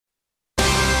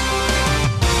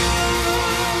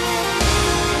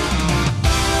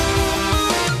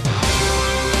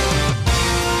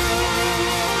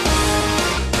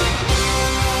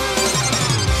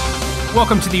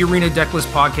welcome to the Arena Decklists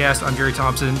podcast. I'm Jerry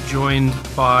Thompson, joined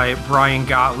by Brian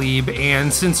Gottlieb.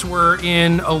 And since we're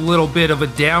in a little bit of a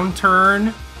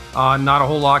downturn, not a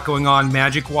whole lot going on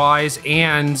magic-wise,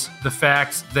 and the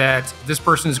fact that this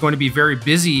person is going to be very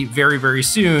busy very, very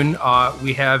soon,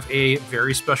 we have a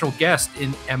very special guest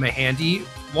in Emma Handy.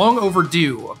 Long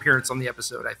overdue appearance on the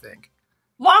episode, I think.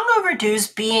 Long overdue's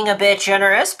being a bit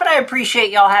generous, but I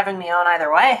appreciate y'all having me on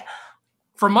either way.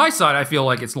 From my side, I feel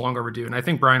like it's long overdue, and I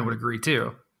think Brian would agree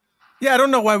too. Yeah, I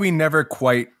don't know why we never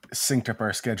quite synced up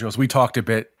our schedules. We talked a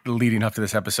bit leading up to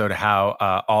this episode how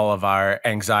all of our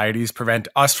anxieties prevent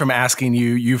us from asking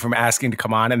you from asking to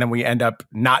come on, and then we end up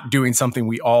not doing something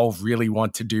we all really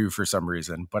want to do for some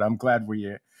reason. But I'm glad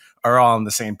we are all on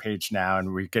the same page now,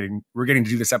 and we're getting to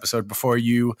do this episode before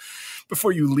you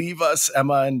leave us,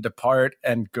 Emma, and depart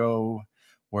and go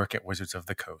work at Wizards of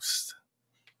the Coast.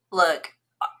 Look,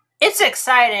 it's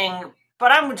exciting,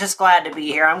 but I'm just glad to be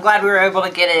here. I'm glad we were able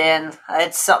to get it in.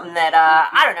 It's something that,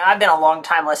 I don't know, I've been a long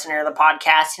time listener to the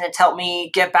podcast, and it's helped me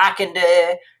get back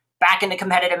into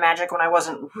competitive Magic when I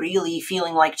wasn't really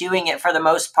feeling like doing it for the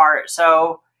most part.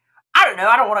 So, I don't know,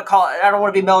 I don't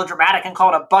want to be melodramatic and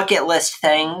call it a bucket list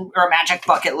thing, or a Magic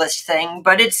bucket list thing,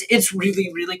 but it's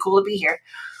really, really cool to be here.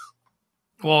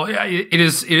 Well, it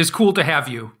is cool to have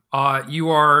you. You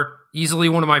are easily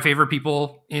one of my favorite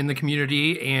people in the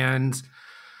community, and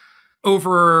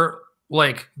over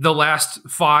like the last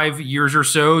 5 years or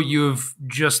so, you've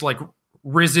just like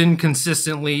risen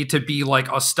consistently to be like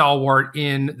a stalwart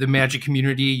in the Magic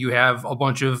community. You have a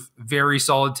bunch of very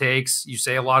solid takes. You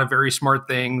say a lot of very smart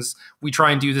things. We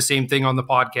try and do the same thing on the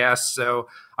podcast. So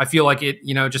I feel like it,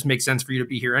 just makes sense for you to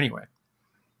be here anyway.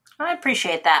 I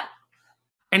appreciate that.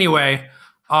 Anyway,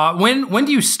 when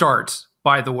do you start,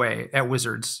 by the way, at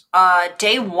Wizards?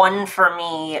 Day one for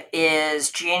me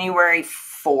is January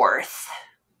 4th.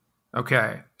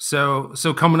 Okay. So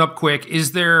coming up quick,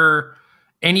 is there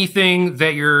anything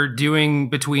that you're doing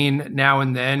between now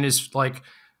and then? Is like,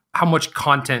 how much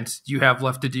content do you have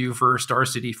left to do for Star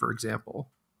City, for example?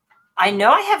 I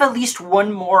know I have at least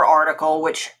one more article,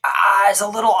 which is a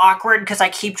little awkward because I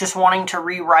keep just wanting to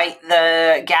rewrite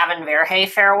the Gavin Verhey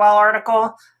farewell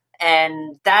article.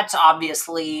 And that's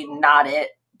obviously not it.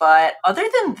 But other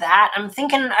than that, I'm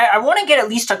thinking I want to get at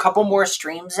least a couple more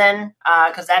streams in,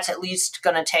 because that's at least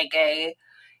going to take a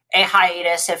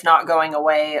hiatus, if not going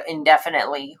away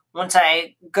indefinitely, once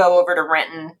I go over to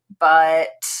Renton. But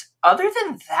other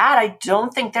than that, I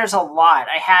don't think there's a lot.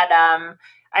 I had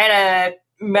a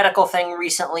medical thing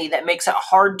recently that makes it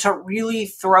hard to really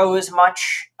throw as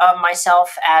much of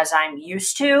myself as I'm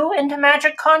used to into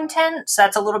Magic content, so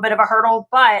that's a little bit of a hurdle,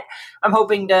 but I'm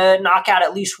hoping to knock out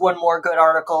at least one more good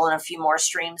article and a few more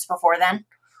streams before then.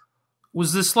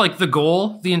 Was this like the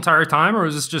goal the entire time, or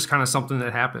was this just kind of something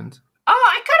that happened?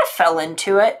 I kind of fell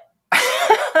into it.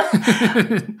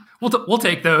 We'll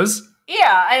take those.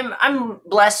 Yeah, I'm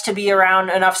blessed to be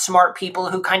around enough smart people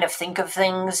who kind of think of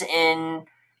things in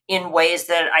ways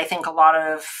that I think a lot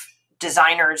of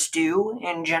designers do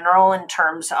in general, in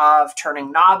terms of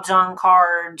turning knobs on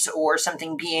cards, or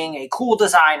something being a cool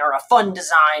design or a fun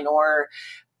design, or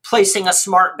placing a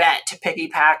smart bet to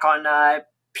piggyback on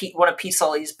one of P.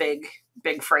 Sully's big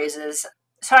phrases.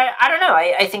 So I don't know.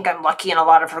 I think I'm lucky in a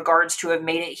lot of regards to have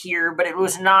made it here, but it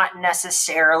was not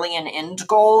necessarily an end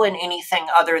goal in anything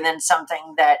other than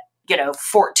something that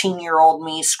 14-year-old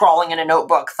me scrawling in a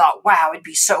notebook thought, wow, it'd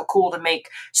be so cool to make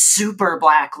Super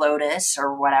Black Lotus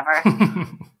or whatever.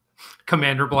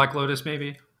 Commander Black Lotus,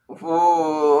 maybe.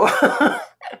 Ooh.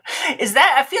 Is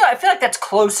that, I feel like that's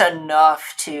close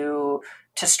enough to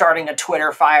starting a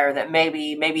Twitter fire that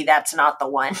maybe that's not the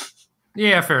one.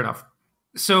 Yeah, fair enough.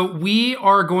 So we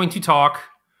are going to talk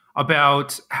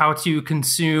about how to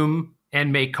consume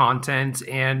and make content,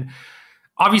 and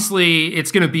obviously,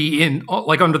 it's going to be in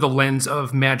like under the lens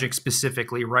of Magic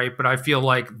specifically, right? But I feel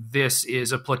like this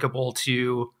is applicable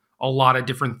to a lot of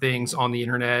different things on the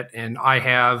internet. And I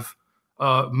have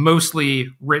a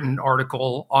mostly written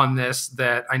article on this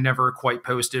that I never quite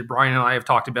posted. Brian and I have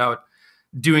talked about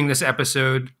doing this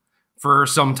episode for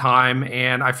some time,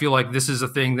 and I feel like this is a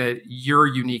thing that you're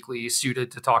uniquely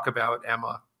suited to talk about,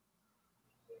 Emma.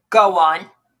 Go on.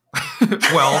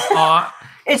 Well,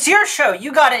 it's your show.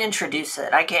 You got to introduce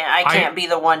it. I can't be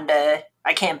the one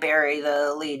I can't bury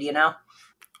the lead,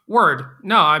 Word.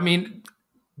 No, I mean,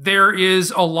 there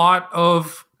is a lot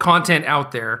of content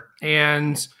out there,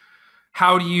 and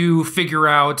how do you figure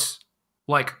out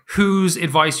like whose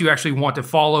advice you actually want to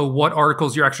follow, what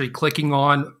articles you're actually clicking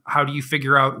on? How do you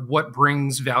figure out what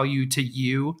brings value to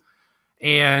you?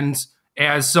 And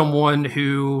as someone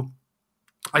who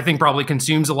I think probably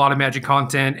consumes a lot of Magic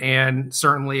content and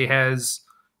certainly has,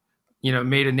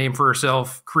 made a name for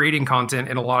herself creating content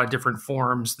in a lot of different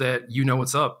forms that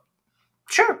what's up.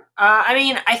 Sure.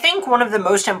 I think one of the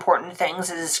most important things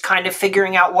is kind of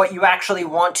figuring out what you actually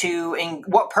want to, and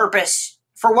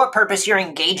for what purpose you're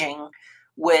engaging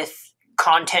with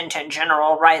content in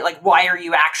general, right? Like, why are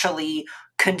you actually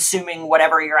consuming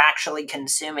whatever you're actually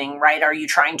consuming, right? Are you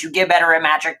trying to get better at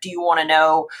Magic? Do you want to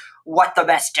know what the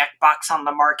best deck box on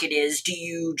the market is? Do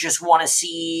you just want to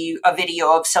see a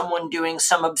video of someone doing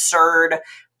some absurd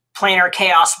planar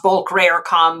chaos bulk rare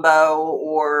combo,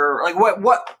 or like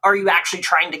what are you actually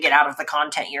trying to get out of the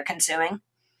content you're consuming?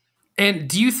 And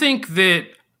do you think that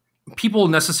people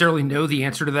necessarily know the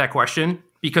answer to that question?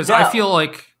 Because No. I feel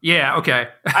like, yeah, okay.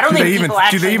 I don't think people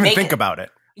actually do they even make think it. about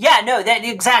it? Yeah, no, that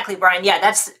exactly, Brian.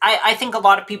 Yeah, I think a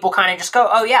lot of people kind of just go,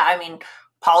 oh yeah,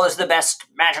 Paul is the best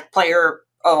Magic player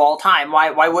of all time.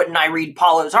 Why wouldn't I read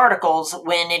Paulo's articles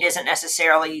when it isn't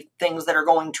necessarily things that are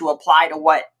going to apply to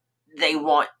what they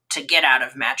want to get out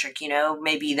of Magic?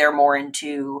 Maybe they're more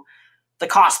into the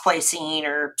cosplay scene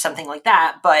or something like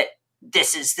that, but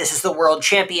this is the world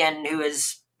champion who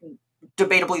is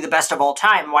debatably the best of all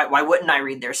time. Why wouldn't I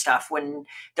read their stuff when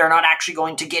they're not actually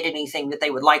going to get anything that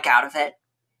they would like out of it?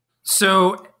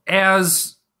 So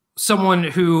as someone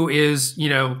who is,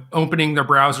 opening their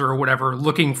browser or whatever,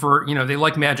 looking for, they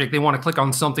like Magic, they want to click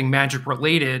on something Magic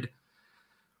related,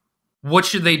 what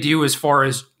should they do as far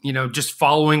as, just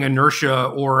following inertia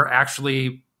or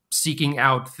actually seeking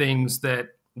out things that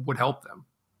would help them?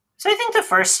 So I think the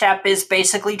first step is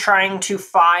basically trying to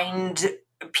find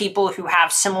people who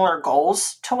have similar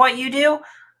goals to what you do,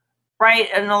 right?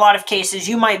 In a lot of cases,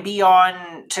 you might be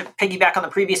on, to piggyback on the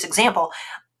previous example,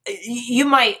 you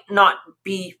might not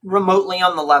be remotely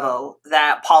on the level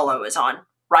that Paulo is on,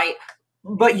 right?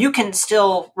 But you can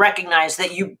still recognize that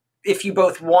if you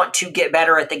both want to get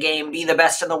better at the game, be the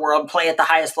best in the world, play at the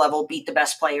highest level, beat the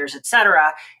best players,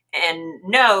 etc., and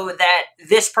know that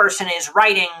this person is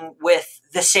writing with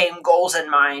the same goals in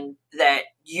mind that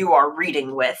you are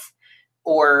reading with.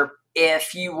 Or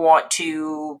if you want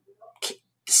to,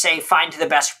 say, find the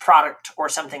best product or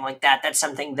something like that, that's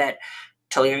something that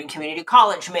Tellurian Community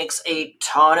College makes a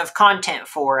ton of content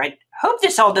for. I hope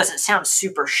this all doesn't sound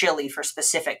super shilly for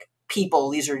specific people.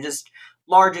 These are just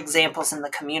large examples in the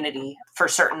community for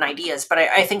certain ideas. But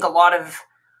I think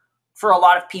for a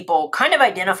lot of people, kind of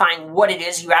identifying what it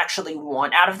is you actually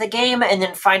want out of the game and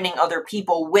then finding other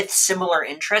people with similar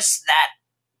interests that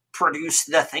produce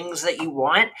the things that you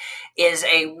want is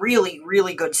a really,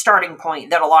 really good starting point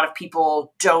that a lot of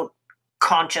people don't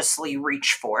consciously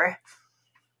reach for.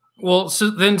 Well, so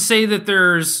then say that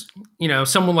there's,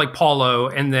 someone like Paulo,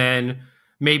 and then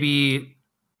maybe,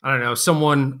 I don't know,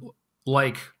 someone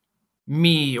like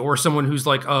me or someone who's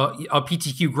like a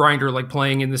PTQ grinder, like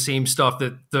playing in the same stuff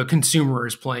that the consumer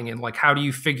is playing in. Like, how do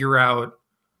you figure out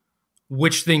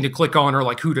which thing to click on or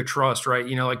like who to trust, right?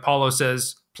 Like Paulo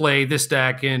says, play this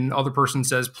deck, and other person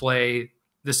says, play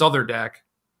this other deck.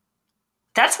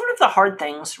 That's one of the hard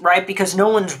things, right? Because no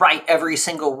one's right every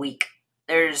single week.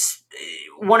 There's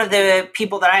one of the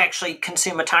people that I actually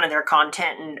consume a ton of their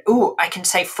content, and I can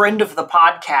say friend of the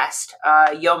podcast,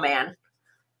 Yo-Man.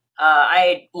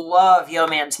 I love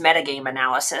Yo-Man's metagame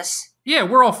analysis. Yeah,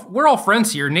 we're all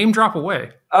friends here. Name drop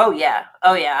away. Oh yeah.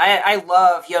 I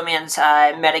love Yo-Man's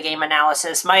metagame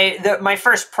analysis. My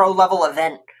first pro level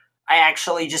event, I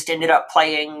actually just ended up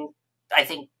playing, I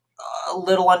think, a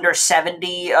little under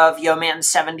 70 of Yo-Man's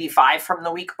 75 from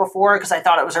the week before, because I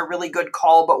thought it was a really good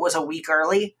call, but was a week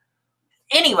early.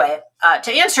 Anyway,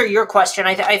 to answer your question,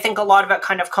 I think a lot of it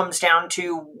kind of comes down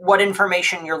to what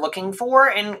information you're looking for,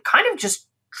 and kind of just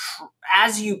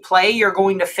as you play, you're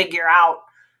going to figure out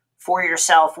for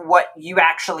yourself what you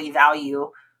actually value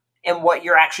and what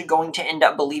you're actually going to end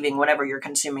up believing whenever you're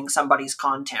consuming somebody's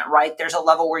content, right? There's a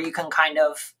level where you can kind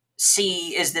of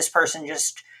see, is this person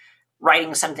just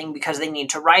writing something because they need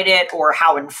to write it, or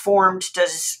how informed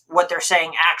does what they're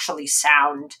saying actually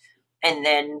sound, and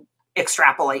then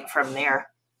extrapolate from there.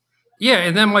 Yeah,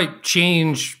 and that might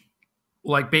change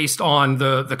like based on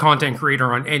the content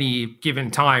creator on any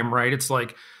given time, right? It's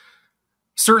like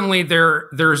certainly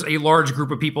there's a large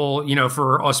group of people,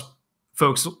 for us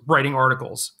folks writing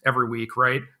articles every week,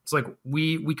 right? It's like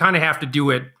we kind of have to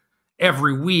do it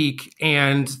every week,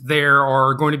 and there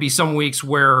are going to be some weeks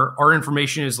where our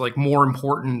information is like more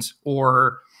important,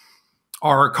 or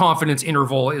our confidence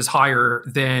interval is higher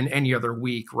than any other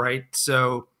week, right?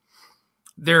 So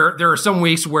there are some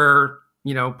weeks where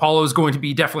Paulo is going to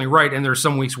be definitely right, and there's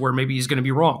some weeks where maybe he's going to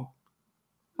be wrong.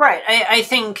 Right. I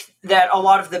think that a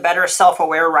lot of the better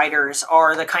self-aware writers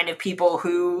are the kind of people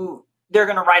who they're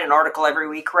going to write an article every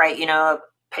week, right? You know, a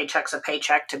paycheck's a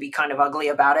paycheck, to be kind of ugly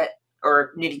about it,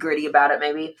 or nitty gritty about it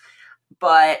maybe.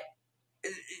 But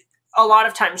a lot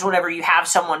of times whenever you have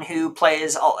someone who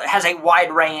has a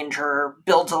wide range or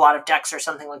builds a lot of decks or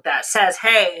something like that, says,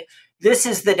 hey, this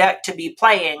is the deck to be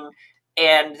playing,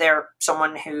 and they're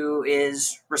someone who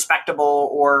is respectable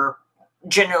or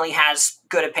generally has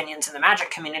good opinions in the Magic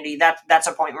community, that's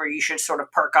a point where you should sort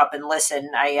of perk up and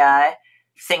listen. I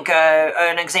think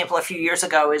an example a few years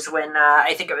ago is when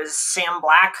I think it was Sam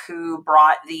Black who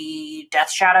brought the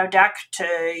Death Shadow deck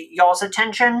to y'all's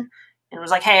attention and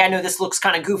was like, hey, I know this looks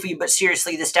kind of goofy, but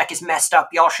seriously, this deck is messed up.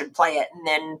 Y'all should play it. And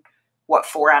then,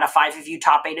 4 out of 5 of you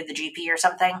top 8 of the GP or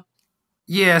something?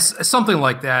 Yes, something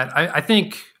like that. I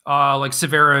think like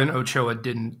Severa and Ochoa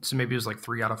didn't, so maybe it was like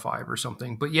 3 out of 5 or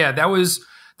something. But yeah, that was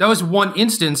one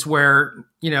instance where,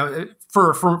 you know,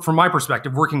 from my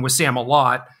perspective, working with Sam a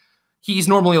lot, he's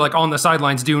normally like on the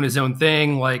sidelines doing his own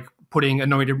thing, like putting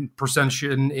anointed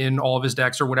procession in all of his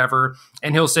decks or whatever.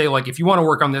 And he'll say, like, if you want to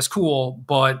work on this, cool,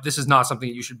 but this is not something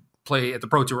that you should play at the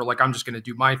Pro Tour. Like, I'm just going to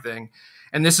do my thing.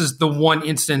 And this is the one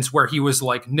instance where he was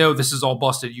like, no, this is all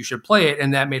busted. You should play it.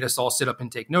 And that made us all sit up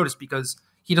and take notice because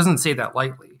he doesn't say that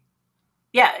lightly.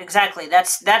 Yeah, exactly.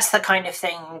 That's the kind of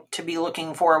thing to be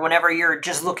looking for whenever you're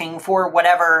just looking for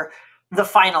whatever the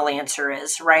final answer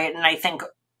is, right? And I think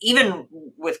even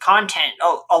with content,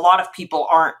 a lot of people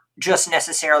aren't just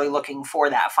necessarily looking for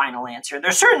that final answer.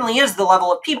 There certainly is the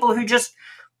level of people who just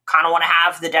kind of want to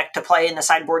have the deck to play in the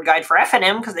sideboard guide for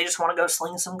FNM because they just want to go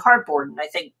sling some cardboard. And I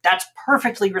think that's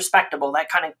perfectly respectable. That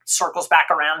kind of circles back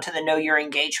around to the know your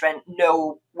engagement,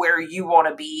 know where you want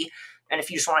to be. And if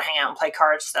you just want to hang out and play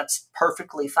cards, that's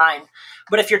perfectly fine.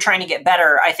 But if you're trying to get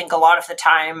better, I think a lot of the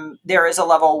time there is a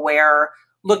level where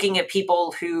looking at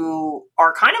people who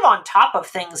are kind of on top of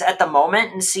things at the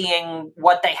moment and seeing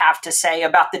what they have to say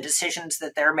about the decisions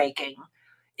that they're making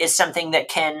is something that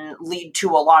can lead to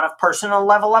a lot of personal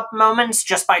level up moments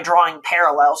just by drawing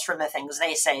parallels from the things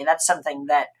they say. That's something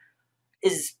that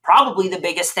is probably the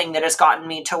biggest thing that has gotten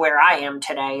me to where I am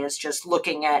today, is just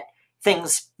looking at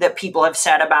things that people have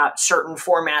said about certain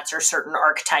formats or certain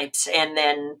archetypes and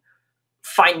then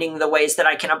finding the ways that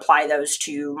I can apply those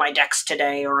to my decks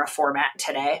today or a format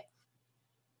today.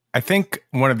 I think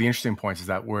one of the interesting points is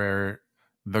that where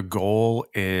the goal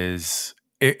is,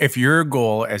 if your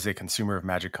goal as a consumer of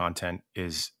Magic content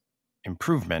is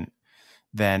improvement,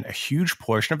 then a huge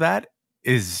portion of that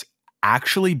is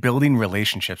actually building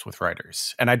relationships with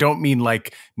writers. And I don't mean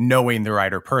like knowing the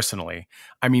writer personally.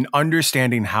 I mean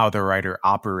understanding how the writer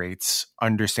operates,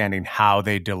 understanding how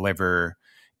they deliver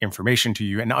information to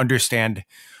you, and understand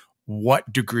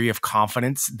what degree of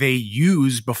confidence they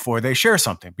use before they share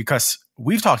something. Because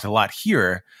we've talked a lot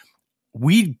here.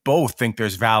 We both think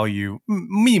there's value,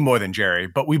 me more than Jerry,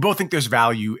 but we both think there's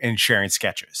value in sharing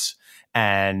sketches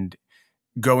and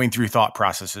going through thought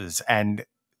processes and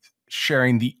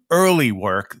sharing the early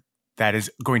work that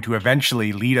is going to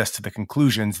eventually lead us to the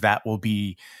conclusions that will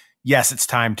be, yes, it's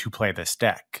time to play this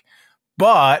deck.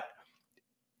 But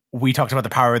we talked about the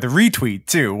power of the retweet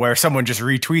too, where someone just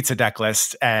retweets a deck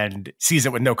list and sees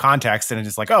it with no context and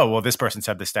it's like, oh, well, this person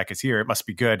said this deck is here, it must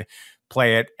be good.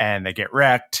 Play it, and they get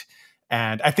wrecked.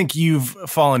 And I think you've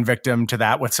fallen victim to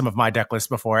that with some of my deck lists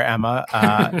before, Emma.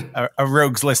 A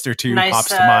rogues list or two pops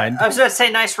to mind. I was going to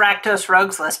say nice Rakdos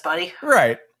rogues list, buddy.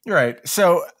 Right.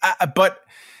 So, but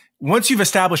once you've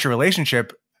established a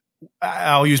relationship,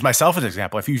 I'll use myself as an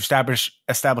example. If you establish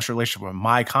a relationship with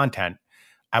my content,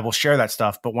 I will share that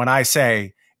stuff. But when I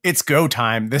say it's go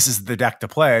time, this is the deck to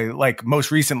play. Like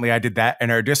most recently, I did that in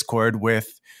our Discord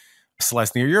with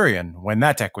Selesnya Urian when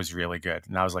that deck was really good.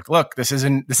 And I was like, look, this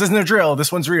isn't a drill.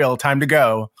 This one's real. Time to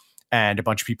go. And a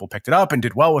bunch of people picked it up and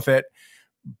did well with it.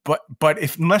 But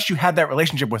unless you had that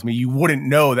relationship with me, you wouldn't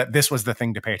know that this was the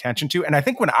thing to pay attention to. And I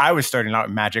think when I was starting out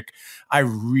in Magic, I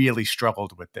really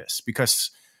struggled with this because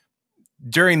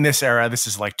during this era, this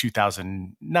is like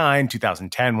 2009,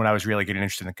 2010, when I was really getting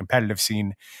interested in the competitive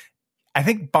scene, I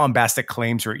think bombastic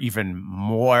claims were even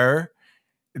more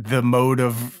the mode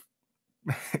of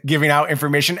giving out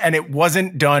information, and it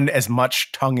wasn't done as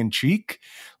much tongue in cheek.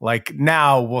 Like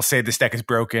now we'll say this deck is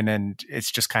broken and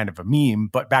it's just kind of a meme.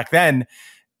 But back then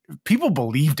people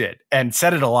believed it and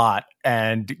said it a lot.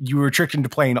 And you were tricked into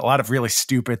playing a lot of really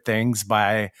stupid things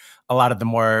by a lot of the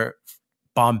more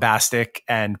bombastic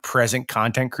and present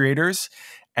content creators.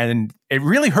 And it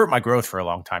really hurt my growth for a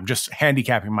long time, just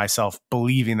handicapping myself,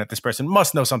 believing that this person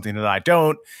must know something that I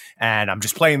don't. And I'm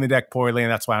just playing the deck poorly, and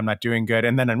that's why I'm not doing good.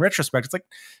 And then in retrospect, it's like,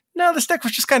 no, this deck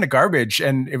was just kind of garbage.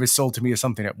 And it was sold to me as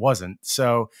something it wasn't.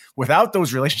 So without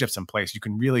those relationships in place, you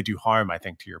can really do harm, I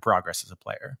think, to your progress as a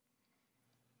player.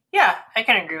 Yeah, I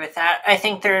can agree with that. I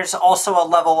think there's also a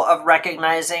level of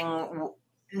recognizing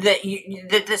that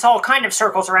this all kind of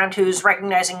circles around to is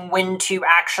recognizing when to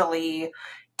actually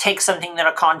take something that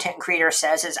a content creator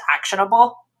says is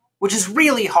actionable, which is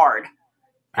really hard.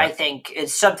 Yeah. I think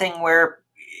it's something where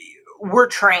we're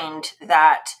trained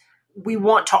that we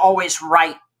want to always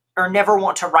write or never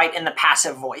want to write in the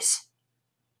passive voice,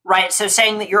 right? So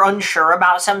saying that you're unsure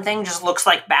about something just looks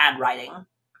like bad writing.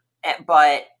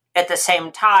 But at the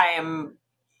same time,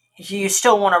 you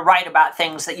still want to write about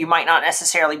things that you might not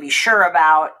necessarily be sure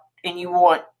about, and you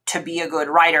want to be a good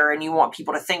writer, and you want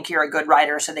people to think you're a good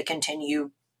writer so they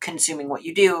continue consuming what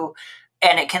you do.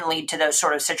 And it can lead to those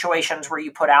sort of situations where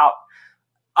you put out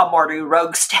a Mardu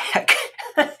rogue stack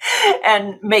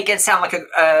and make it sound like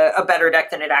a better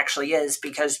deck than it actually is,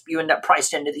 because you end up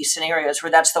priced into these scenarios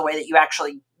where that's the way that you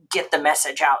actually get the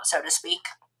message out, so to speak.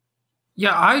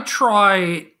 Yeah, I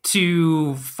try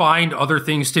to find other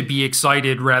things to be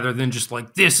excited rather than just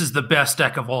like, this is the best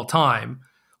deck of all time.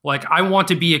 Like, I want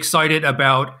to be excited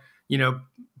about,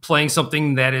 playing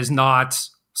something that is not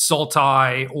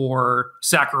Sultai or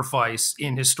Sacrifice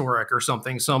in Historic or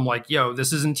something. So I'm like, yo,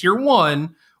 this isn't tier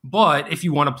 1, but if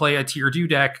you want to play a tier 2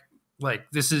 deck, like,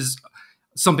 this is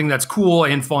something that's cool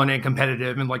and fun and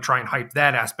competitive, and like try and hype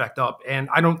that aspect up. And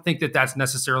I don't think that that's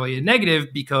necessarily a negative,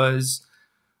 because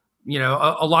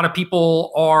a lot of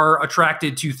people are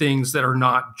attracted to things that are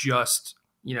not just,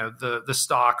 the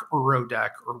stock or road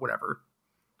deck or whatever.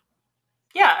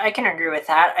 Yeah, I can agree with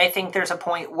that. I think there's a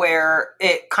point where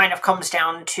it kind of comes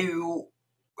down to,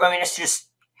 it's just,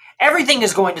 everything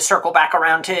is going to circle back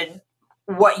around to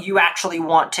what you actually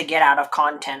want to get out of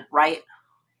content, right?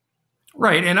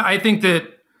 Right. And I think that,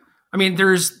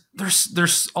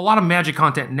 there's a lot of Magic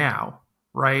content now,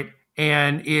 right?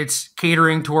 And it's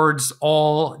catering towards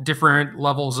all different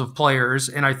levels of players.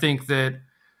 And I think that,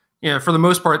 for the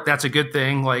most part, that's a good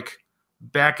thing. Like,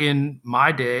 back in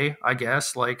my day, I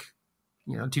guess,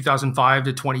 2005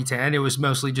 to 2010, it was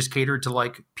mostly just catered to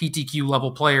like PTQ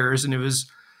level players. And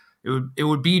it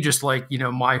would be just like,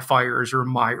 my Fires or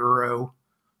my Uro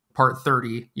part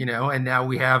 30, and now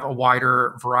we have a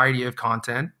wider variety of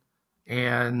content.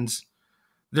 And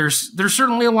there's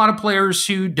certainly a lot of players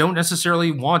who don't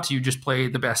necessarily want to just play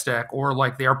the best deck, or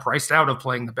like they are priced out of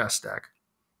playing the best deck.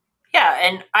 Yeah,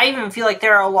 and I even feel like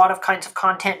there are a lot of kinds of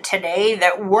content today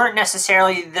that weren't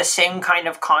necessarily the same kind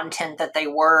of content that they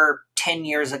were 10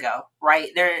 years ago, right?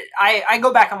 I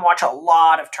go back and watch a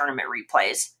lot of tournament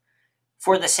replays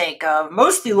for the sake of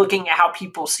mostly looking at how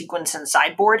people sequence and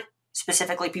sideboard,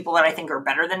 specifically people that I think are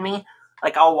better than me.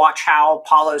 Like, I'll watch how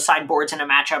Paulo sideboards in a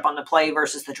matchup on the play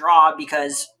versus the draw,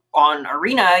 because on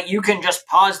Arena, you can just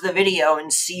pause the video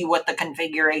and see what the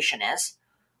configuration is.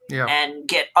 Yeah. And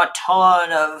get a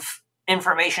ton of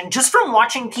information just from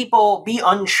watching people be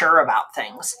unsure about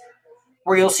things,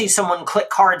 where you'll see someone click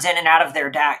cards in and out of their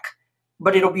deck,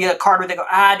 but it'll be a card where they go,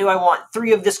 do I want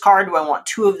 3 of this card? Do I want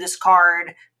 2 of this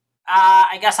card?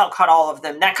 I guess I'll cut all of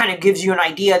them. That kind of gives you an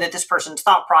idea that this person's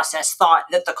thought process thought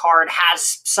that the card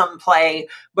has some play,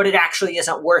 but it actually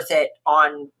isn't worth it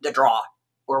on the draw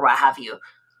or what have you.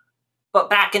 But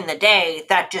back in the day,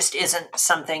 that just isn't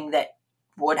something that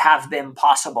would have been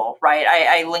possible, right?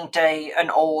 I linked an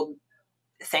old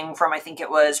thing from, I think it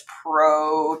was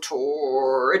Pro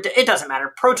Tour. It doesn't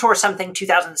matter. Pro Tour something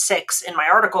 2006 in my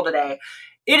article today.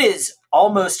 It is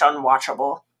almost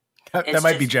unwatchable. That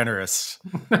might be generous.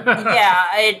 Yeah,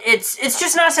 it's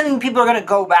just not something people are going to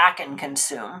go back and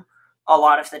consume a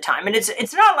lot of the time. And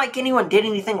it's not like anyone did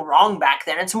anything wrong back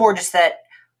then. It's more just that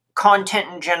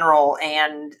content in general,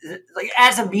 and like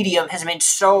as a medium, has made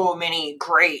so many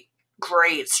great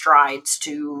strides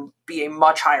to be a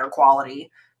much higher quality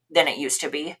than it used to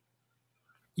be.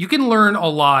 You can learn a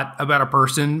lot about a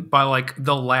person by like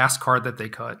the last card that they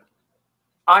cut.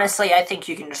 Honestly, I think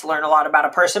you can just learn a lot about a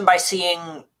person by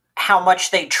seeing how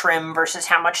much they trim versus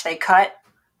how much they cut.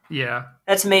 Yeah.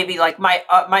 That's maybe like my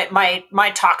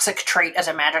toxic trait as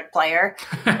a Magic player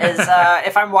is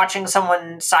if I'm watching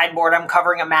someone sideboard, I'm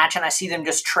covering a match and I see them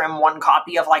just trim one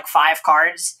copy of like 5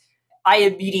 cards. I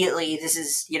immediately, this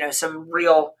is, some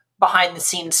real behind the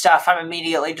scenes stuff. I'm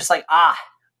immediately just like,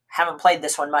 haven't played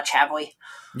this one much, have we?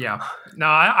 Yeah. No,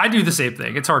 I do the same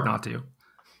thing. It's hard not to.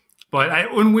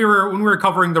 But when we were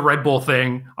covering the Red Bull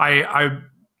thing,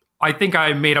 I think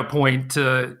I made a point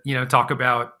to, talk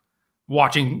about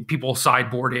watching people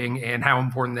sideboarding and how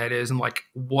important that is, and like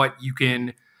what you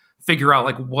can figure out,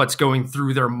 like what's going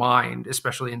through their mind,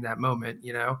 especially in that moment,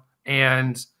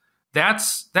 and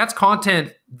that's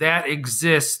content that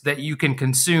exists that you can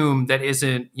consume that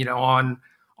isn't,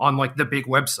 on like the big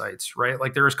websites, right?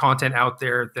 Like there is content out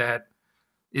there that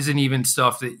isn't even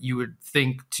stuff that you would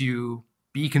think to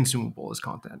be consumable as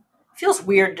content. Feels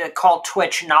weird to call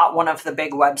Twitch not one of the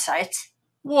big websites.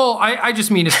 Well, I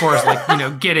just mean as far as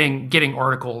like, getting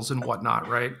articles and whatnot,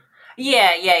 right?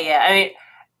 Yeah. I mean,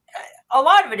 a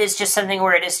lot of it is just something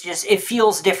where it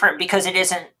feels different because it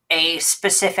isn't a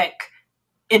specific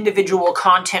individual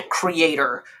content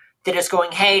creator that is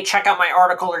going, hey, check out my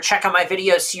article or check out my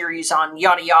video series on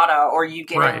yada yada, or you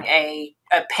getting a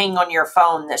ping on your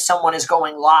phone that someone is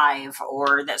going live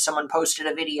or that someone posted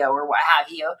a video or what have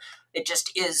you. It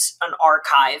just is an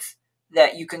archive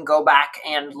that you can go back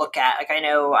and look at. Like, I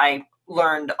know I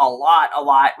learned a lot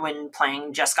when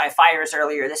playing Jeskai Fires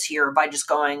earlier this year by just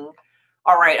going,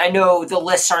 all right, I know the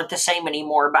lists aren't the same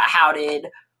anymore, but how did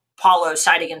Paulo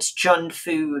side against Jund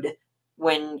Food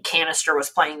when Canister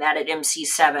was playing that at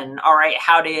MC7? All right,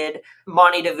 how did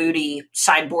Monty Davuti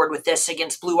sideboard with this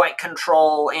against Blue White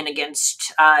Control and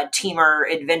against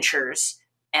Teamer Adventures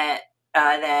at the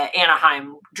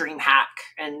Anaheim DreamHack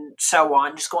and so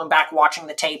on? Just going back, watching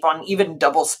the tape on even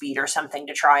double speed or something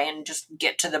to try and just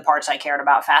get to the parts I cared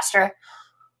about faster.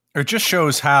 It just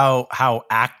shows how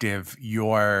active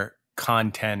your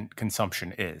content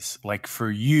consumption is. Like, for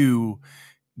you,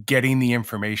 getting the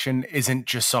information isn't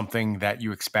just something that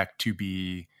you expect to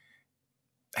be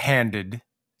handed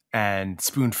and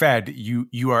spoon-fed.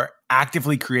 You are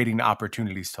actively creating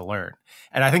opportunities to learn.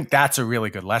 And I think that's a really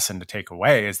good lesson to take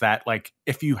away, is that, like,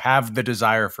 if you have the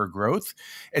desire for growth,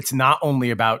 it's not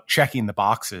only about checking the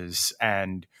boxes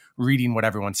and reading what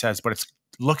everyone says, but it's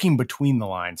looking between the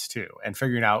lines too and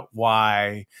figuring out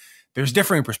why there's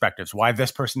differing perspectives, why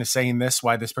this person is saying this,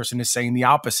 why this person is saying the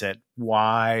opposite,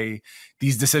 why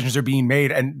these decisions are being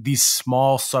made. And these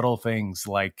small, subtle things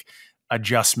like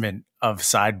adjustment of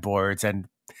sideboards and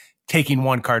taking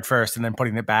one card first and then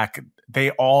putting it back,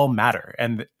 they all matter.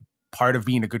 And part of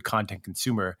being a good content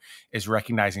consumer is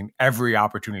recognizing every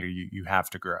opportunity you have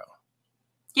to grow.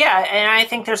 Yeah, and I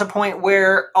think there's a point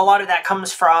where a lot of that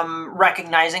comes from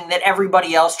recognizing that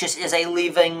everybody else just is a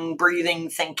living, breathing,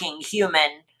 thinking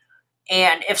human.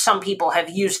 And if some people have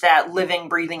used that living,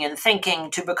 breathing, and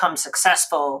thinking to become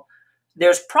successful,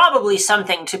 there's probably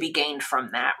something to be gained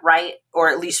from that, right? Or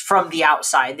at least from the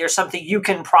outside. There's something you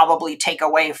can probably take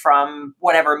away from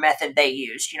whatever method they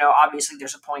used. Obviously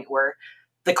there's a point where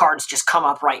the cards just come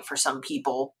up right for some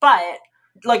people. But,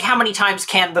 like, how many times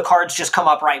can the cards just come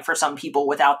up right for some people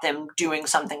without them doing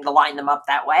something to line them up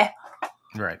that way?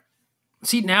 Right.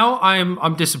 See, now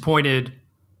I'm disappointed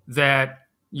that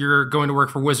you're going to work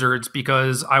for Wizards,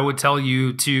 because I would tell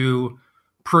you to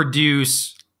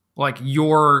produce like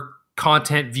your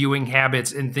content viewing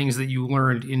habits and things that you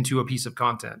learned into a piece of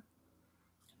content.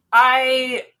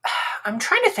 I'm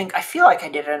trying to think. I feel like I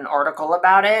did an article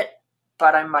about it,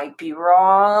 but I might be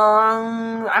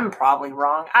wrong. I'm probably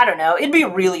wrong. I don't know. It'd be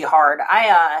really hard.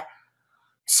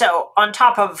 So on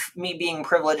top of me being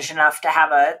privileged enough to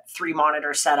have a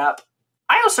 3-monitor setup,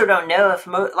 I also don't know if,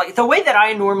 the way that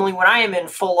I normally, when I am in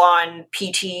full-on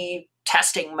PT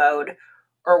testing mode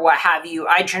or what have you,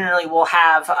 I generally will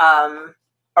have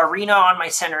Arena on my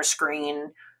center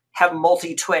screen, have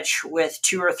multi-Twitch with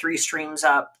 2 or 3 streams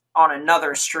up on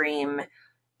another stream,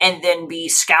 and then be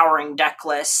scouring deck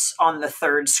lists on the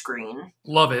third screen.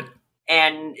 Love it.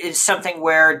 And it's something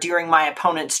where during my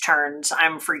opponent's turns,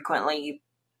 I'm frequently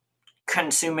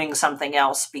consuming something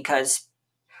else, because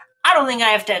I don't think I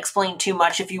have to explain too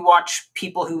much. If you watch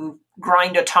people who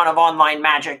grind a ton of online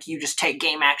Magic, you just take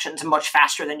game actions much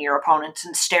faster than your opponents,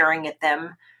 and staring at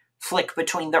them flick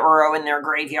between the Uro in their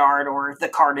graveyard or the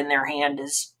card in their hand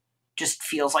just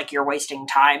feels like you're wasting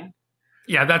time.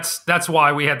 Yeah, that's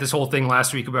why we had this whole thing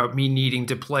last week about me needing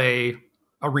to play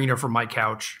Arena from my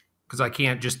couch, because I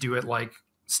can't just do it like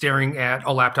staring at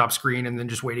a laptop screen and then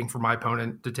just waiting for my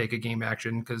opponent to take a game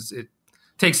action, because it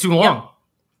takes too long.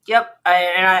 Yep.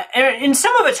 And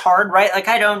some of it's hard, right? Like,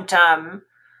 I don't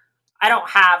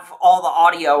have all the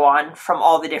audio on from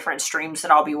all the different streams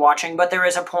that I'll be watching, but there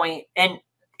is a point, and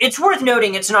it's worth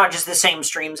noting it's not just the same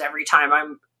streams every time.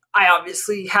 I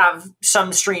obviously have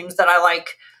some streams that I like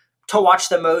to watch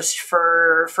the most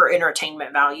for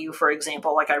entertainment value. For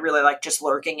example, like, I really like just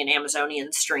lurking an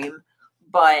Amazonian stream,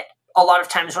 but a lot of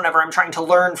times whenever I'm trying to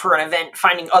learn for an event,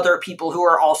 finding other people who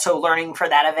are also learning for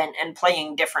that event and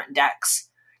playing different decks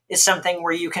is something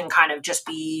where you can kind of just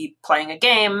be playing a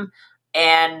game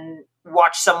and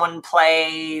watch someone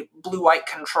play blue-white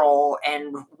control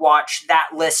and watch that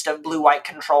list of blue-white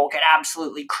control get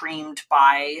absolutely creamed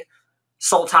by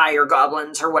Sultai or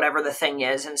Goblins or whatever the thing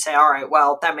is, and say, all right,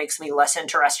 well, that makes me less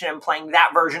interested in playing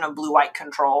that version of blue-white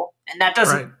control. And that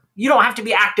doesn't, You don't have to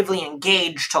be actively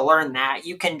engaged to learn that.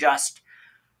 You can just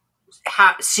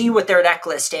see what their deck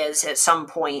list is at some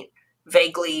point,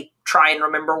 vaguely try and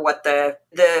remember what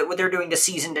what they're doing to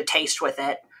season to taste with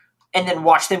it, and then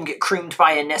watch them get creamed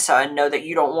by a Nissa and know that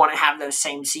you don't want to have those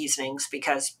same seasonings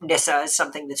because Nissa is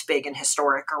something that's big and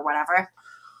historic or whatever.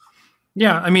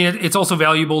 Yeah, I mean, it's also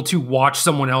valuable to watch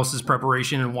someone else's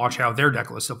preparation and watch how their deck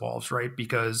list evolves, right?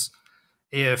 Because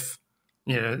if,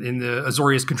 in the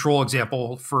Azorius control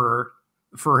example for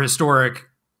historic,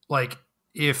 like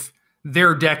if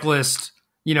their deck list,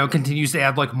 continues to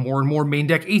add like more and more main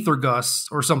deck Aether Gusts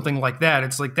or something like that,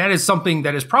 it's like that is something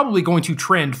that is probably going to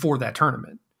trend for that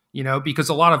tournament, because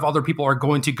a lot of other people are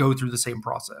going to go through the same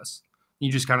process.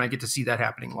 You just kind of get to see that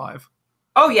happening live.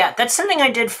 Oh yeah, that's something I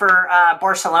did for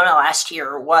Barcelona last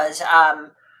year. Was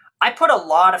I put a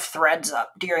lot of threads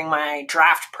up during my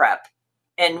draft prep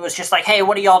and was just like, hey,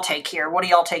 what do y'all take here? What do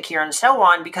y'all take here? And so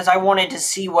on, because I wanted to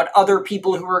see what other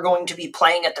people who were going to be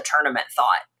playing at the tournament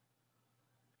thought.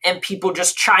 And people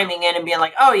just chiming in and being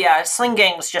like, oh yeah, Sling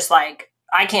Gang's just like,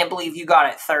 I can't believe you got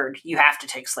it third. You have to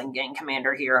take Sling Gang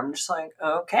Commander here. I'm just like,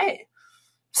 okay.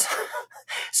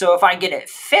 So if I get it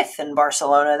fifth in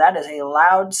Barcelona, that is a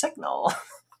loud signal.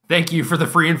 Thank you for the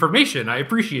free information. I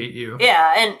appreciate you.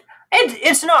 Yeah, and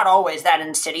it's not always that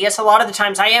insidious. A lot of the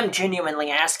times I am genuinely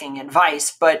asking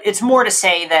advice, but it's more to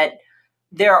say that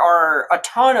there are a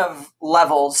ton of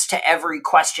levels to every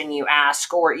question you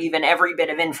ask or even every bit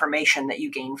of information that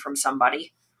you gain from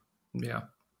somebody. Yeah.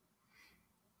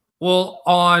 Well,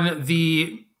 on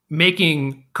the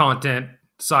making content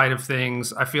side of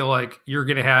things, I feel like you're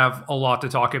going to have a lot to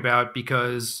talk about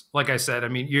because, like I said, I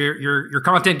mean, your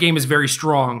content game is very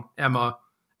strong, Emma.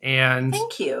 And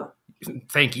thank you.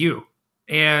 Thank you.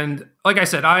 And like I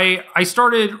said, I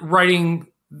started writing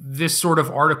this sort of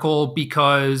article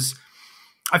because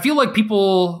I feel like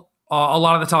people a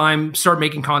lot of the time start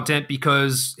making content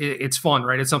because it's fun,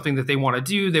 right? It's something that they want to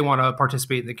do. They want to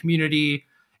participate in the community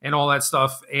and all that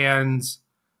stuff. And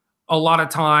a lot of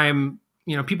time,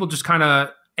 people just kind of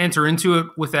enter into it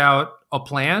without a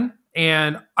plan.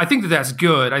 And I think that that's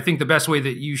good. I think the best way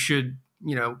that you should,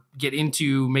 get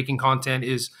into making content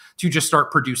is to just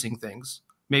start producing things,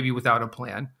 maybe without a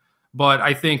plan. But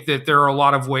I think that there are a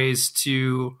lot of ways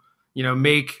to,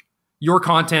 make your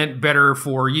content better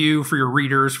for you, for your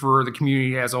readers, for the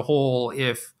community as a whole,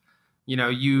 if,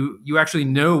 you actually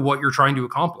know what you're trying to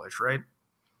accomplish, right?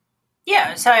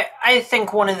 Yeah, so I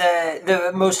think one of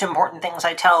the most important things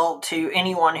I tell to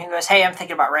anyone who goes, hey, I'm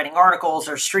thinking about writing articles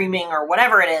or streaming or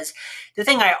whatever it is, the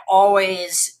thing I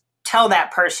always tell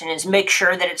that person is make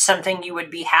sure that it's something you would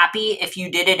be happy if you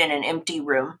did it in an empty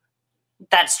room.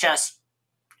 That's just,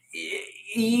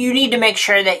 you need to make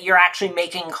sure that you're actually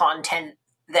making content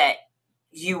that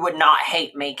you would not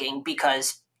hate making,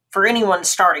 because for anyone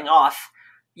starting off,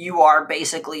 you are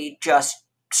basically just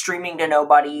streaming to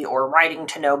nobody or writing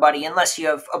to nobody, unless you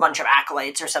have a bunch of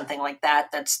accolades or something like that.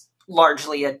 That's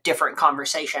largely a different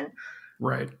conversation.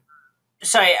 Right.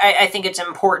 So I think it's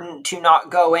important to not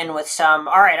go in with some,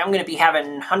 all right, I'm going to be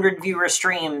having 100 viewer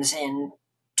streams in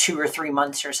 2 or 3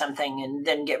 months or something, and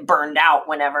then get burned out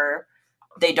whenever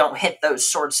they don't hit those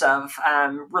sorts of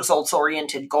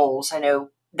results-oriented goals. I know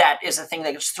that is a thing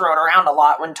that gets thrown around a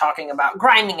lot when talking about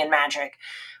grinding in Magic.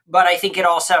 But I think it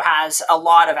also has a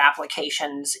lot of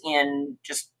applications in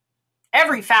just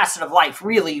every facet of life,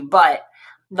 really, but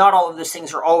not all of those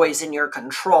things are always in your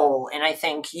control. And I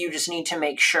think you just need to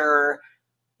make sure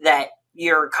that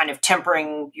you're kind of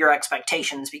tempering your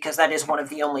expectations, because that is one of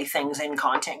the only things in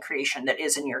content creation that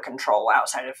is in your control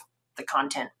outside of the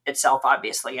content itself,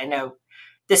 obviously. I know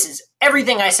this is,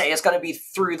 everything I say is going to be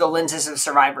through the lenses of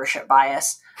survivorship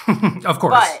bias. Of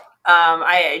course. But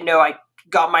I know I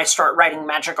got my start writing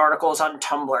Magic articles on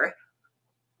Tumblr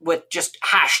with just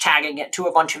hashtagging it to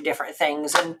a bunch of different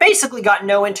things, and basically got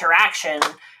no interaction,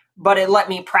 but it let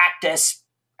me practice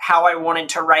how I wanted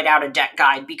to write out a deck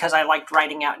guide, because I liked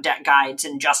writing out deck guides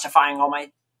and justifying all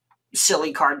my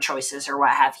silly card choices or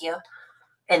what have you.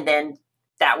 And then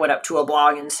that went up to a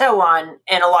blog and so on.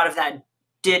 And a lot of that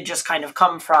did just kind of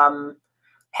come from,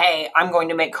 hey, I'm going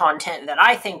to make content that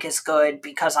I think is good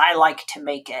because I like to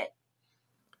make it.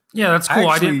 Yeah, that's cool.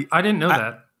 I didn't know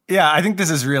that. Yeah, I think this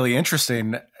is really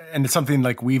interesting, and it's something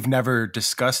like we've never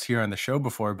discussed here on the show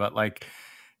before, but like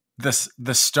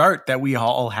the start that we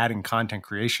all had in content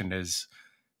creation is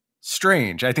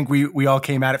strange. I think we all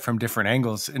came at it from different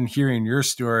angles, and hearing your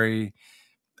story,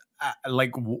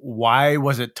 like why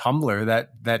was it Tumblr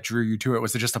that drew you to it?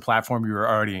 Was it just a platform you were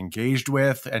already engaged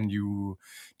with and you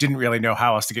didn't really know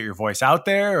how else to get your voice out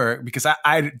there? Or because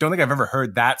I don't think I've ever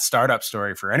heard that startup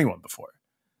story for anyone before.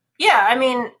 Yeah, I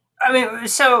mean,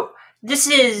 so this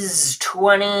is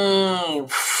 2014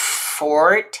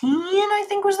 2014, I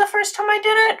think was the first time I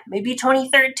did it. Maybe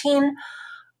 2013.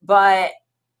 But,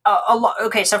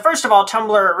 okay, so first of all,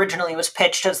 Tumblr originally was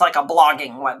pitched as like a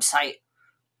blogging website,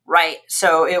 right?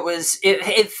 So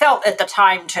it felt at the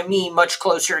time to me much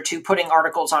closer to putting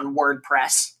articles on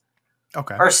WordPress.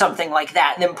 Okay. Or something like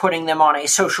that, than putting them on a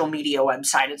social media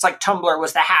website. It's like Tumblr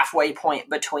was the halfway point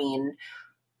between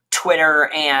Twitter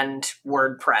and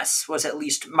WordPress, was at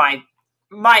least my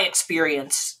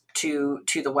experience to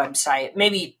the website.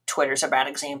 Maybe Twitter's a bad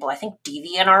example. I think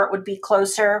DeviantArt would be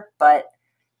closer, but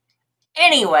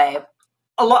anyway,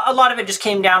 a lot of it just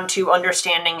came down to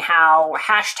understanding how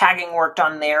hashtagging worked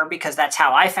on there, because that's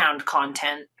how I found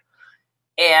content,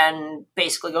 and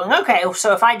basically going, okay,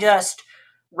 so if I just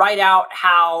write out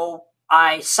how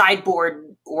I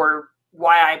sideboard or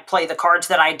why I play the cards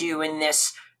that I do in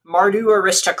this Mardu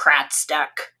Aristocrats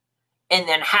deck, and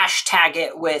then hashtag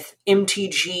it with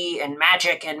MTG and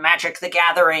Magic the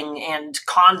Gathering and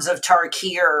Khans of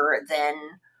Tarkir, then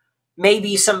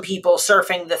maybe some people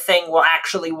surfing the thing will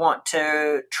actually want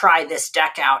to try this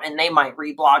deck out, and they might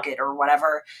reblog it or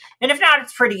whatever. And if not,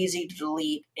 it's pretty easy to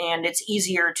delete, and it's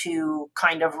easier to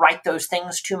kind of write those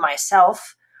things to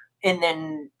myself and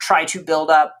then try to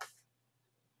build up,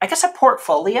 I guess, a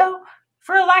portfolio,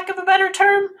 for a lack of a better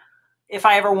term. If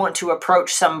I ever want to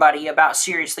approach somebody about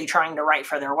seriously trying to write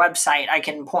for their website, I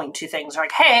can point to things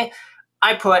like, hey,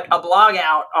 I put a blog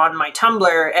out on my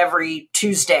Tumblr every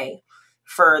Tuesday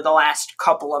for the last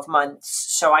couple of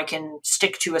months, so I can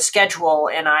stick to a schedule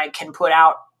and I can put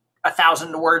out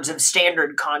 1,000 words of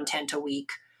standard content a week.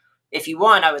 If you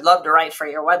want, I would love to write for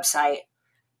your website.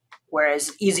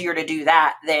 Whereas easier to do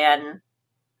that than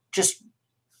just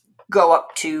go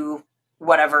up to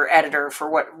whatever editor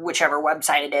for whichever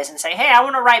website it is and say, hey, I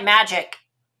want to write Magic,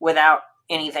 without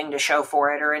anything to show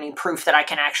for it or any proof that I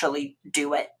can actually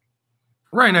do it.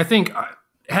 Right. And I think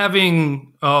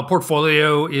having a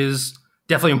portfolio is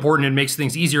definitely important and makes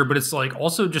things easier, but it's like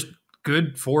also just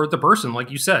good for the person.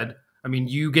 Like you said, I mean,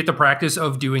 you get the practice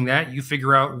of doing that. You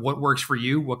figure out what works for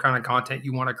you, what kind of content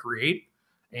you want to create,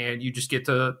 and you just get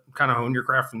to kind of hone your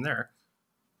craft from there.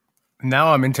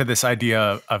 Now I'm into this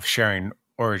idea of sharing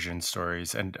origin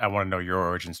stories, and I want to know your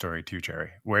origin story too, Jerry.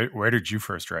 Where did you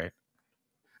first write?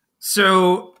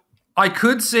 So I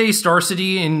could say Star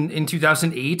City in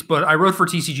 2008, but I wrote for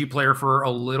TCG Player for a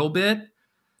little bit,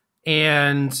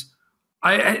 and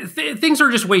things are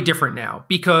just way different now,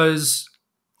 because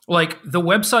like the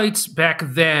websites back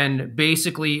then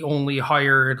basically only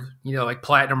hired, like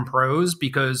platinum pros,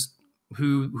 because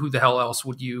who the hell else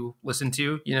would you listen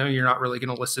to? You're not really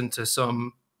going to listen to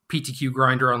some PTQ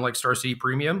grinder on like Star City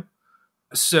Premium.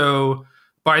 So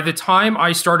by the time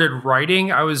I started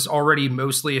writing, I was already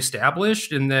mostly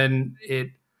established. And then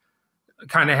it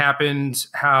kind of happened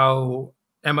how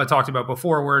Emma talked about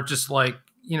before, where it's just like,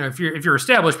 if you're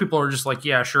established, people are just like,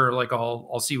 yeah, sure. Like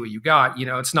I'll see what you got.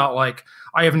 It's not like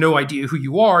I have no idea who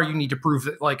you are. You need to prove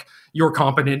that like you're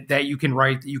competent, that you can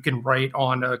write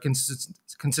on a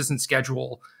consistent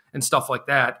schedule and stuff like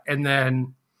that. And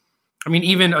then, I mean,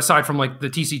 even aside from like the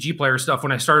TCG Player stuff,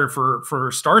 when I started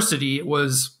for Star City, it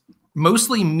was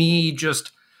mostly me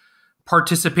just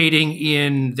participating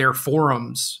in their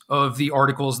forums of the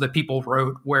articles that people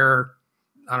wrote, where,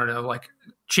 I don't know, like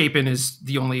Chapin is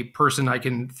the only person I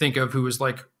can think of who was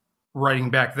like writing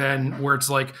back then, where it's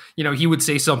like, he would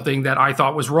say something that I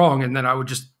thought was wrong, and then I would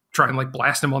just try and like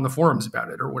blast him on the forums about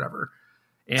it or whatever.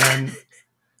 And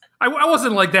I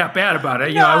wasn't like that bad about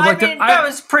it. That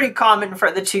was pretty common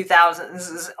for the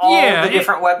 2000s. All the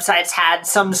different websites had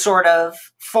some sort of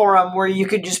forum where you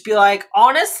could just be like,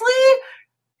 honestly,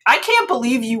 I can't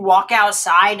believe you walk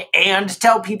outside and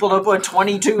tell people to put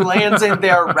 22 lands in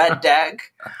their red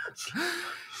deck.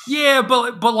 Yeah,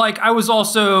 but like I was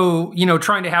also,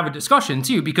 trying to have a discussion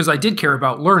too, because I did care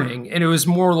about learning, and it was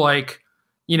more like,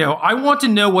 I want to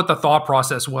know what the thought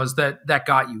process was that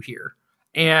got you here.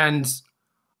 And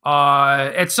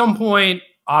at some point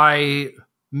I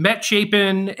met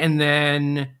Chapin, and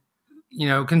then,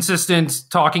 consistent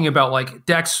talking about like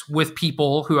decks with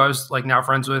people who I was like now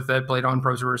friends with that played on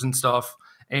Pro Tours and stuff.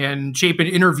 And Chapin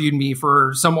interviewed me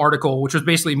for some article, which was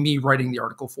basically me writing the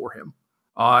article for him.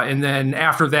 And then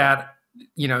after that,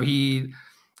 he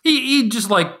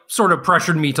just like sort of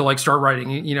pressured me to like start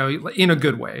writing, in a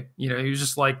good way. He was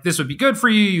just like, this would be good for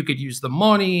you. You could use the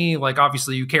money. Like,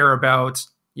 obviously you care about,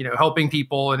 helping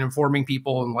people and informing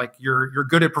people, and like, you're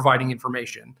good at providing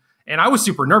information. And I was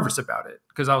super nervous about it,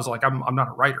 because I was like, I'm not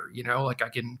a writer, like I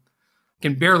can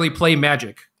barely play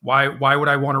Magic. Why would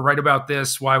I want to write about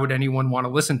this? Why would anyone want to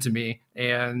listen to me?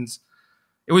 And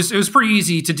it was pretty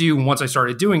easy to do once I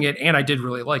started doing it, and I did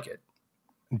really like it.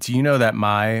 Do you know that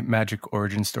my magic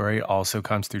origin story also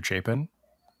comes through Chapin?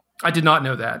 I did not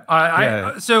know that.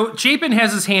 Yeah. So Chapin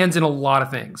has his hands in a lot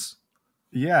of things.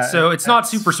 Yeah. So it's not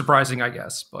super surprising, I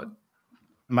guess. But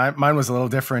mine was a little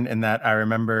different in that I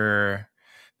remember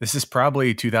this is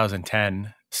probably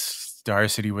 2010. Star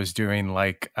City was doing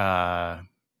like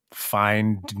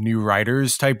find new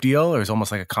writers type deal. It was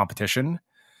almost like a competition.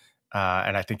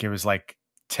 And I think it was like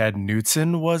Ted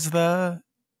Knutson was the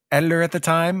editor at the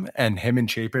time, and him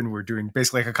and Chapin were doing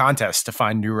basically like a contest to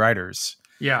find new writers.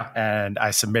 yeah. And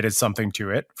I submitted something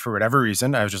to it for whatever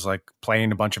reason. I was just like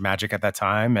playing a bunch of Magic at that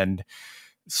time and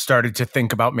started to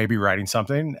think about maybe writing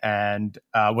something, and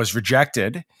was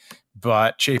rejected.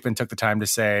 But Chapin took the time to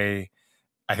say,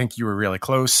 I think you were really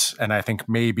close, and I think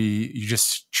maybe you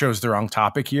just chose the wrong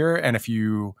topic here. And if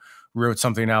you wrote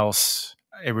something else,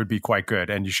 it would be quite good,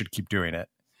 and you should keep doing it.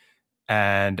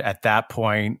 And at that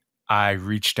point, I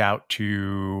reached out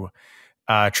to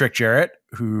Trick Jarrett,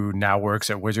 who now works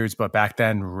at Wizards, but back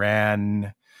then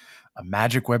ran a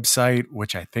Magic website,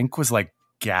 which I think was like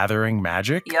Gathering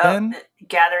Magic. Yep, then.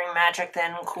 Gathering Magic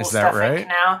then. Cool Is that Stuff right? Inc.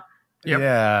 now. Yep.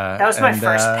 Yeah. That was my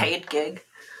first paid gig.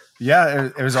 Yeah,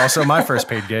 it was also my first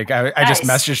paid gig. I just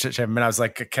Nice. messaged him and I was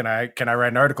like, "Can I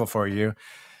write an article for you?"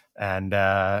 And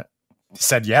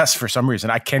said yes for some reason.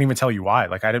 I can't even tell you why.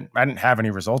 Like I didn't have any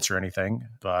results or anything,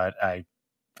 but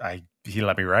he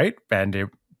let me write, and it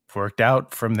worked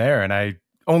out from there. And I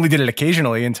only did it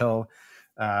occasionally until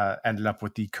ended up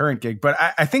with the current gig. But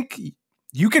I think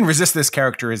you can resist this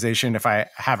characterization if I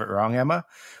have it wrong, Emma.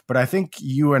 But I think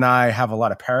you and I have a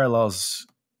lot of parallels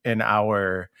in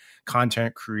our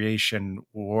content creation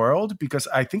world, because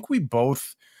I think we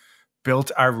both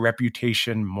built our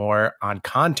reputation more on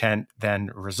content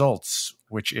than results,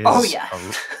 which is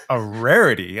a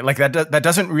rarity. Like that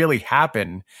doesn't really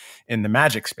happen in the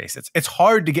Magic space. It's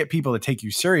hard to get people to take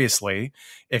you seriously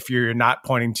if you're not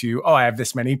pointing to, oh, I have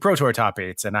this many Pro Tour top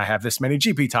 8s and I have this many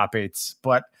GP top 8s.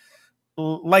 But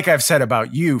like I've said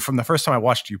about you, from the first time I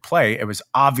watched you play, it was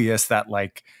obvious that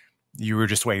like you were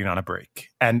just waiting on a break.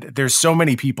 And there's so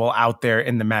many people out there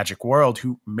in the Magic world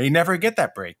who may never get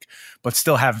that break, but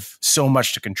still have so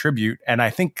much to contribute. And I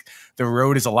think the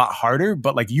road is a lot harder,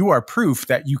 but like you are proof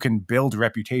that you can build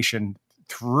reputation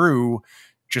through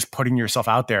just putting yourself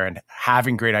out there and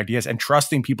having great ideas and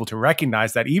trusting people to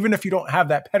recognize that even if you don't have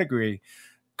that pedigree,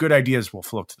 good ideas will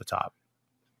float to the top.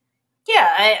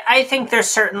 Yeah, I think there's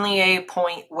certainly a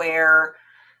point where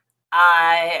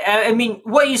I mean,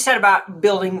 what you said about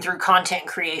building through content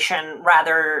creation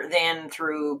rather than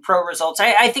through pro results,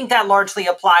 I think that largely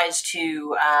applies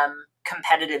to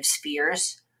competitive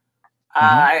spheres.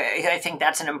 I think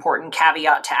that's an important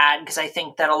caveat to add, because I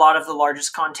think that a lot of the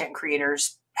largest content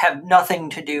creators have nothing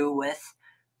to do with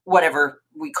whatever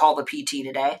we call the PT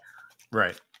today.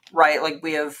 Right. Right, like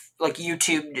we have, like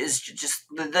YouTube is just,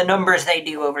 the numbers they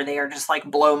do over there just like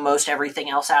blow most everything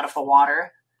else out of the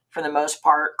water. For the most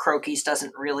part, Croquis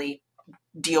doesn't really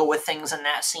deal with things in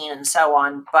that scene and so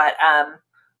on. But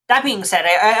that being said,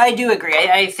 I do agree.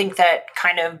 I think that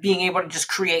kind of being able to just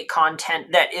create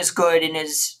content that is good and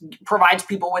provides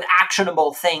people with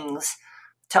actionable things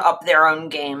to up their own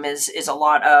game is a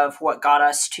lot of what got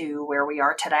us to where we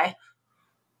are today.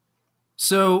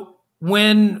 So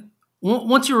once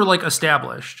you were like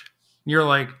established, you're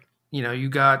like, you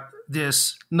got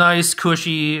this nice,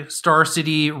 cushy Star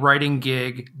City writing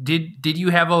gig. Did you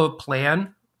have a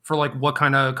plan for like what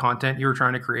kind of content you were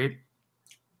trying to create?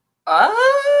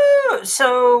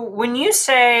 So when you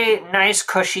say nice,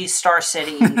 cushy Star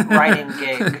City writing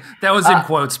gig, that was in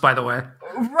quotes, by the way.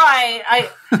 Right.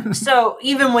 So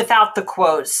even without the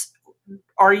quotes,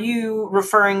 are you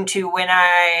referring to when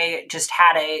I just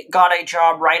got a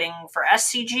job writing for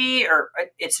SCG, or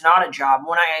it's not a job,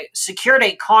 when I secured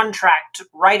a contract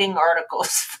writing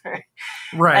articles for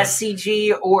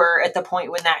SCG, or at the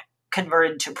point when that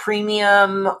converted to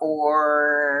premium,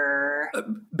 or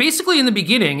basically in the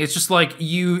beginning, it's just like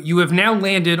you have now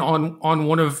landed on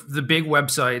one of the big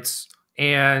websites,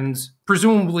 and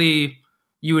presumably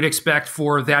you would expect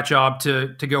for that job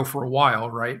to go for a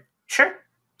while, right? Sure.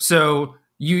 So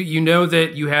you know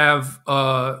that you have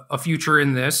a future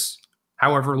in this,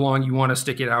 however long you want to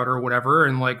stick it out or whatever.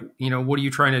 And like, what are you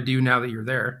trying to do now that you're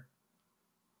there?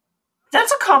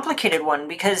 That's a complicated one,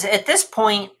 because at this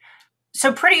point,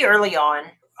 so pretty early on,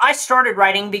 I started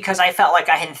writing because I felt like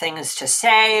I had things to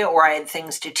say, or I had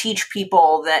things to teach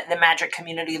people that the Magic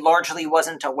community largely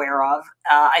wasn't aware of.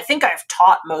 I think I've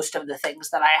taught most of the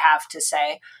things that I have to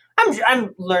say.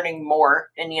 I'm learning more,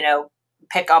 and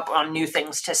pick up on new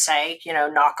things to say,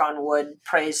 knock on wood,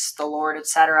 praise the Lord,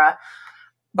 etc.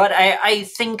 But I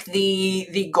think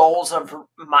the goals of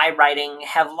my writing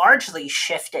have largely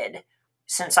shifted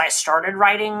since I started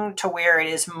writing to where it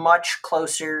is much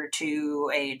closer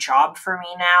to a job for me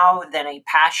now than a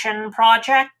passion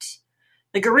project.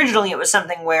 Like originally it was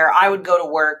something where I would go to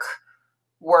work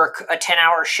a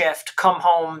 10-hour shift, come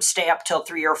home, stay up till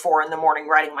 3 or 4 in the morning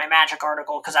writing my magic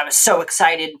article because I was so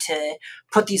excited to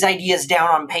put these ideas down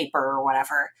on paper or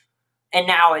whatever. And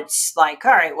now it's like,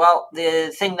 all right, well,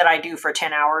 the thing that I do for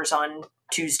 10 hours on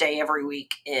Tuesday every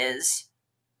week is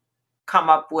come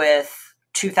up with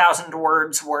 2,000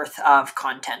 words worth of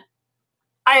content.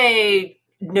 I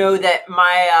know that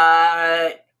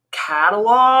my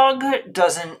catalog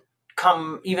doesn't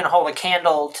even hold a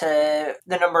candle to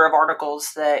the number of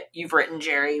articles that you've written,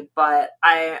 Jerry, but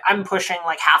I'm pushing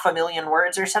like 500,000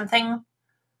 words or something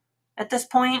at this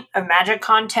point of magic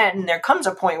content, and there comes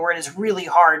a point where it is really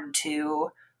hard to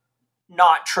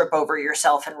not trip over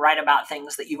yourself and write about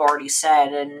things that you've already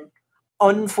said. And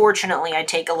unfortunately, I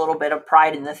take a little bit of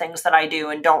pride in the things that I do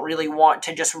and don't really want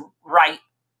to just write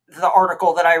the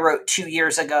article that I wrote 2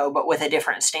 years ago, but with a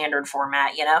different standard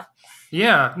format, you know?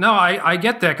 Yeah, no, I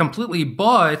get that completely,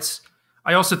 but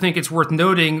I also think it's worth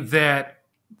noting that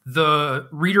the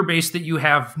reader base that you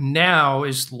have now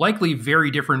is likely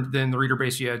very different than the reader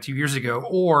base you had 2 years ago,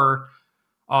 or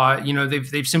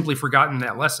they've simply forgotten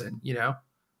that lesson.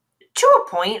 To a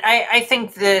point, I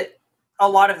think that a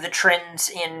lot of the trends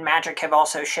in Magic have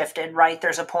also shifted. Right,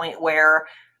 there's a point where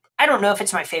I don't know if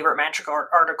it's my favorite Magic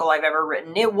article I've ever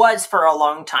written. It was for a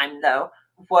long time though.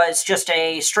 Was just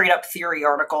a straight up theory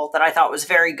article that I thought was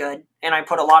very good, and I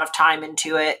put a lot of time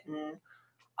into it, and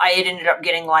it ended up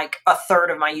getting like a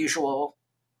third of my usual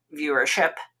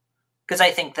viewership because I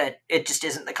think that it just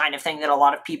isn't the kind of thing that a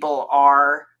lot of people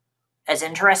are as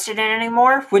interested in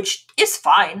anymore, which is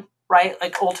fine, right?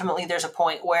 Like ultimately there's a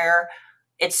point where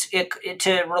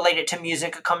to relate it to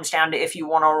music, it comes down to if you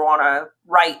want to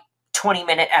write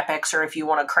 20-minute epics or if you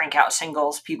want to crank out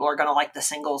singles, people are going to like the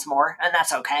singles more, and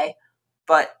that's okay.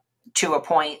 But to a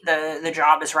point, the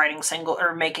job is writing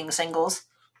making singles.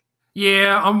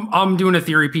 Yeah, I'm doing a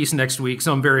theory piece next week,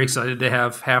 so I'm very excited to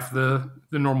have half the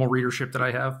normal readership that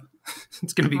I have.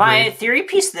 It's going to be my great. Theory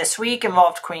piece this week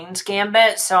involved Queen's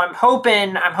Gambit, so I'm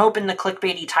hoping the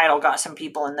clickbaity title got some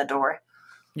people in the door.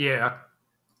 Yeah,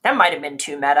 that might have been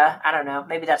too meta. I don't know.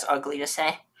 Maybe that's ugly to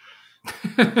say.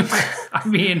 I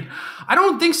mean, I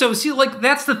don't think so. See, like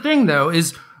that's the thing, though,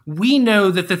 is we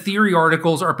know that the theory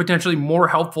articles are potentially more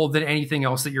helpful than anything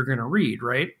else that you're going to read,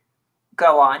 right?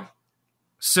 Go on.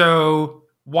 So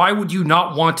why would you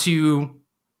not want to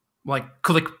like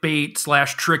clickbait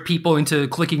 / trick people into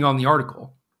clicking on the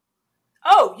article?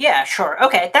 Oh, yeah, sure.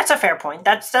 Okay, that's a fair point.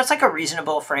 That's like a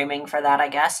reasonable framing for that, I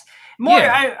guess.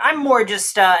 I'm more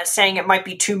just saying it might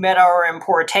be too meta or in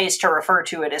poor taste to refer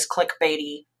to it as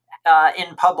clickbaity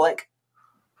in public.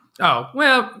 Oh,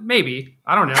 well, maybe.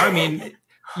 I don't know. I mean...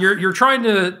 You're trying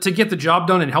to get the job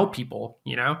done and help people,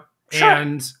 Sure.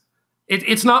 And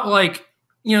it's not like,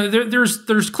 there's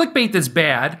clickbait that's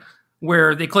bad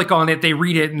where they click on it, they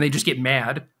read it, and they just get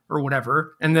mad or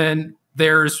whatever. And then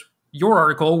there's your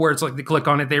article where it's like they click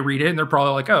on it, they read it, and they're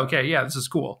probably like, oh, okay, yeah, this is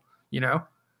cool,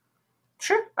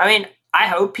 Sure. I mean, I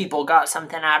hope people got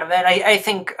something out of it. I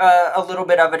think a little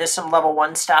bit of it is some level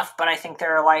 1 stuff, but I think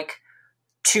there are like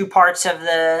two parts of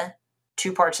the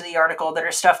article that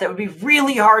are stuff that would be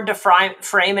really hard to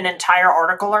frame an entire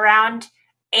article around,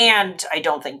 and I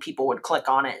don't think people would click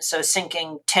on it. So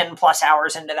sinking 10 plus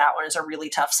hours into that one is a really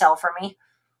tough sell for me.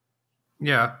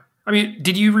 Yeah. I mean,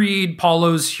 did you read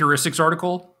Paulo's heuristics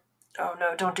article? Oh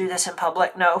no, don't do this in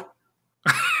public. No.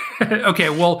 Okay,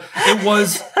 well, it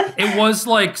was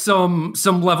like some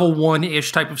level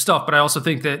 1-ish type of stuff, but I also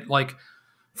think that like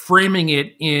framing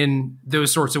it in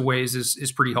those sorts of ways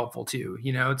is pretty helpful too.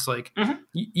 It's like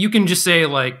you can just say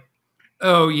like,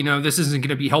 oh, this isn't going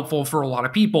to be helpful for a lot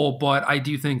of people, but I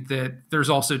do think that there's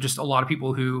also just a lot of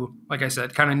people who, like I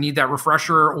said, kind of need that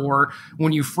refresher, or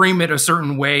when you frame it a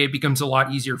certain way, it becomes a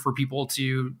lot easier for people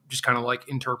to just kind of like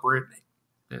interpret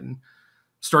and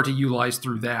start to utilize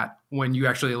through that when you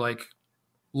actually like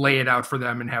lay it out for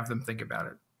them and have them think about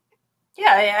it.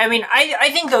 Yeah, I mean, I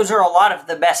think those are a lot of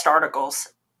the best articles,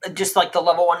 just like the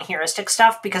level 1 heuristic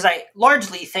stuff, because I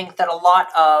largely think that a lot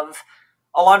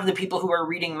of the people who are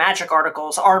reading Magic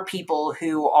articles are people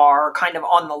who are kind of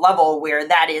on the level where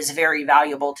that is very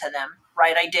valuable to them,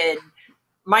 right?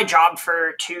 My job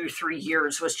for 2-3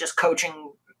 years was just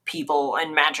coaching people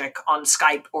in Magic on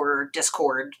Skype or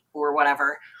Discord or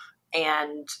whatever.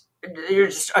 And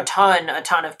there's just a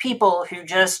ton of people who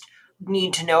just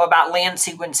need to know about land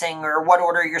sequencing or what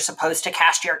order you're supposed to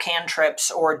cast your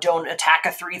cantrips, or don't attack a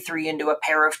 3/3 into a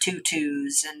pair of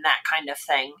 2/2s and that kind of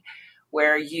thing,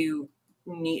 where you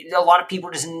need, a lot of people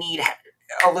just need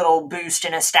a little boost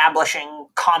in establishing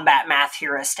combat math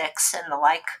heuristics and the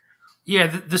like. Yeah,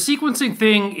 the sequencing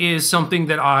thing is something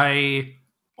that I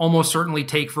almost certainly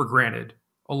take for granted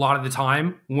a lot of the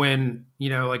time when,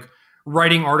 like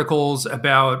writing articles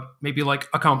about maybe like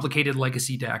a complicated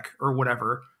legacy deck or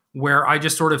whatever, where I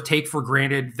just sort of take for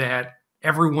granted that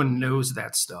everyone knows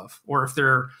that stuff. Or if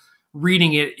they're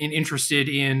reading it and interested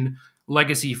in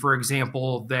legacy, for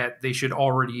example, that they should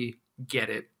already get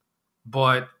it.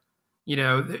 But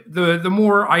the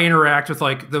more I interact with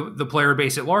like the player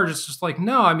base at large, it's just like,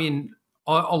 no, I mean,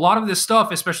 a lot of this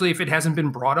stuff, especially if it hasn't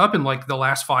been brought up in like the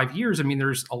last 5 years, I mean,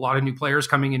 there's a lot of new players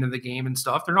coming into the game and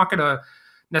stuff. They're not going to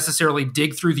necessarily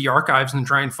dig through the archives and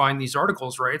try and find these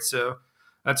articles, right? So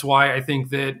that's why I think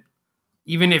that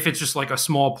even if it's just like a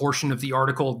small portion of the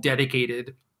article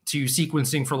dedicated to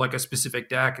sequencing for like a specific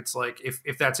deck, it's like,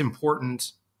 if that's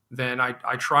important, then I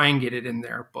try and get it in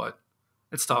there, but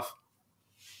it's tough.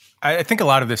 I think a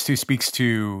lot of this too speaks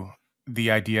to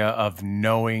the idea of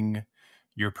knowing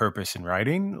your purpose in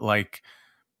writing. Like,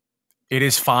 it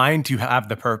is fine to have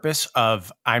the purpose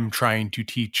of, I'm trying to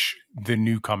teach the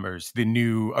newcomers, the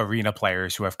new arena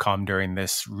players who have come during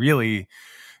this really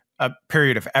a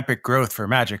period of epic growth for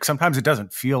Magic. Sometimes it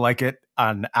doesn't feel like it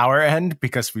on our end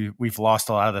because we've lost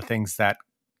a lot of the things that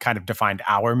kind of defined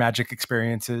our Magic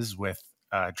experiences with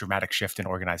dramatic shift in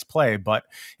organized play. But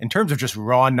in terms of just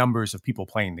raw numbers of people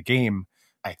playing the game,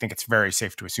 I think it's very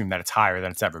safe to assume that it's higher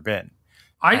than it's ever been.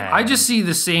 I just see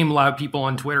the same loud people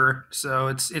on Twitter, so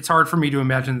it's hard for me to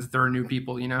imagine that there are new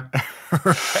people,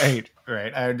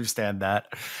 Right. I understand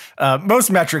that. Most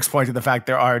metrics point to the fact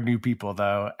there are new people,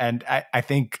 though. And I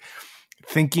think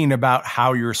thinking about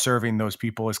how you're serving those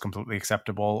people is completely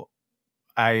acceptable.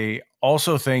 I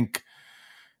also think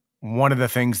one of the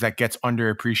things that gets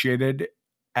underappreciated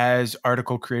as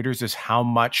article creators is how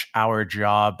much our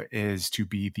job is to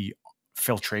be the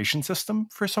filtration system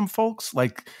for some folks.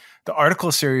 Like, the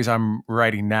article series I'm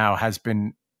writing now has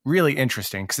been really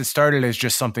interesting because it started as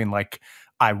just something like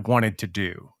I wanted to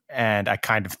do. And I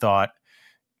kind of thought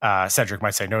Cedric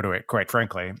might say no to it, quite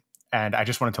frankly. And I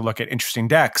just wanted to look at interesting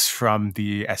decks from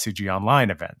the SCG Online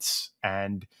events.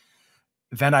 And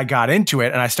then I got into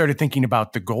it and I started thinking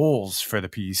about the goals for the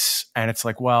piece. And it's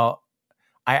like, well,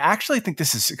 I actually think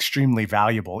this is extremely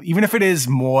valuable, even if it is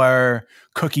more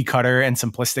cookie cutter and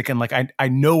simplistic. And like, I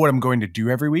know what I'm going to do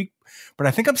every week, but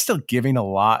I think I'm still giving a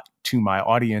lot to my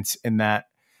audience in that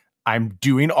I'm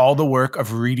doing all the work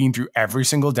of reading through every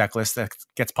single deck list that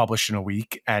gets published in a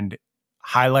week and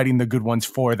highlighting the good ones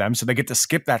for them. So they get to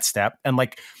skip that step, and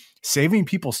like saving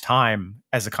people's time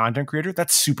as a content creator.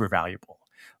 That's super valuable.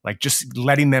 Like, just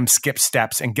letting them skip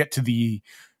steps and get to the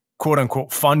quote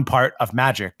unquote fun part of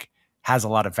Magic has a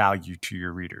lot of value to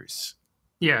your readers.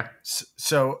 Yeah.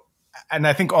 So, and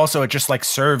I think also it just like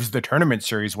serves the tournament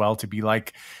series well to be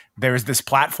like, there's this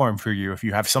platform for you. If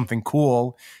you have something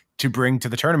cool to bring to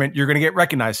the tournament, you're going to get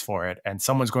recognized for it. And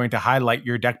someone's going to highlight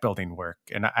your deck building work.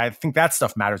 And I think that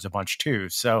stuff matters a bunch too.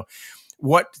 So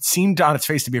what seemed on its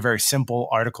face to be a very simple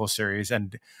article series,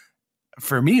 and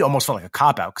for me almost felt like a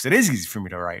cop-out because it is easy for me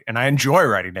to write and I enjoy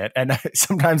writing it. And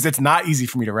sometimes it's not easy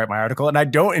for me to write my article and I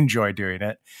don't enjoy doing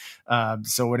it.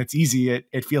 So when it's easy,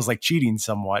 it feels like cheating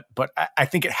somewhat, but I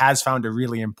think it has found a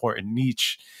really important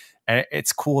niche. And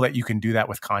it's cool that you can do that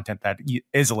with content that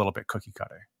is a little bit cookie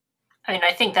cutter. I mean,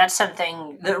 I think that's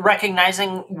something that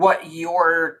recognizing what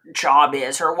your job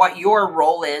is or what your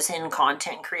role is in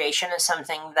content creation is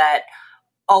something that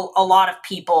a lot of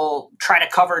people try to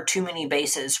cover too many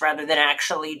bases rather than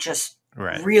actually just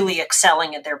really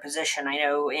excelling at their position. I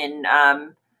know in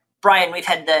Brian, we've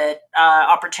had the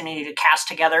opportunity to cast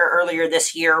together earlier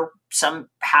this year,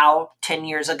 somehow 10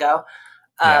 years ago.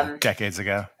 Decades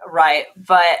ago. Right.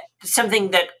 But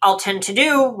something that I'll tend to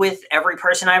do with every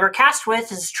person I ever cast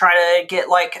with is try to get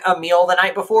like a meal the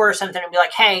night before or something and be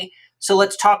like, hey, so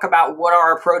let's talk about what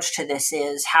our approach to this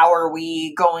is. How are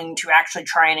we going to actually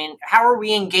how are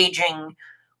we engaging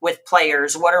with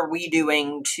players? What are we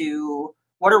doing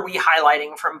what are we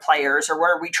highlighting from players, or what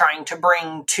are we trying to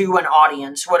bring to an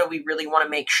audience? What do we really want to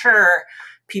make sure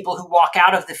people who walk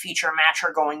out of the feature match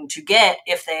are going to get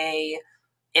if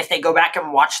they go back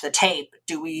and watch the tape?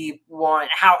 Do we want,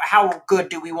 how good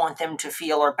do we want them to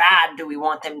feel, or bad do we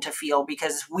want them to feel?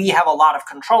 Because we have a lot of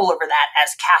control over that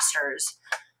as casters.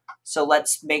 So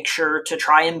let's make sure to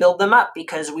try and build them up,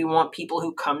 because we want people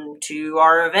who come to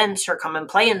our events or come and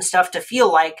play and stuff to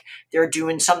feel like they're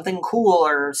doing something cool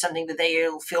or something that they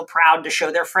feel proud to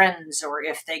show their friends. Or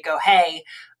if they go, hey,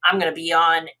 I'm going to be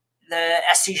on the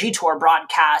SCG Tour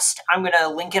broadcast, I'm going to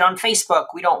link it on Facebook.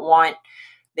 We don't want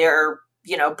their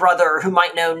brother who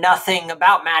might know nothing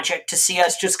about Magic to see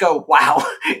us just go, wow,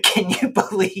 can you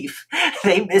believe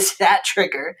they missed that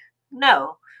trigger?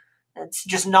 No. That's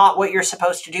just not what you're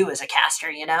supposed to do as a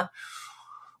caster,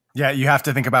 Yeah, you have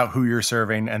to think about who you're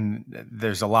serving, and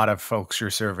there's a lot of folks you're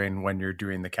serving when you're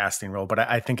doing the casting role. But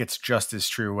I think it's just as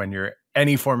true when you're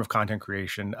any form of content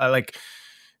creation. Like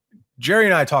Jerry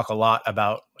and I talk a lot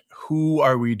about who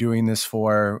are we doing this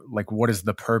for? Like, what is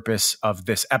the purpose of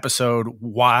this episode?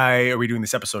 Why are we doing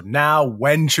this episode now?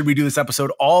 When should we do this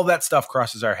episode? All that stuff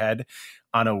crosses our head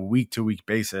on a week-to-week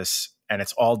basis, and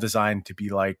it's all designed to be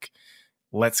like,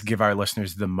 let's give our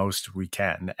listeners the most we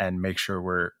can and make sure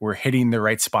we're hitting the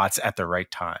right spots at the right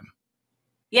time.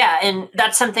 Yeah, and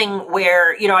that's something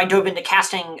where, I dove into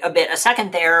casting a bit a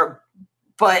second there,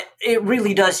 but it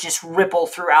really does just ripple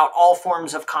throughout all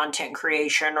forms of content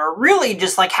creation, or really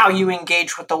just like how you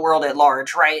engage with the world at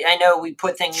large, right? I know we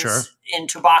put things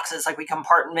into boxes, like we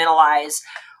compartmentalize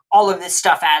all of this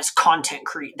stuff as content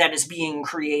that is being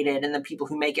created, and the people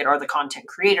who make it are the content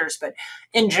creators. But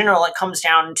in general, it comes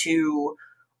down to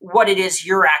what it is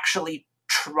you're actually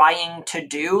trying to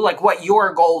do, like what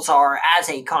your goals are as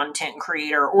a content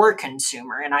creator or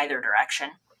consumer in either direction.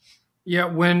 Yeah,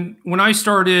 when I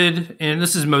started, and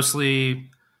this is mostly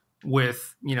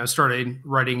with, started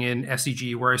writing in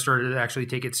SCG, where I started to actually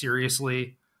take it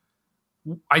seriously.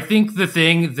 I think the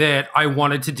thing that I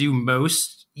wanted to do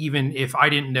most, even if I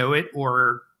didn't know it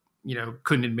or,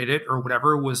 couldn't admit it or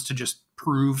whatever, was to just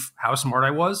prove how smart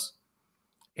I was.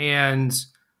 And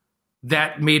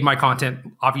that made my content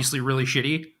obviously really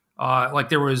shitty. Like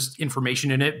there was information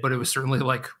in it, but it was certainly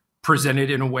like presented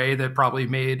in a way that probably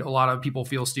made a lot of people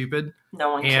feel stupid.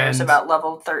 No one cares about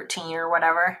level 13 or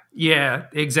whatever. Yeah,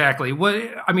 exactly. It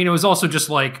was also just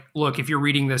like, look, if you're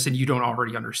reading this and you don't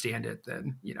already understand it,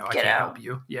 then, I can't help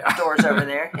you. Yeah. Doors over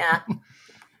there. Yeah.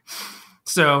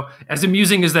 So as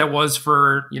amusing as that was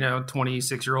for,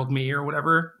 26-year-old me or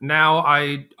whatever, now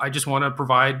I just want to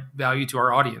provide value to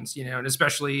our audience, and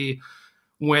especially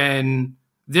when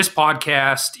this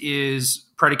podcast is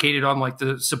predicated on like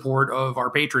the support of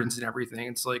our patrons and everything.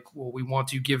 It's like, well, we want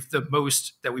to give the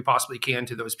most that we possibly can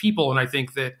to those people. And I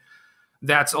think that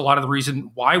that's a lot of the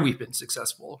reason why we've been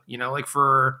successful, like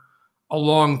for a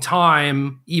long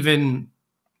time, even,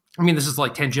 this is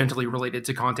like tangentially related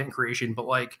to content creation, but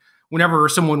like whenever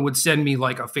someone would send me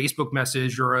like a Facebook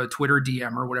message or a Twitter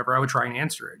DM or whatever, I would try and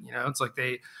answer it. It's like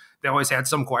they always had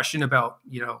some question about,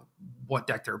 what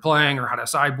deck they're playing or how to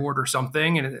sideboard or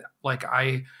something. And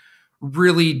I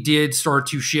really did start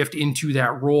to shift into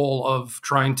that role of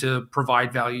trying to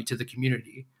provide value to the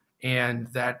community. And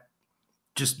that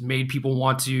just made people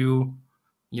want to,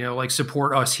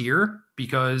 support us here,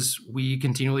 because we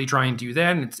continually try and do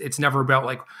that. And it's never about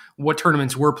like what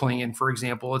tournaments we're playing in, for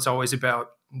example. It's always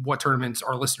about what tournaments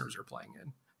our listeners are playing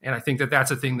in. And I think that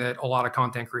that's a thing that a lot of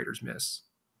content creators miss.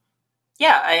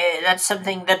 Yeah, that's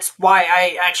why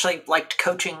I actually liked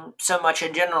coaching so much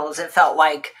in general, is it felt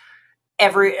like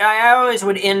I always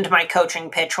would end my coaching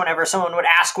pitch whenever someone would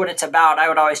ask what it's about. I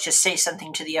would always just say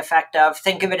something to the effect of,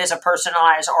 think of it as a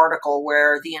personalized article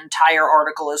where the entire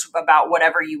article is about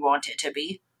whatever you want it to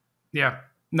be. Yeah.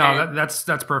 No, that's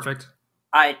perfect.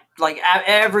 I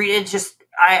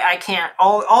can't,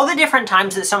 all the different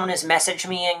times that someone has messaged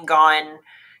me and gone,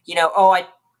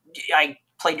 I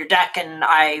played your deck and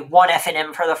I won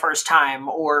FNM for the first time,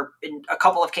 or in a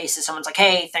couple of cases someone's like,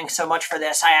 hey, thanks so much for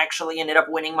this, I actually ended up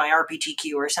winning my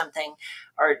RPTQ or something,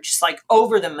 or just like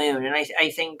over the moon. And I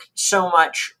think so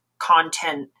much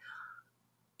content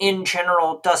in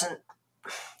general doesn't,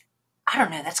 I don't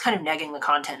know, that's kind of negging the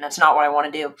content. That's not what I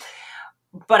want to do.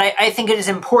 But I think it is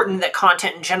important that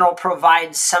content in general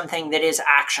provides something that is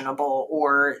actionable,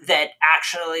 or that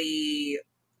actually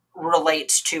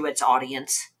relates to its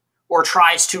audience, or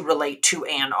tries to relate to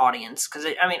an audience. Because,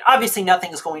 obviously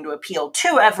nothing is going to appeal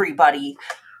to everybody,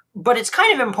 but it's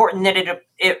kind of important that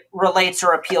it relates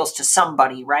or appeals to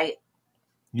somebody, right?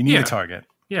 You need a target.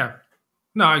 Yeah.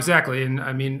 No, exactly.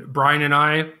 And Brian and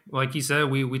I, like you said,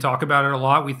 we talk about it a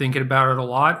lot. We think about it a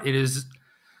lot. It is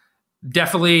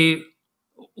definitely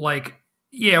like,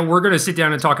 yeah, we're going to sit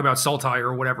down and talk about Sultai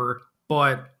or whatever,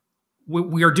 but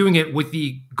we are doing it with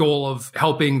the goal of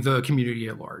helping the community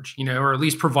at large, or at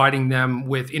least providing them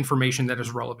with information that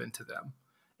is relevant to them.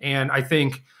 And I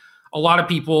think a lot of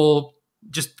people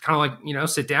just kind of like,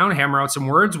 sit down, hammer out some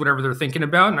words, whatever they're thinking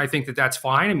about. And I think that that's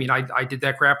fine. I mean, I did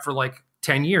that crap for like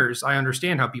 10 years. I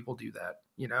understand how people do that.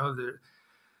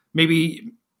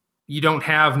 Maybe you don't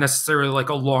have necessarily like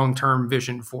a long-term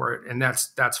vision for it, and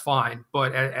that's fine.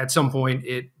 But at some point,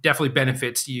 it definitely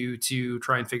benefits you to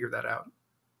try and figure that out.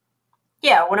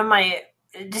 Yeah, one of my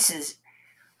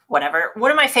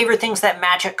favorite things that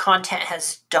Magic content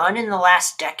has done in the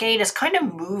last decade is kind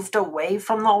of moved away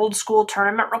from the old school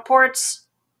tournament reports.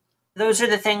 Those are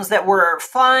the things that were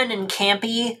fun and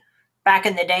campy back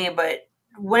in the day, but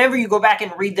whenever you go back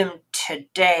and read them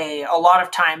today, a lot of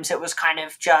times it was kind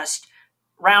of just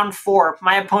round 4,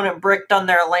 my opponent bricked on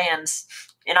their lands,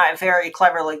 and I very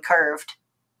cleverly curved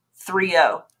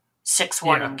 3-0,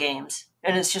 6-1 in games.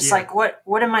 And it's just like, what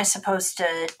am I supposed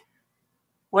to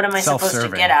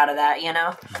get out of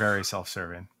that, Very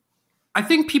self-serving. I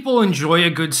think people enjoy a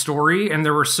good story, and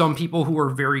there were some people who were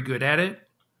very good at it.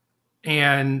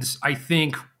 And I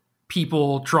think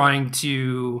people trying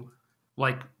to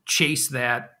like chase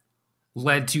that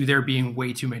led to there being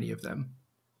way too many of them.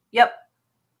 Yep.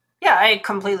 Yeah, I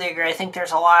completely agree. I think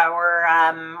there's a lot where,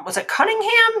 was it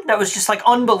Cunningham? That was just like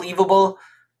unbelievable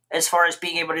as far as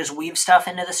being able to just weave stuff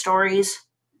into the stories.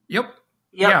 Yep.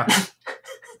 Yeah.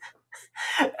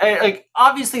 Like,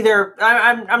 obviously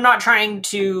I'm not trying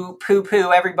to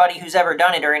poo-poo everybody who's ever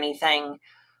done it or anything,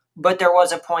 but there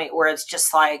was a point where it's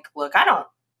just like, look, I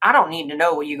don't need to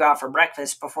know what you got for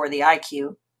breakfast before the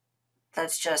IQ.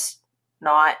 That's just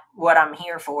not what I'm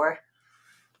here for.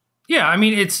 Yeah, I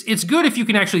mean, it's good if you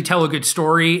can actually tell a good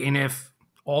story and if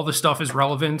all the stuff is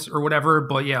relevant or whatever.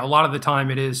 But yeah, a lot of the time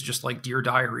it is just like Dear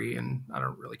Diary, and I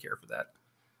don't really care for that.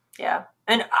 Yeah,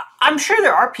 and I'm sure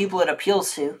there are people it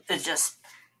appeals to. It's just,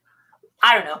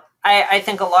 I don't know. I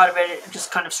think a lot of it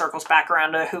just kind of circles back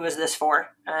around to who is this for?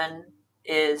 And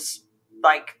is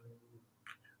like,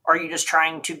 are you just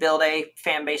trying to build a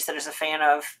fan base that is a fan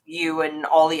of you and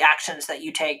all the actions that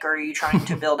you take? Or are you trying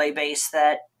to build a base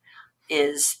that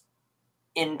is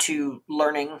into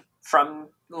learning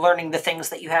the things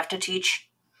that you have to teach?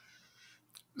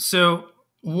 So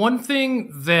one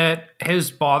thing that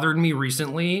has bothered me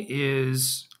recently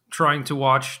is trying to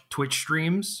watch Twitch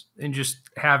streams and just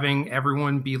having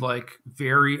everyone be like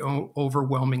very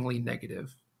overwhelmingly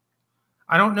negative.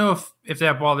 I don't know if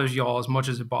that bothers y'all as much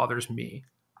as it bothers me,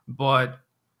 but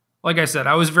like I said,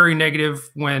 I was very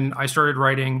negative when I started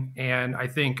writing, and I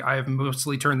think I've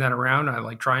mostly turned that around. I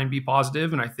like try and be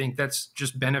positive, and I think that's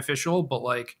just beneficial. But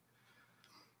like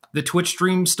the Twitch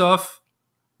stream stuff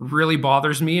really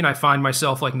bothers me, and I find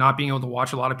myself like not being able to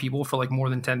watch a lot of people for like more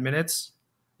than 10 minutes.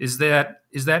 Is that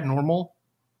normal?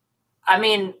 I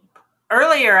mean,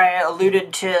 earlier I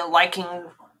alluded to liking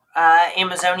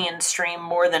Amazonian stream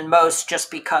more than most,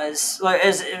 just because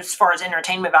as far as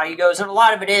entertainment value goes, and a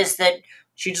lot of it is that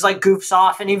she just like goofs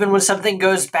off, and even when something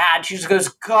goes bad, she just goes,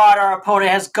 God, our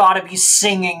opponent has got to be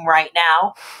singing right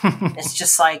now. It's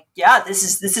just like, yeah,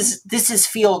 this is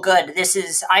feel good. This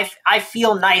is I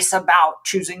feel nice about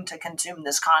choosing to consume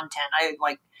this content.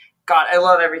 I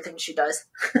love everything she does.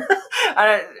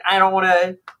 I don't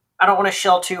want to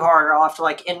shell too hard, or I'll have to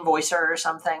like invoice her or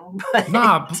something.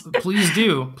 Nah, please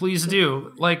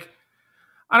do. Like,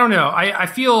 I don't know. I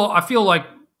feel like,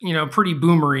 pretty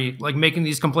boomery, like making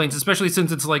these complaints, especially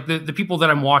since it's like the people that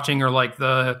I'm watching are like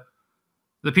the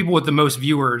people with the most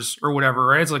viewers or whatever,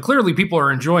 right? It's like clearly people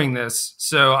are enjoying this.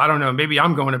 So I don't know, maybe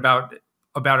I'm going about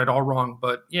it all wrong.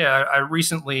 But yeah, I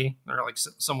recently, or like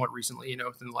somewhat recently,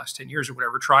 within the last 10 years or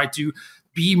whatever, tried to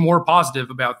be more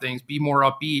positive about things, be more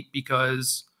upbeat,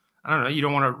 because I don't know, you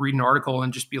don't want to read an article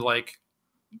and just be like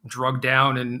drugged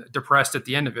down and depressed at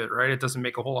the end of it, right? It doesn't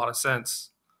make a whole lot of sense.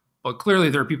 But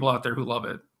clearly there are people out there who love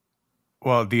it.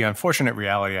 Well, the unfortunate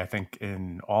reality, I think,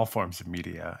 in all forms of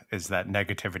media is that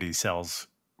negativity sells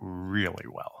really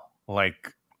well.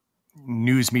 Like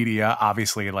news media,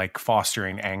 obviously, like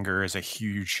fostering anger is a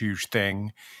huge, huge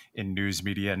thing in news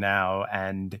media now.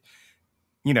 And,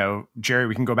 Jerry,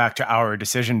 we can go back to our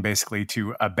decision basically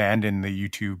to abandon the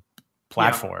YouTube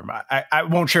platform. Yeah. I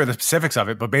won't share the specifics of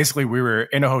it, but basically we were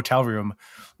in a hotel room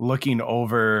looking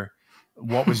over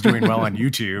what was doing well on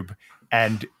YouTube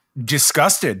and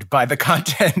disgusted by the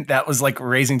content that was like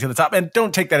raising to the top. And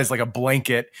don't take that as like a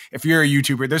blanket. If you're a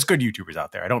YouTuber, there's good YouTubers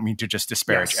out there. I don't mean to just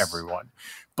disparage everyone,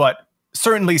 but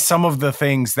certainly some of the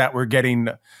things that were getting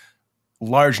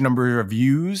large number of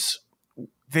views,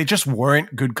 they just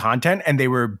weren't good content, and they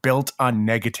were built on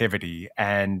negativity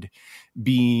and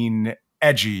being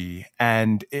edgy.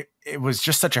 And it was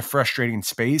just such a frustrating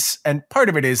space. And part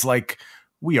of it is like,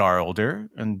 we are older,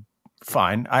 and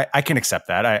fine. I can accept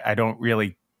that. I don't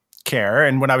really care.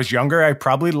 And when I was younger, I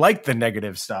probably liked the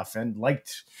negative stuff and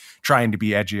liked trying to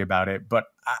be edgy about it. But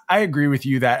I agree with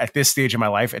you that at this stage of my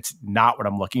life, it's not what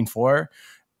I'm looking for,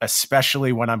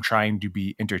 especially when I'm trying to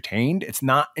be entertained. It's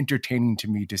not entertaining to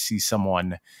me to see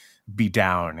someone be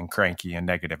down and cranky and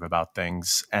negative about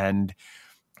things. And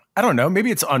I don't know,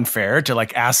 maybe it's unfair to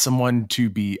like ask someone to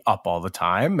be up all the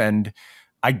time. And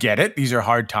I get it. These are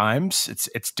hard times.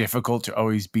 It's difficult to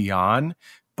always be on.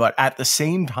 But at the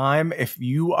same time, if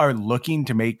you are looking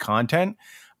to make content,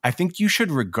 I think you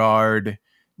should regard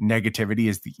negativity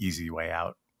as the easy way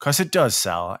out, because it does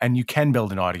sell and you can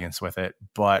build an audience with it.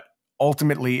 But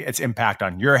ultimately, its impact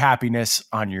on your happiness,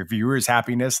 on your viewers'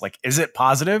 happiness, like, is it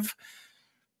positive?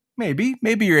 Maybe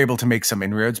you're able to make some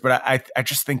inroads, but I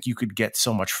just think you could get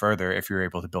so much further if you're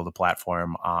able to build a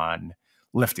platform on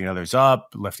lifting others up,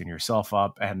 lifting yourself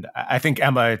up. And I think,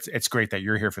 Emma, it's great that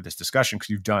you're here for this discussion because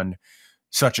you've done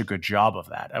such a good job of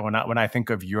that. And when I think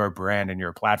of your brand and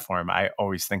your platform, I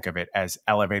always think of it as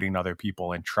elevating other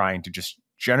people and trying to just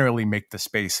generally make the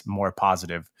space more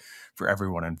positive for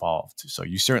everyone involved. So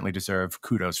you certainly deserve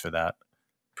kudos for that.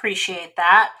 Appreciate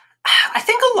that. I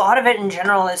think a lot of it in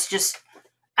general is just,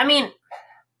 I mean,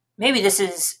 maybe this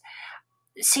is,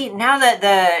 see, now that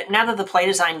the play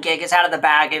design gig is out of the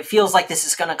bag, it feels like this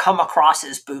is going to come across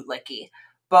as bootlicky.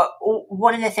 But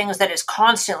one of the things that has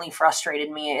constantly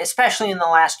frustrated me, especially in the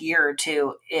last year or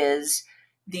two, is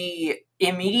the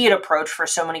immediate approach for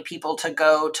so many people to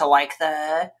go to like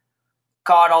the,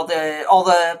 God, all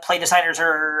the play designers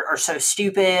are so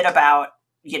stupid about,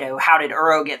 you know, how did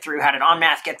Uro get through, how did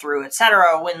OnMath get through,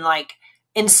 etc. When like,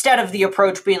 instead of the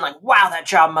approach being like, wow, that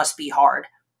job must be hard,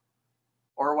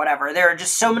 or whatever. There are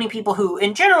just so many people who,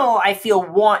 in general, I feel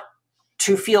want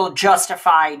to feel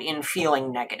justified in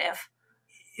feeling negative.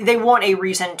 They want a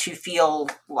reason to feel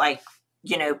like,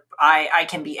 you know, I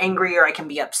can be angry or I can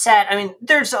be upset. I mean,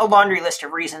 there's a laundry list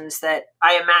of reasons that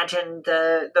I imagine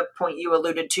the point you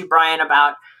alluded to, Brian,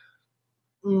 about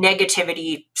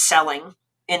negativity selling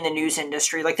in the news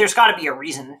industry. Like, there's got to be a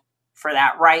reason for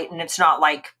that, right? And it's not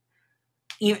like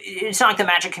the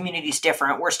Magic community is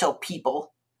different. We're still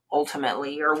people,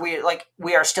 ultimately, or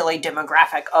we are still a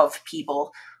demographic of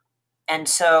people. And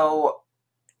so,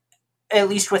 at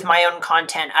least with my own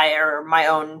content, or my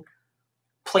own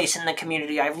place in the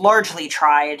community, I've largely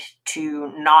tried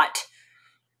to not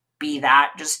be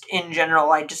that. Just in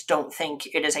general, I just don't think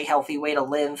it is a healthy way to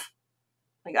live.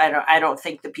 Like, I don't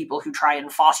think the people who try and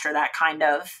foster that kind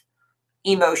of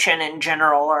emotion in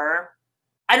general are,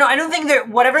 I don't think they're,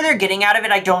 whatever they're getting out of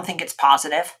it, I don't think it's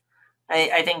positive.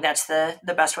 I think that's the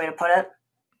best way to put it.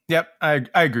 Yep, I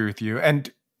agree with you. And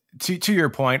to your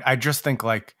point, I just think,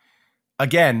 like,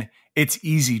 again, it's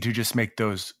easy to just make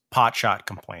those potshot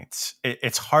complaints.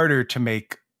 It's harder to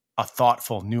make a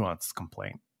thoughtful, nuanced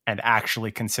complaint and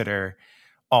actually consider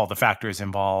all the factors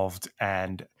involved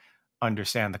and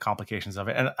understand the complications of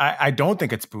it. And I don't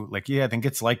think it's bootlicky. I think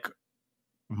it's like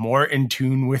more in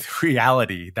tune with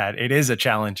reality, that it is a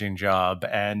challenging job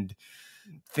and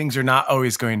things are not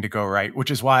always going to go right,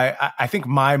 which is why I think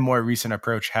my more recent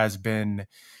approach has been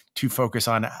to focus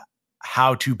on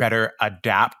how to better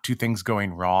adapt to things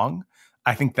going wrong.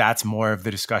 I think that's more of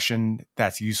the discussion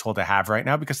that's useful to have right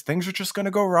now, because things are just going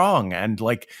to go wrong. And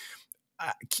like,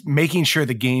 making sure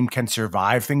the game can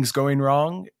survive things going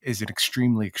wrong is an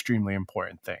extremely, extremely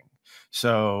important thing.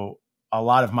 So a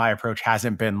lot of my approach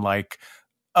hasn't been like,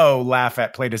 oh, laugh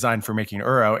at play design for making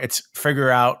Uro. It's figure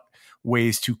out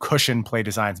ways to cushion play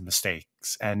design's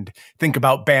mistakes and think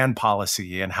about ban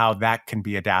policy and how that can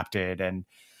be adapted, and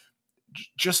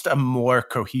just a more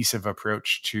cohesive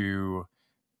approach to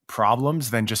problems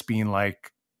than just being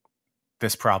like,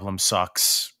 this problem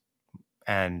sucks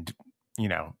and, you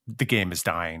know, the game is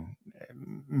dying.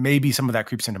 Maybe some of that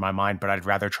creeps into my mind, but I'd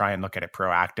rather try and look at it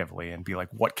proactively and be like,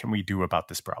 what can we do about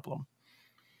this problem?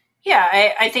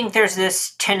 Yeah, I think there's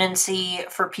this tendency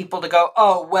for people to go,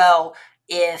 oh, well,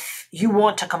 if you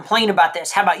want to complain about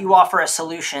this, how about you offer a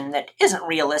solution that isn't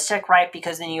realistic, right?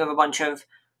 Because then you have a bunch of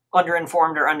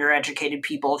underinformed or undereducated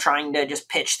people trying to just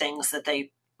pitch things that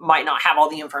they might not have all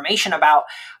the information about.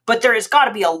 But there has got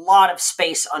to be a lot of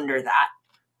space under that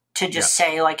to just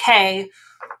say, like, hey,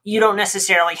 you don't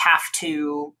necessarily have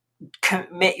to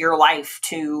commit your life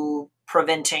to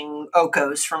preventing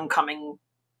Okos from coming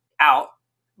out.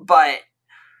 But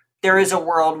there is a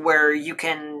world where you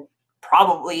can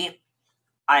probably,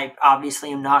 I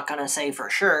obviously am not going to say for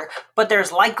sure, but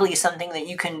there's likely something that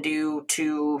you can do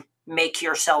to make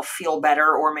yourself feel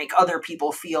better or make other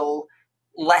people feel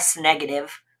less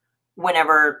negative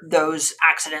whenever those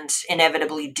accidents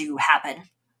inevitably do happen.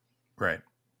 Right.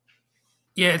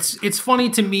 Yeah, it's funny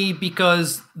to me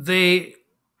because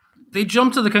they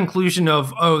jump to the conclusion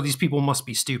of, oh, these people must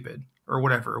be stupid or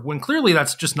whatever, when clearly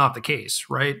that's just not the case,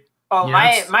 right? Oh,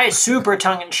 Yeah, my super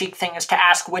tongue-in-cheek thing is to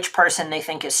ask which person they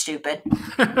think is stupid.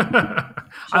 I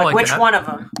Like, like which that. one of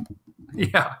them?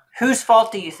 Yeah. Whose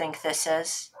fault do you think this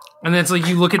is? And then it's like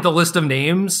you look at the list of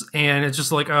names and it's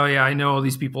just like, oh yeah, I know all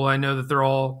these people. I know that they're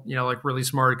all, like really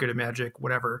smart, good at magic,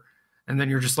 whatever. And then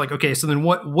you're just like, okay, so then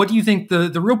what do you think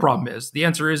the real problem is? The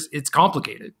answer is it's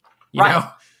complicated. You Right. know?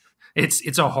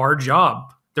 It's a hard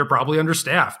job. They're probably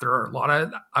understaffed. There are a lot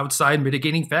of outside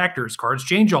mitigating factors. Cards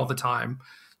change all the time.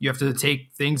 You have to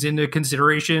take things into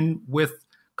consideration with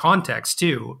context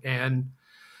too. And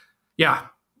yeah,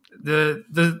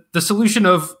 the solution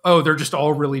of, oh, they're just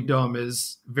all really dumb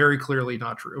is very clearly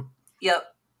not true. Yep.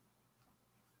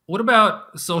 What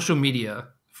about social media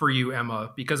for you,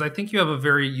 Emma? Because I think you have a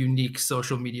very unique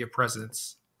social media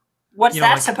presence. What's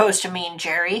that supposed to mean,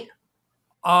 Jerry?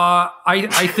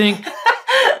 I think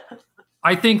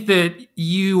I think that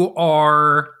you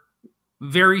are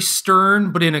very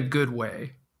stern, but in a good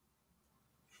way.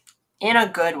 In a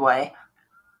good way.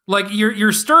 Like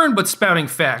you're stern, but spouting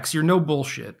facts. You're no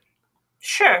bullshit.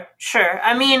 Sure.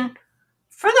 I mean,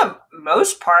 for the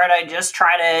most part, I just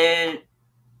try to.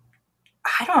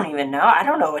 I don't even know. I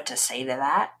don't know what to say to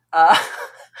that.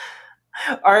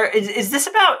 Or is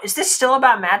this still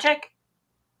about magic?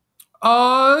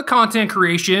 Content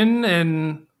creation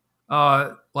and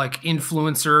like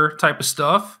influencer type of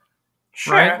stuff.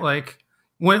 Sure. Right? Like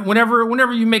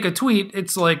whenever you make a tweet,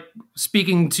 it's like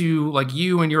speaking to like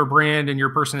you and your brand and your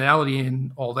personality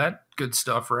and all that good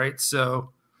stuff, right?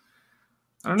 So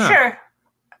I don't know. Sure.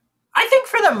 I think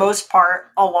for the most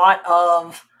part, a lot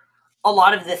of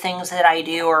the things that I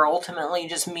do are ultimately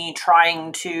just me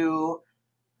trying to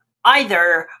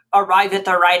either arrive at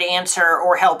the right answer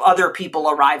or help other people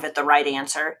arrive at the right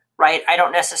answer, right?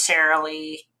 I'm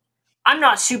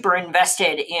not super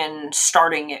invested in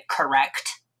starting it correct,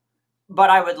 but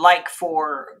I would like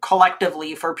for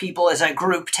collectively for people as a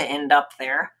group to end up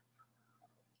there.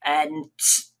 And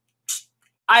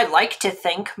I like to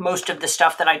think most of the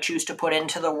stuff that I choose to put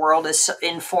into the world is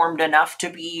informed enough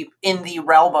to be in the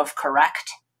realm of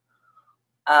correct.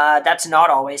 That's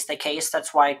not always the case.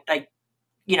 That's why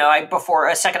before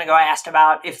a second ago I asked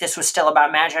about if this was still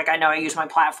about magic. I know I use my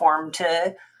platform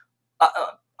to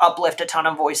uplift a ton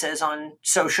of voices on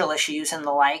social issues and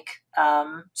the like,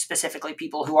 specifically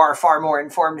people who are far more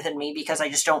informed than me, because I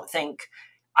just don't think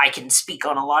I can speak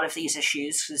on a lot of these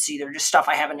issues. It's either just stuff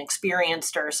I haven't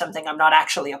experienced or something I'm not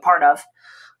actually a part of.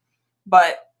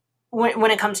 But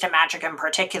when it comes to magic in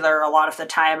particular, a lot of the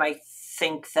time I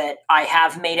think that I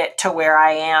have made it to where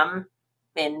I am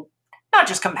in not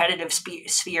just competitive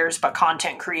spheres, but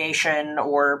content creation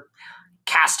or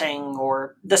casting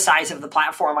or the size of the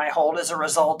platform I hold as a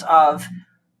result of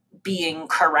being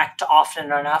correct often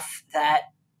enough that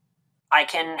I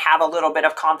can have a little bit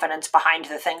of confidence behind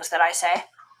the things that I say.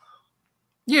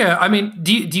 Yeah, I mean,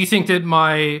 do you think that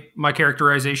my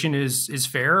characterization is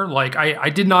fair? Like, I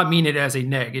did not mean it as a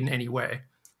neg in any way.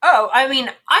 Oh, I mean,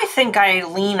 I think I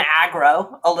lean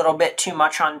aggro a little bit too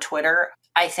much on Twitter.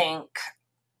 I think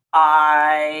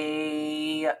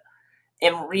I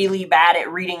am really bad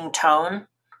at reading tone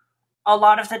a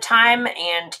lot of the time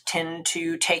and tend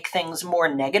to take things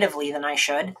more negatively than I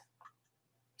should.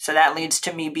 So that leads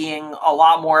to me being a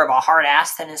lot more of a hard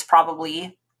ass than is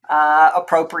probably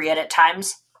appropriate at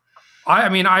times. I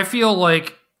mean, I feel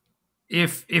like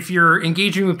if you're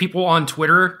engaging with people on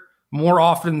Twitter, more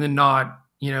often than not,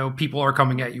 people are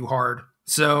coming at you hard.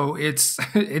 So it's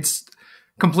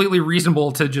completely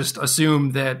reasonable to just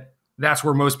assume that that's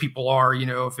where most people are,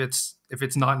 if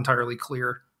it's not entirely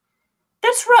clear.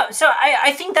 That's right. So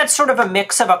I think that's sort of a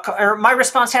mix of my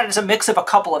response to that is a mix of a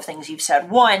couple of things you've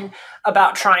said. One,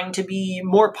 about trying to be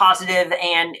more positive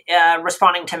and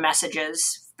responding to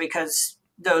messages, because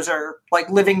those are like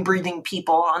living, breathing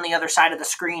people on the other side of the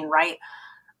screen, right?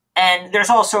 And there's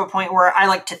also a point where I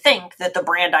like to think that the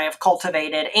brand I have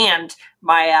cultivated and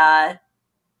my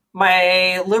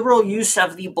liberal use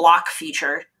of the block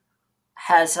feature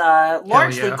has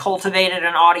largely cultivated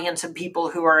an audience of people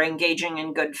who are engaging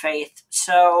in good faith.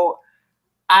 So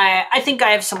I think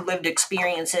I have some lived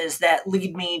experiences that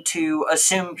lead me to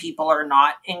assume people are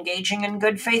not engaging in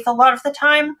good faith a lot of the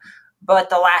time.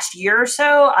 But the last year or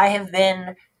so, I have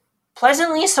been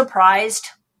pleasantly surprised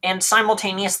and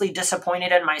simultaneously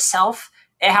disappointed in myself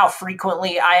at how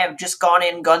frequently I have just gone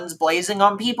in guns blazing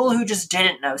on people who just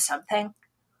didn't know something.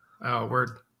 Oh, word.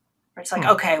 It's like,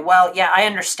 okay, well, yeah, I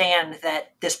understand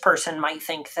that this person might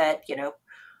think that,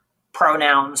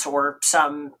 pronouns or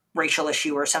some racial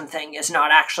issue or something is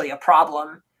not actually a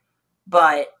problem.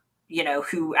 But,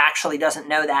 who actually doesn't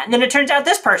know that. And then it turns out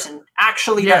this person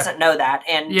actually doesn't know that.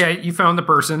 And yeah, you found the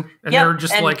person, and they're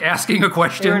just like asking a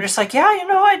question. They were just like,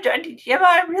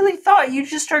 I really thought you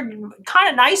just are kind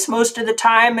of nice most of the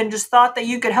time, and just thought that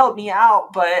you could help me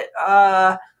out, but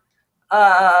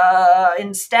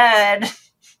instead.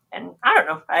 And I don't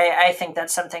know. I think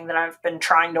that's something that I've been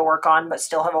trying to work on, but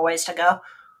still have a ways to go.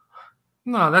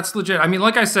 No, that's legit. I mean,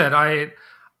 like I said,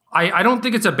 I don't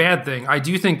think it's a bad thing. I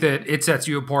do think that it sets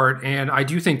you apart, and I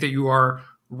do think that you are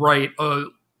right a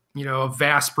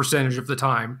vast percentage of the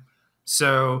time.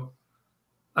 So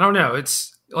I don't know.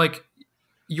 It's like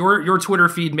your Twitter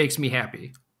feed makes me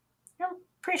happy. I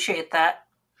appreciate that.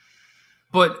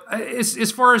 But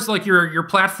as far as like your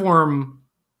platform,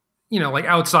 like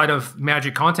outside of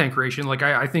Magic content creation, like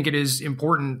I think it is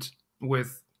important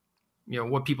with,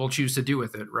 what people choose to do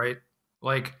with it, right?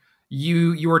 Like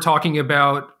you are talking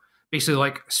about basically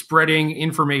like spreading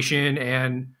information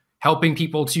and helping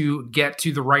people to get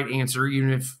to the right answer,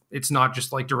 even if it's not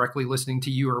just like directly listening to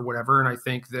you or whatever. And I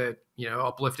think that,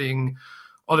 uplifting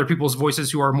other people's voices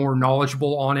who are more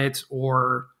knowledgeable on it,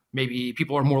 or maybe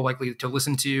people are more likely to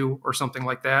listen to, or something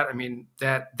like that. I mean,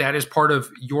 that is part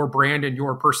of your brand and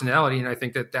your personality. And I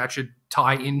think that should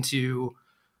tie into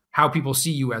how people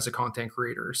see you as a content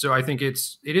creator. So I think it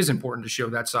is important to show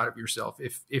that side of yourself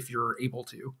if you're able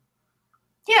to.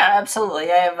 Yeah,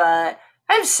 absolutely. I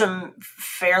have some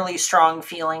fairly strong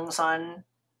feelings on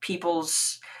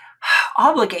people's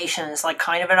obligation is like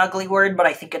kind of an ugly word, but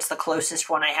I think it's the closest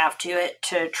one I have to it,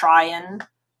 to try and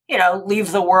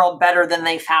leave the world better than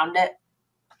they found it.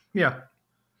 Yeah.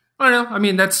 I don't know. I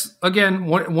mean, that's, again,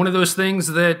 one of those things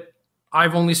that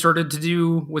I've only started to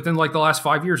do within like the last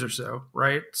 5 years or so,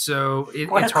 right? So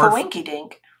it's hard. What a coinky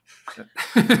dink.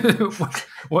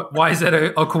 Why is that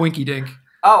a coinky dink?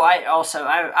 Oh,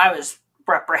 I was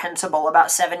reprehensible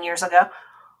about 7 years ago.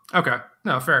 Okay.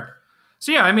 No, fair.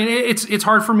 So yeah, I mean, it's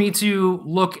hard for me to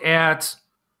look at,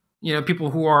 people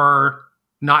who are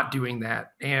not doing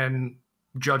that and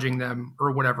judging them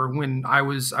or whatever, when I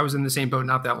was in the same boat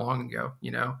not that long ago,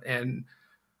 and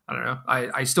I don't know,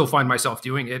 I still find myself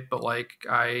doing it, but like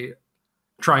I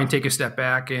try and take a step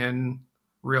back and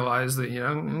realize that,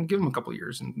 give them a couple of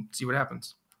years and see what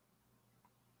happens.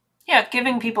 Yeah,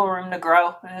 giving people room to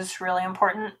grow is really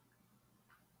important.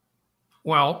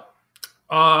 Well,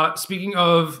 speaking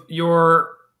of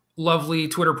your lovely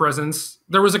Twitter presence,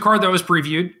 there was a card that was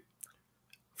previewed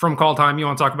from Call Time. You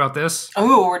want to talk about this?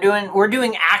 Oh, we're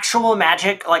doing actual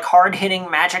Magic, like hard-hitting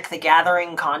Magic the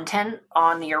Gathering content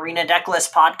on the Arena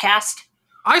Decklists podcast.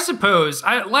 I suppose.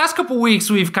 Last couple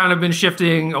weeks, we've kind of been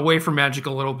shifting away from Magic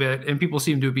a little bit, and people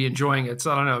seem to be enjoying it.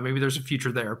 So I don't know. Maybe there's a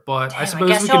future there. But I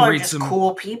suppose we can read some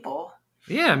cool people.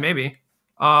 Yeah, maybe.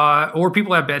 Or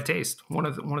people have bad taste. One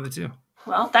of the two.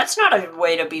 Well, that's not a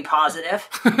way to be positive.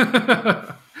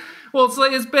 Well,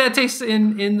 it's bad taste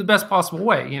in the best possible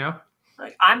way,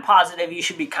 Like, I'm positive you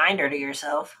should be kinder to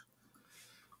yourself.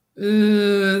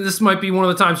 This might be one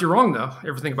of the times you're wrong, though.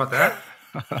 Ever think about that?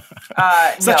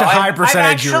 Such a high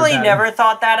percentage. I've actually never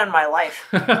thought that in my life.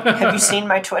 Have you seen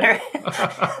my Twitter?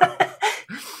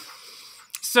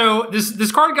 So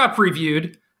this card got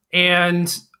previewed,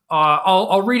 and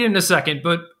I'll read it in a second.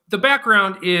 But the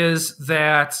background is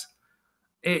that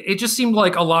it just seemed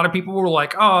like a lot of people were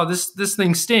like, "Oh, this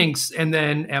thing stinks," and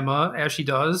then Emma, as she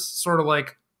does, sort of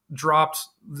like dropped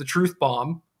the truth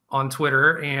bomb on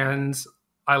Twitter, and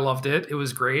I loved it. It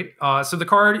was great. So the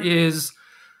card is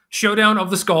Showdown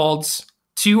of the Scalds,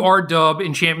 2R Dub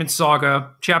Enchantment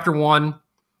Saga, Chapter 1.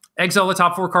 Exile the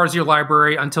top 4 cards of your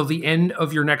library. Until the end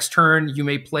of your next turn, you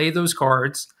may play those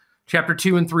cards. Chapter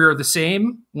 2 and 3 are the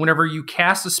same. Whenever you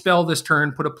cast a spell this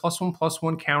turn, put a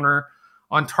 +1/+1 counter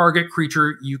on target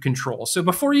creature you control. So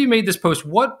before you made this post,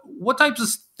 what types of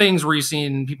things were you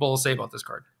seeing people say about this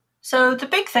card? So the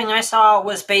big thing I saw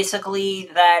was basically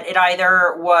that it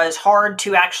either was hard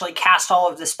to actually cast all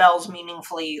of the spells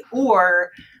meaningfully,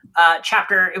 or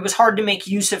it was hard to make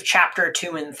use of Chapter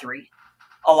 2 and 3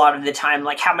 a lot of the time.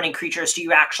 Like, how many creatures do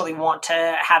you actually want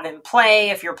to have in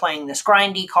play if you're playing this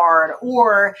grindy card?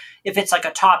 Or if it's like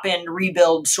a top-end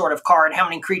rebuild sort of card, how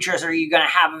many creatures are you going to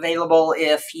have available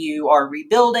if you are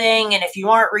rebuilding? And if you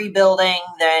aren't rebuilding,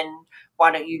 then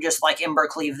why don't you just like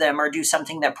Embercleave them or do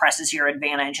something that presses your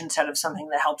advantage instead of something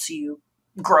that helps you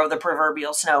grow the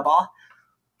proverbial snowball?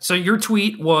 So your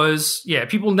tweet was,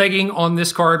 people negging on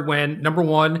this card when, number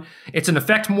 1, it's an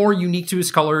effect more unique to its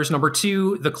colors. Number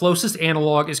 2, the closest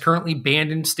analog is currently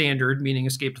banned in Standard, meaning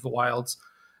Escape to the Wilds.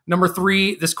 Number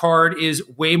 3, this card is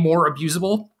way more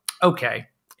abusable. Okay.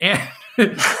 And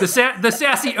the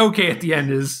sassy okay at the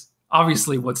end is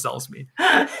obviously what sells me.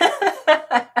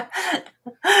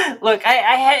 Look,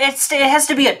 it has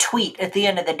to be a tweet at the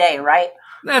end of the day, right?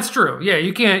 That's true. Yeah,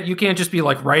 you can't just be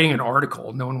like writing an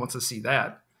article. No one wants to see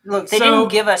that. Look, they didn't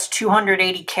give us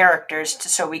 280 characters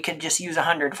so we could just use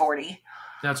 140.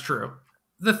 That's true.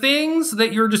 The things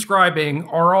that you're describing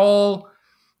are all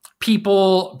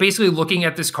people basically looking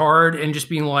at this card and just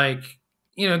being like,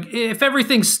 if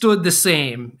everything stood the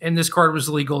same and this card was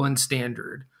legal and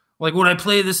standard, like would I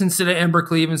play this instead of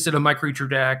Embercleave instead of my creature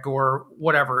deck or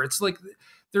whatever? It's like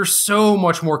there's so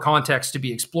much more context to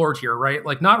be explored here, right?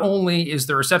 Like not only is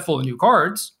there a set full of new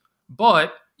cards,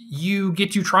 but you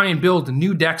get to try and build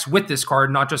new decks with this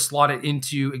card, not just slot it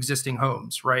into existing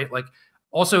homes, right? Like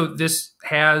also this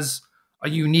has a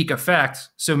unique effect,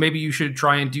 so maybe you should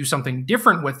try and do something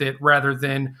different with it rather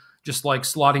than just like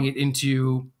slotting it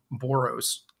into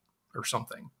Boros or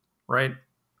something, right?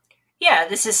 Yeah,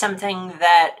 this is something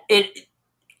that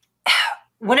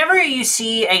whenever you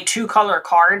see a 2-color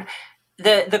card,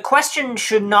 the question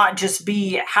should not just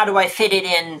be how do I fit it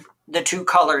in the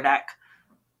 2-color deck.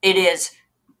 It is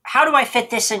how do I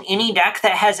fit this in any deck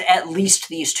that has at least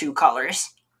these 2 colors?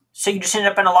 So you just end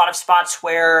up in a lot of spots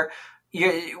where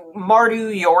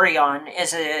Mardu Yorion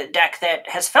is a deck that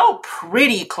has felt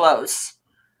pretty close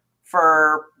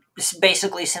for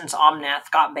basically since Omnath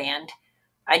got banned.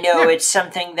 I know it's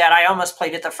something that I almost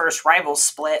played at the first Rivals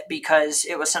split because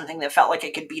it was something that felt like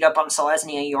it could beat up on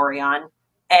Selesnya Yorion,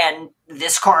 and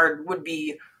this card would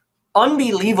be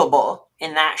unbelievable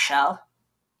in that shell.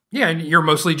 Yeah, and you're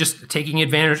mostly just taking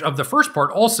advantage of the first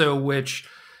part also, which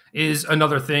is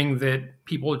another thing that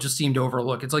people just seem to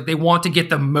overlook. It's like they want to get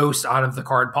the most out of the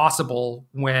card possible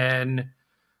when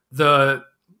the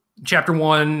chapter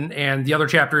 1 and the other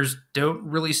chapters don't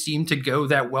really seem to go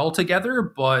that well together,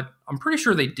 but I'm pretty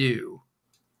sure they do.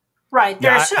 Right.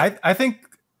 Yeah, I think...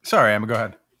 Sorry, Emma, go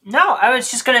ahead. No, I was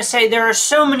just going to say there are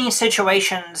so many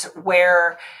situations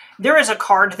where there is a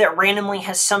card that randomly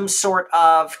has some sort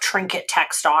of trinket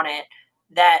text on it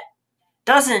that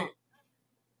doesn't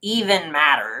even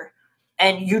matter,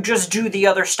 and you just do the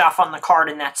other stuff on the card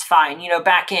and that's fine.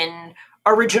 Back in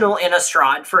original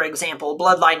Innistrad, for example,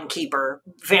 Bloodline Keeper,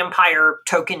 Vampire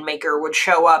Token Maker would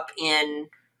show up in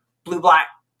blue-black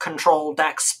control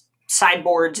decks,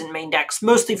 sideboards, and main decks,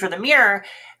 mostly for the mirror,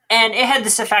 and it had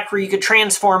this effect where you could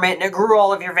transform it and it grew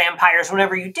all of your vampires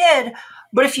whenever you did,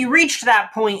 but if you reached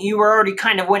that point, you were already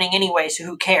kind of winning anyway, so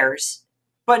who cares?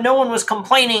 But no one was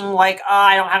complaining like,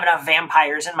 I don't have enough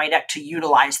vampires in my deck to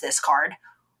utilize this card.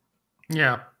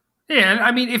 Yeah. Yeah, and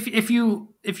I mean, if you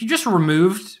just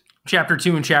removed Chapter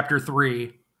 2 and Chapter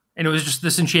 3, and it was just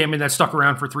this enchantment that stuck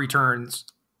around for 3 turns,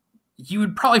 you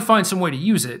would probably find some way to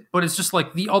use it, but it's just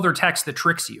like the other text that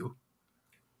tricks you.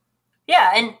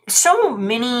 Yeah, and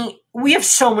we have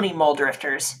so many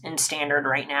Muldrifters in Standard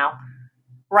right now.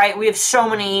 Right, we have so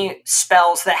many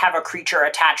spells that have a creature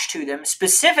attached to them,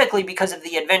 specifically because of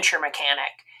the adventure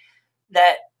mechanic,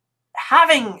 that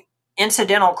having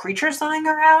incidental creatures lying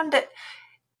around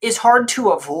is hard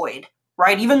to avoid,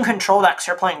 right? Even control decks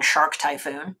are playing Shark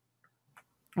Typhoon.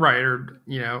 Right, or,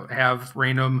 have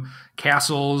random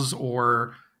castles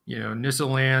or, Nissa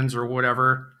lands or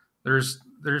whatever. There's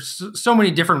so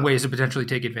many different ways to potentially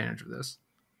take advantage of this.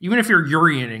 Even if you're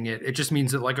Urioning it, it just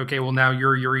means that, like, okay, well, now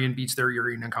your Urian beats their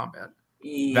Urian in combat.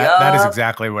 That is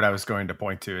exactly what I was going to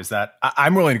point to, is that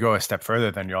I'm willing to go a step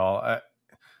further than y'all.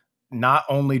 Not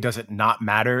only does it not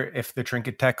matter if the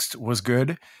trinket text was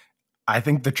good, I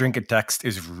think the trinket text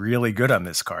is really good on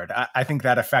this card. I think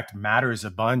that effect matters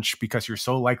a bunch because you're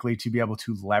so likely to be able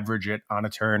to leverage it on a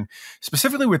turn,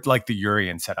 specifically with, like, the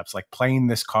Urian setups, like playing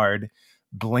this card,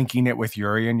 blinking it with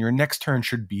Urian. Your next turn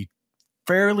should be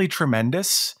fairly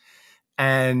tremendous,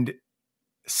 and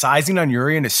sizing on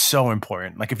Urian is so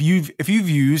important. Like if you've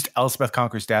used Elspeth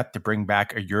Conquers Death to bring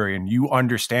back a Urian, you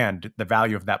understand the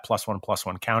value of that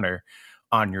 +1/+1 counter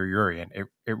on your Urian.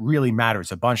 It really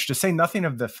matters a bunch. To say nothing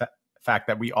of the fact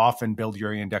that we often build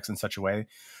Urian decks in such a way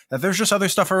that there's just other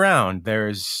stuff around.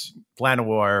 There's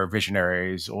Llanowar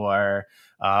Visionaries or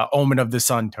Omen of the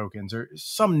Sun tokens or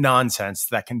some nonsense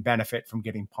that can benefit from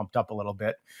getting pumped up a little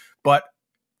bit. But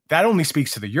that only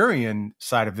speaks to the Urian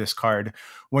side of this card.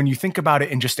 When you think about it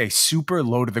in just a super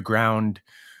low to the ground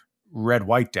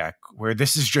red-white deck, where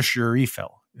this is just your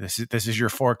refill. This is your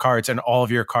 4 cards, and all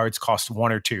of your cards cost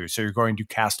 1 or 2. So you're going to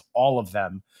cast all of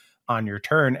them on your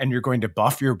turn, and you're going to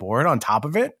buff your board on top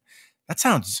of it. That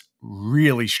sounds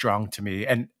really strong to me.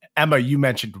 And Emma, you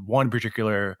mentioned one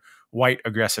particular white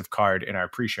aggressive card in our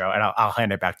pre-show, and I'll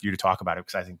hand it back to you to talk about it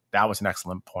because I think that was an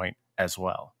excellent point as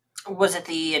well. Was it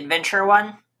the adventure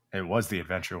one? It was the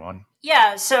adventure one.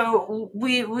 Yeah, so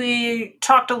we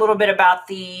talked a little bit about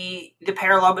the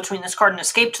parallel between this card and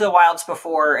Escape to the Wilds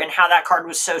before, and how that card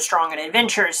was so strong in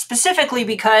adventures, specifically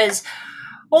because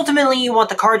ultimately you want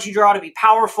the cards you draw to be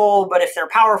powerful, but if they're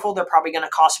powerful, they're probably going to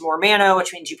cost more mana,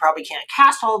 which means you probably can't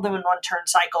cast all of them in one turn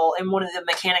cycle. And one of the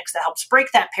mechanics that helps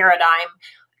break that paradigm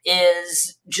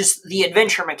is just the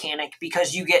adventure mechanic,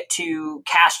 because you get to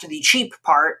cast the cheap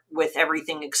part with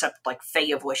everything except like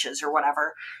Fae of Wishes or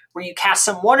whatever, where you cast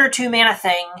some 1 or 2 mana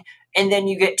thing, and then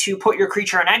you get to put your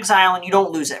creature in exile and you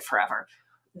don't lose it forever.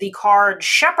 The card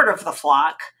Shepherd of the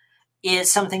Flock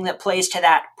is something that plays to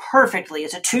that perfectly.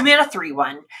 It's a 2 mana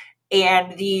 3/1,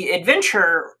 and the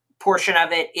adventure portion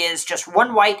of it is just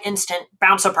 1 white instant,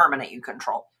 bounce a permanent you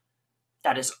control.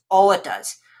 That is all it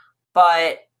does.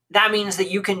 But that means that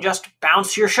you can just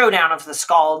bounce your Showdown of the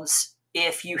Scalds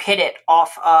if you hit it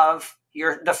off of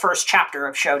the first chapter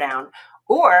of Showdown,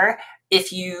 or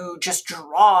if you just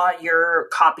draw your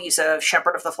copies of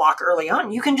Shepherd of the Flock early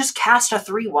on, you can just cast a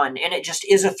 3/1, and it just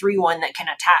is a 3/1 that can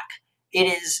attack. It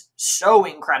is so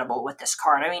incredible with this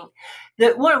card. I mean,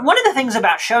 one of the things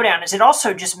about Showdown is it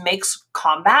also just makes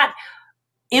combat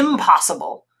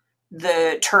impossible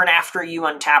the turn after you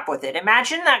untap with it.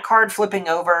 Imagine that card flipping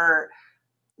over,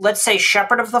 let's say,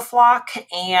 Shepherd of the Flock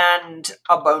and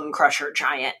a Bone Crusher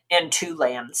Giant and 2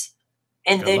 lands.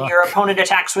 And then your opponent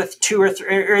attacks with 2 or 3,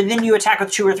 or then you attack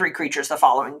with 2 or 3 creatures the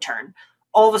following turn.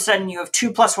 All of a sudden you have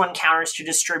 2+1 counters to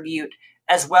distribute,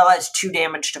 as well as 2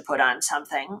 damage to put on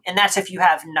something. And that's if you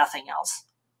have nothing else.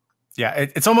 Yeah,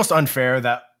 it's almost unfair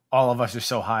that all of us are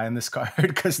so high on this card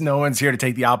because no one's here to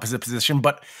take the opposite position.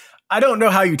 But I don't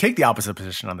know how you take the opposite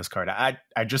position on this card. I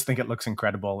just think it looks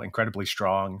incredible, incredibly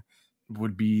strong.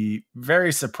 Would be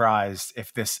very surprised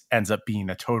if this ends up being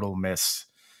a total miss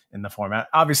in the format.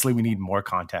 Obviously, we need more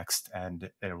context, and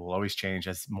it will always change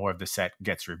as more of the set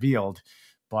gets revealed.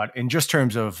 But in just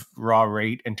terms of raw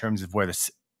rate, in terms of where this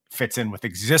fits in with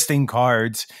existing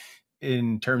cards,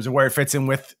 in terms of where it fits in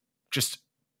with just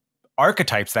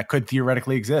archetypes that could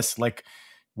theoretically exist. Like,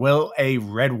 will a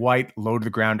red-white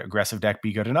low-to-the-ground aggressive deck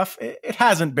be good enough? It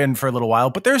hasn't been for a little while,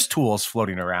 but there's tools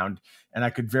floating around, and I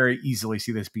could very easily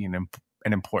see this being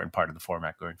an important part of the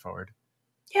format going forward.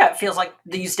 Yeah, it feels like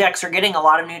these decks are getting a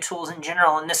lot of new tools in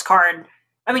general, and this card,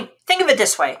 I mean, think of it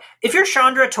this way. If your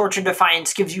Chandra Torch of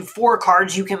Defiance gives you 4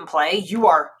 cards you can play, you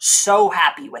are so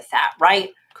happy with that, right?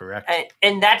 Correct.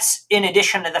 And that's in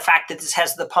addition to the fact that this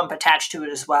has the pump attached to it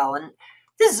as well. And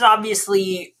this is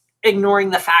obviously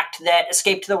ignoring the fact that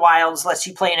Escape to the Wilds lets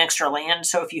you play an extra land.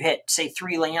 So if you hit, say,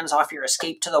 3 lands off your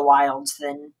Escape to the Wilds,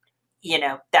 then,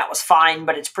 that was fine.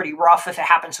 But it's pretty rough if it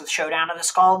happens with Showdown of the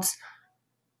Scalds.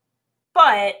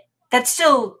 But that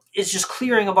still is just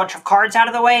clearing a bunch of cards out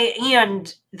of the way.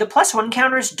 And the +1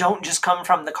 counters don't just come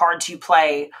from the cards you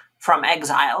play from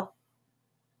exile.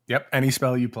 Yep, any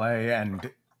spell you play,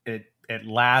 and it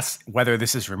lasts whether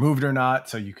this is removed or not,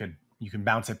 so you can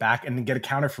bounce it back and then get a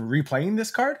counter for replaying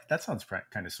this card. That sounds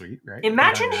kind of sweet, right?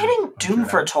 Imagine hitting Doom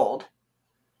Foretold.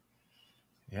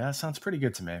 Yeah, that sounds pretty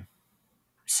good to me.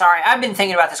 Sorry, I've been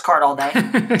thinking about this card all day.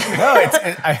 No,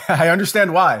 I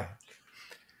understand why.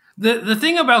 The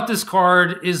thing about this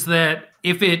card is that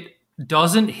if it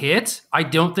doesn't hit, I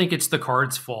don't think it's the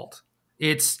card's fault.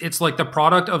 It's like the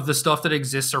product of the stuff that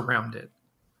exists around it.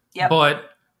 Yep. But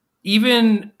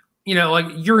even, like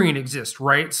Urine exists,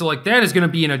 right? So like that is going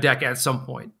to be in a deck at some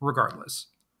point, regardless.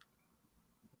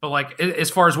 But like as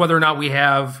far as whether or not we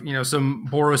have, some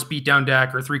Boros beatdown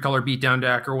deck or 3-color beatdown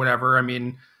deck or whatever, I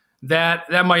mean, that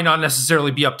might not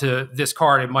necessarily be up to this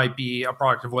card. It might be a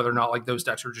product of whether or not like those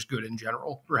decks are just good in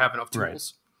general or have enough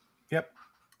tools. Right. Yep.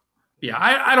 Yeah,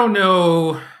 I don't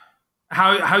know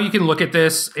how you can look at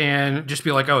this and just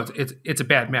be like, oh, it's a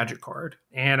bad Magic card.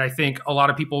 And I think a lot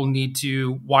of people need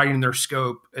to widen their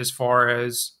scope as far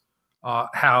as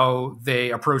how they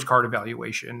approach card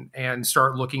evaluation and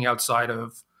start looking outside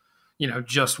of,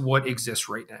 just what exists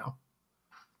right now.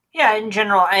 Yeah, in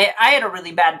general, I had a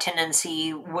really bad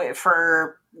tendency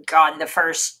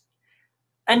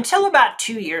until about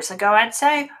 2 years ago, I'd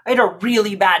say, I had a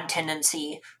really bad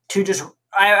tendency to just,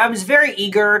 I was very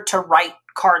eager to write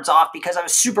cards off because I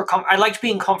was I liked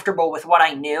being comfortable with what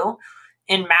I knew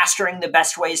and mastering the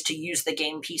best ways to use the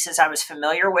game pieces I was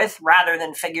familiar with rather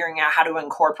than figuring out how to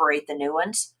incorporate the new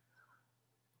ones.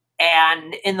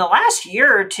 And in the last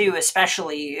year or two,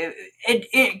 especially,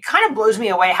 it kind of blows me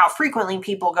away how frequently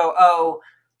people go, oh,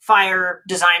 Fire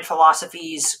design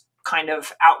philosophies kind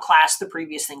of outclass the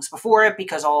previous things before it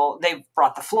because they've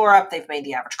brought the floor up, they've made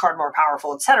the average card more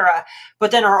powerful, etc.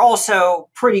 But then are also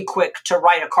pretty quick to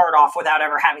write a card off without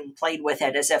ever having played with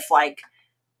it, as if like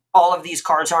all of these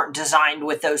cards aren't designed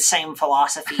with those same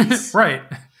philosophies. Right.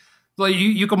 Like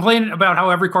you complain about how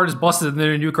every card is busted and then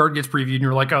a new card gets previewed and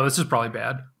you're like, oh, this is probably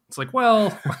bad. It's like,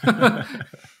 well, I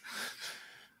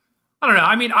don't know.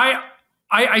 I mean,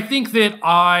 I think that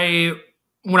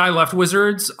when I left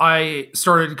Wizards, I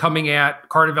started coming at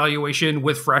card evaluation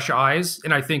with fresh eyes.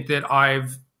 And I think that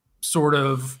I've sort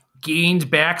of gained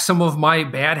back some of my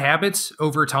bad habits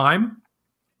over time.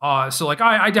 So like,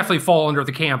 I definitely fall under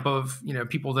the camp of,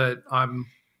 people that I'm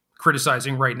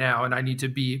criticizing right now, and I need to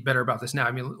be better about this now.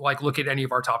 I mean, like, look at any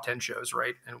of our top 10 shows,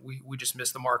 right? And we just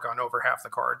missed the mark on over half the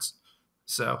cards.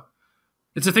 So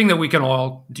it's a thing that we can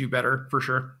all do better for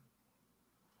sure.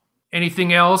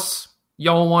 Anything else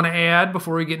y'all want to add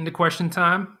before we get into question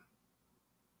time?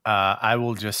 I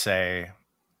will just say,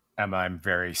 Emma, I'm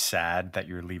very sad that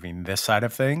you're leaving this side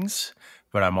of things,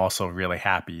 but I'm also really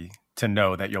happy to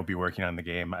know that you'll be working on the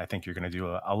game. I think you're going to do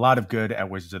a lot of good at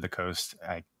Wizards of the Coast.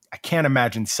 I can't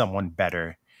imagine someone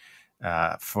better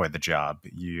for the job.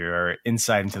 Your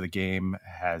insight into the game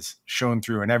has shown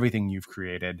through in everything you've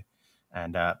created.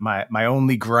 And my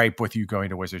only gripe with you going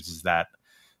to Wizards is that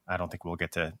I don't think we'll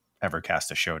get to ever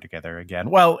cast a show together again.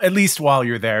 Well, at least while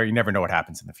you're there, you never know what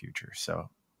happens in the future. So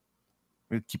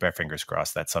we keep our fingers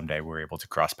crossed that someday we're able to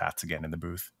cross paths again in the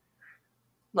booth.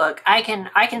 Look, I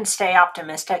can stay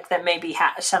optimistic that maybe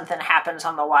something happens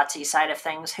on the WotC side of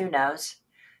things. Who knows?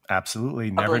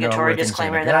 Absolutely. Never Obligatory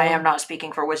disclaimer that I am not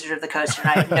speaking for Wizards of the Coast, and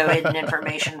I have no hidden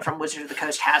information from Wizards of the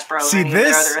Coast, Hasbro, See, or any of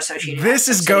their other associated this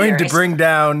is going to bring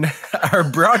down our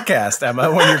broadcast, Emma,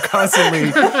 when you're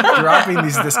constantly dropping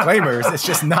these disclaimers. It's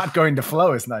just not going to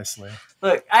flow as nicely.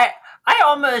 Look, I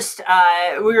almost,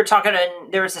 we were talking,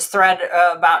 and there was this thread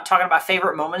about talking about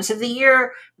favorite moments of the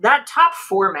year. That top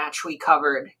 4 match we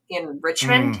covered in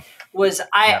Richmond was,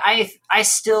 I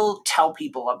still tell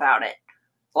people about it.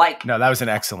 Like, no, that was an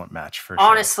excellent match for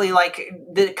honestly, sure. Like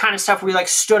the kind of stuff where we like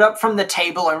stood up from the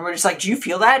table and we're just like, do you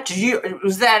feel that?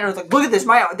 Was that? Or like, look at this,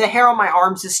 the hair on my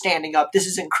arms is standing up. This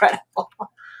is incredible.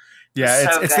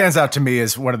 Yeah, it stands out to me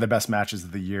as one of the best matches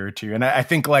of the year too. And I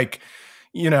think like,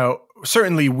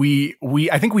 certainly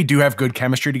I think we do have good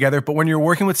chemistry together, but when you're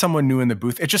working with someone new in the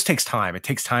booth, it just takes time. It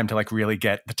takes time to like really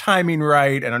get the timing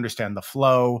right and understand the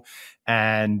flow.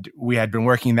 And we had been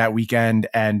working that weekend,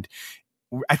 and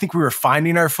I think we were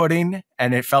finding our footing,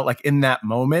 and it felt like in that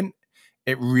moment,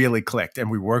 it really clicked, and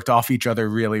we worked off each other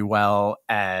really well.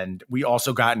 And we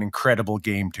also got an incredible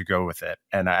game to go with it.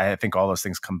 And I think all those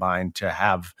things combined to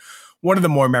have one of the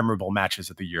more memorable matches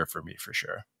of the year for me, for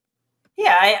sure.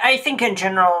 Yeah, I think in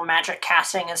general, Magic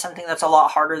casting is something that's a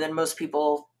lot harder than most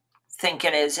people think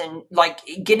it is. And like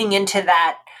getting into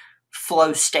that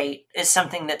flow state is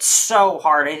something that's so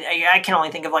hard. I can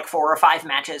only think of like 4 or 5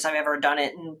 matches I've ever done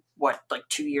it in like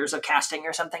 2 years of casting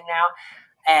or something now.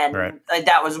 And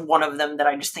that was one of them that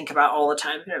I just think about all the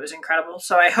time. And it was incredible.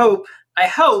 So I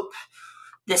hope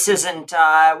this isn't,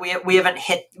 we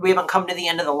haven't come to the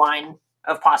end of the line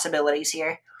of possibilities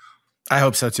here. I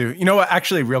hope so too. You know what?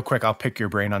 Actually, real quick, I'll pick your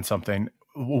brain on something.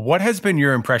 What has been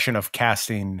your impression of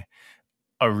casting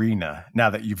Arena now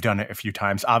that you've done it a few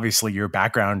times? Obviously, your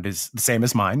background is the same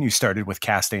as mine. You started with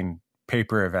casting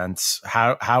paper events.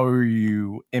 How are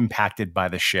you impacted by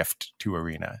the shift to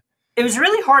Arena? It was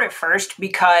really hard at first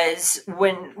because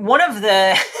when one of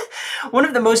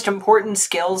the most important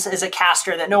skills as a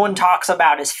caster that no one talks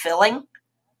about is filling.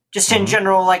 Just in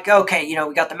general, like, okay,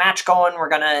 we got the match going. We're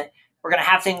gonna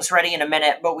have things ready in a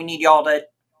minute, but we need y'all to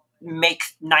make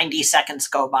 90 seconds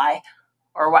go by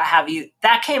or what have you.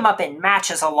 That came up in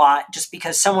matches a lot just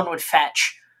because someone would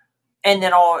fetch. And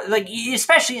then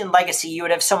especially in Legacy, you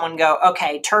would have someone go,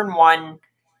 okay, turn 1,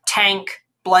 tank,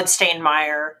 Bloodstained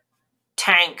Mire,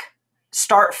 tank,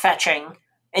 start fetching.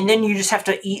 And then you just have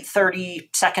to eat 30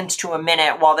 seconds to a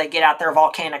minute while they get out their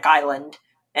volcanic island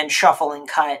and shuffle and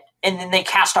cut. And then they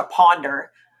cast a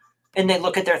Ponder. And they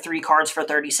look at their 3 cards for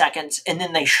 30 seconds, and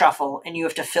then they shuffle, and you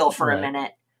have to fill for a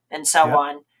minute, and so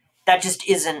on. That just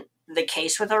isn't the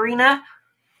case with Arena.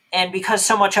 And because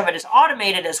so much of it is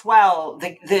automated as well,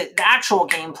 the actual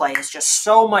gameplay is just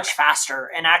so much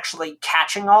faster, and actually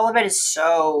catching all of it is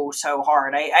so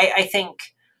hard. I think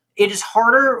it is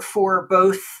harder for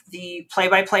both the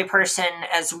play-by-play person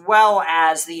as well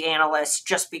as the analyst,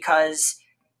 just because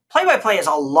play-by-play is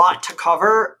a lot to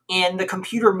cover, and the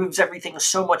computer moves everything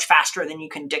so much faster than you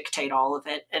can dictate all of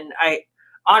it. And I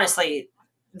honestly,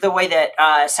 the way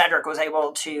that Cedric was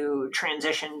able to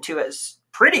transition to it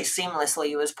pretty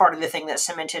seamlessly was part of the thing that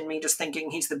cemented me just thinking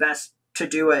he's the best to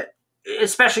do it.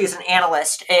 Especially as an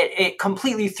analyst, it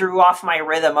completely threw off my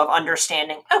rhythm of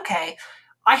understanding, okay,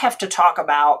 I have to talk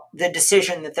about the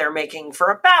decision that they're making for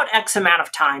about X amount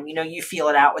of time. You feel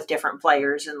it out with different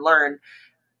players and learn.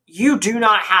 You do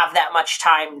not have that much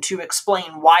time to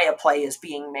explain why a play is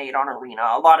being made on Arena.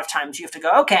 A lot of times you have to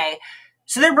go, okay,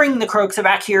 so they're bringing the Kroxa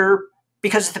back here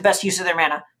because it's the best use of their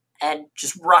mana, and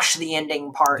just rush the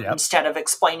ending part instead of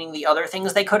explaining the other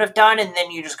things they could have done. And then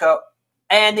you just go,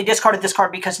 and they discarded this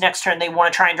card because next turn they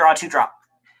want to try and draw a 2-drop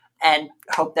and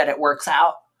hope that it works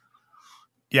out.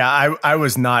 Yeah, I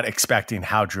was not expecting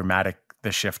how dramatic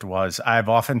the shift was. I've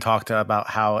often talked about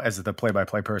how, as the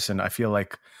play-by-play person, I feel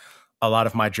like a lot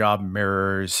of my job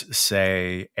mirrors,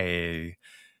 say, a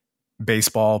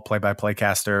baseball play-by-play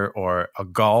caster or a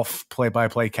golf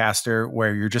play-by-play caster,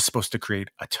 where you're just supposed to create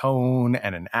a tone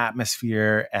and an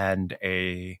atmosphere and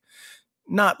a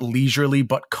not leisurely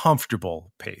but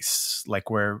comfortable pace, like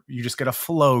where you just get a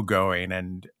flow going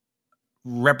and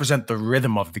represent the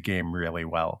rhythm of the game really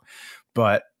well.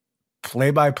 But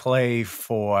play-by-play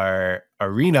for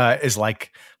Arena is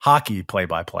like hockey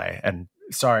play-by-play. And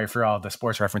sorry for all the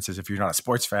sports references if you're not a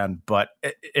sports fan, but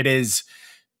it is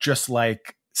just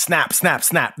like snap, snap,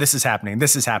 snap. This is happening.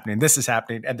 This is happening. This is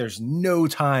happening. And there's no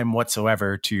time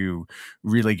whatsoever to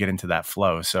really get into that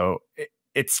flow. So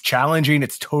it's challenging.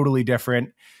 It's totally different.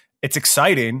 It's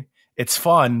exciting. It's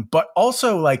fun. But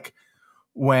also, like,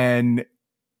 when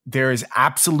there is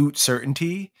absolute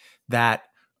certainty that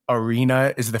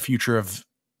Arena is the future of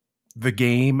the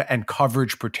game and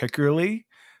coverage particularly,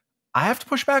 I have to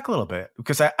push back a little bit,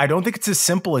 because I don't think it's as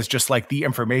simple as just like the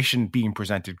information being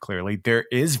presented clearly. There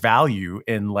is value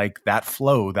in like that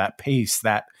flow, that pace,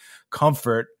 that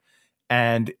comfort.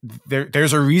 And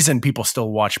there's a reason people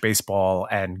still watch baseball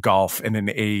and golf in an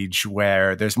age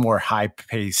where there's more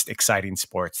high-paced, exciting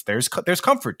sports. There's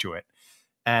comfort to it.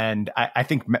 And I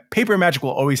think Paper Magic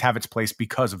will always have its place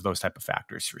because of those type of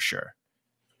factors, for sure.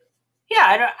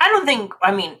 Yeah, I don't think,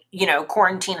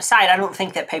 quarantine aside, I don't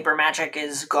think that Paper Magic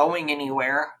is going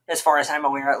anywhere, as far as I'm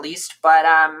aware, at least. But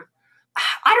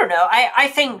I don't know. I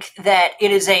think that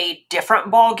it is a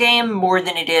different ball game more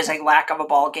than it is a lack of a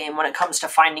ball game when it comes to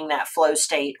finding that flow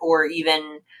state, or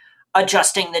even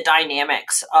adjusting the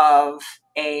dynamics of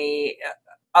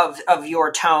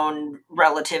your tone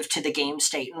relative to the game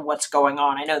state and what's going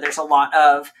on. I know there's a lot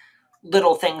of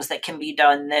little things that can be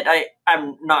done that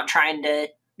I'm not trying to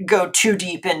go too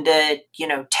deep into,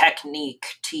 technique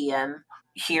TM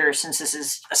here, since this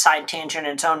is a side tangent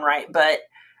in its own right. But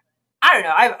I don't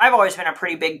know. I've always been a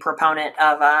pretty big proponent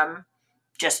of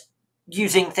just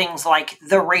using things like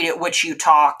the rate at which you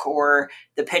talk, or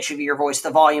the pitch of your voice, the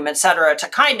volume, etc., to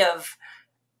kind of,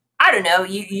 I don't know,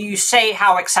 you say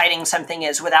how exciting something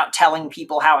is without telling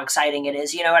people how exciting it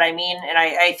is. You know what I mean? And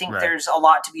I think there's a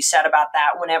lot to be said about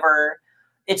that whenever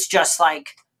it's just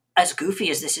like, as goofy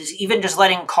as this is, even just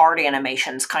letting card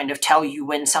animations kind of tell you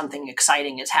when something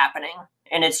exciting is happening.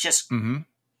 And it's just,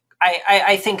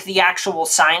 I think the actual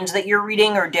signs that you're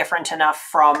reading are different enough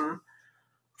from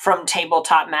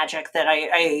tabletop Magic that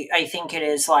I think it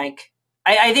is like,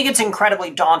 I think it's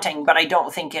incredibly daunting, but I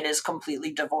don't think it is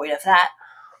completely devoid of that.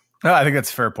 No, I think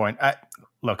that's a fair point.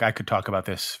 Look, I could talk about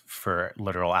this for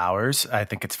literal hours. I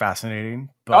think it's fascinating,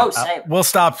 but we'll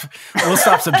stop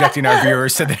subjecting our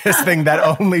viewers to this thing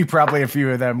that only probably a few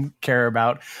of them care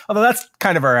about. Although that's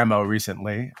kind of our MO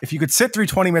recently. If you could sit through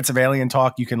 20 minutes of alien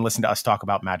talk, you can listen to us talk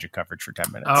about Magic coverage for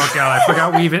 10 minutes. Oh God, I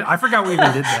forgot we even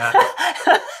did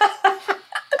that.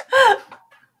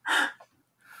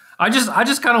 I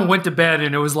just kind of went to bed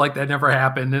and it was like that never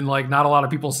happened, and like not a lot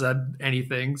of people said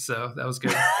anything, so that was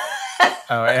good.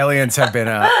 Oh, aliens have been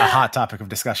a hot topic of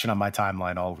discussion on my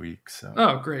timeline all week. So.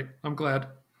 Oh, great. I'm glad.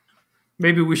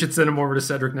 Maybe we should send him over to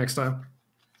Cedric next time.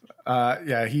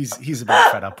 Yeah, he's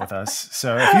about fed up with us.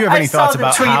 So if you have any thoughts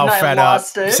about how fed up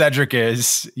Cedric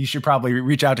is, you should probably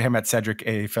reach out to him at Cedric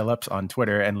A. Phillips on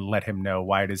Twitter and let him know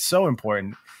why it is so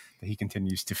important that he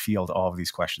continues to field all of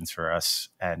these questions for us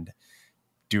and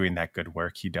doing that good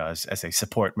work he does as a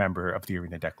support member of the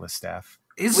Arena Decklist staff.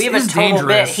 We have a total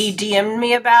bit. He DM'd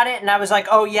me about it, and I was like,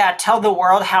 oh yeah, tell the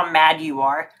world how mad you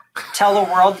are. Tell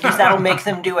the world, because that'll make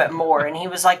them do it more. And he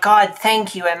was like, God,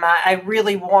 thank you, Emma. I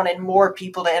really wanted more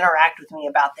people to interact with me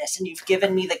about this, and you've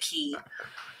given me the key.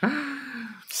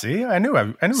 See, I knew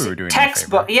we were doing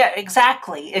textbook. Yeah,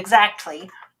 exactly.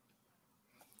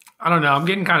 I don't know. I'm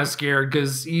getting kind of scared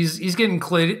because he's getting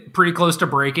pretty close to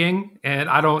breaking, and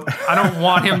I don't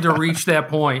want him to reach that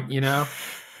point.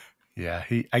 Yeah,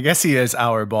 I guess he is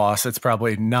our boss. It's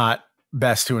probably not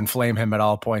best to inflame him at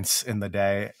all points in the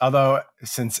day. Although,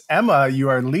 since Emma, you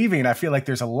are leaving, I feel like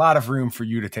there's a lot of room for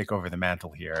you to take over the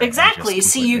mantle here. Exactly.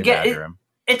 See, you get it.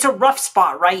 It's a rough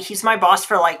spot, right? He's my boss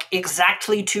for like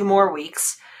exactly 2 more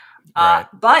weeks. Right.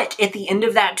 But at the end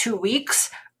of that 2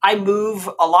 weeks, I move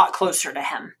a lot closer to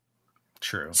him.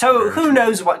 True. So who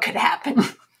knows what could happen?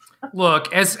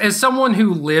 Look, as someone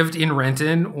who lived in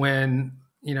Renton when,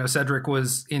 Cedric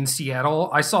was in Seattle,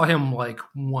 I saw him like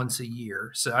once a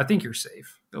year. So I think you're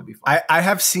safe. It'll be fine. I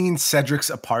have seen Cedric's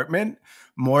apartment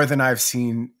more than I've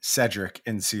seen Cedric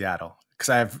in Seattle, because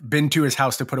I've been to his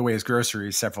house to put away his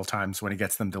groceries several times when he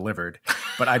gets them delivered.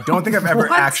 But I don't think I've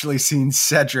ever actually seen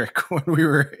Cedric when we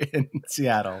were in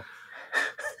Seattle.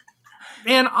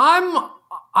 Man,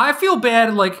 I feel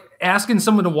bad like asking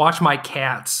someone to watch my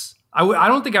cats. I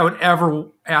don't think I would ever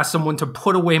ask someone to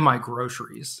put away my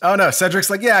groceries. Oh no, Cedric's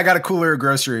like, yeah, I got a cooler of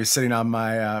groceries sitting on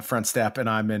my front step, and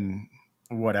I'm in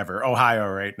whatever, Ohio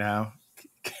right now.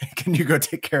 Can you go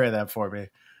take care of that for me?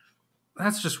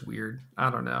 That's just weird.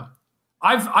 I don't know.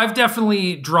 I've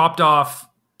definitely dropped off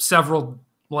several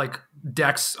like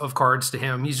decks of cards to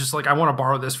him. He's just like, I want to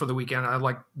borrow this for the weekend. I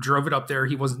like drove it up there.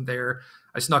 He wasn't there.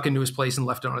 I snuck into his place and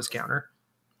left it on his counter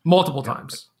multiple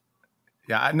times.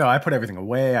 Yeah, no, I put everything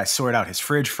away. I sort out his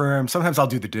fridge for him. Sometimes I'll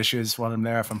do the dishes when I'm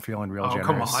there if I'm feeling real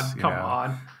generous. Come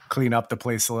on. Clean up the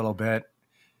place a little bit.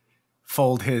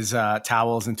 Fold his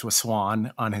towels into a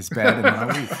swan on his bed, and then I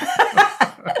leave.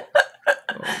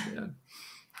 Oh, man.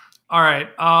 All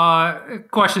right.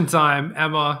 Question time,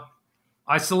 Emma.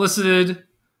 I solicited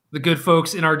the good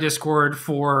folks in our Discord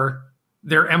for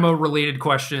their Emma-related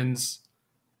questions.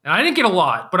 And I didn't get a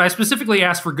lot, but I specifically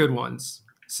asked for good ones.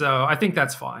 So I think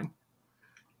that's fine.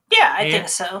 Yeah, I think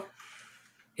so.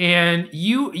 And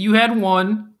you had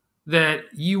one that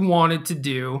you wanted to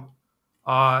do.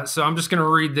 So I'm just going to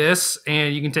read this,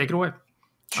 and you can take it away.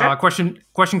 Sure.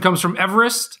 Question comes from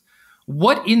Everest.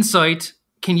 What insight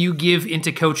can you give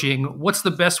into coaching? What's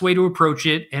the best way to approach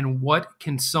it, and what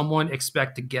can someone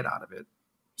expect to get out of it?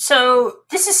 So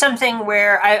this is something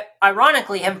where I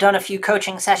ironically have done a few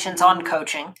coaching sessions on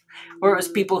coaching, where it was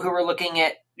people who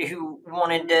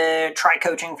wanted to try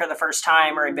coaching for the first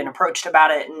time or had been approached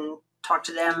about it and talked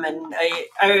to them. And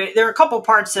there are a couple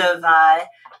parts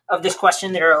of this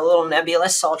question that are a little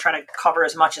nebulous, so I'll try to cover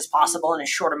as much as possible in as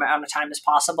short amount of time as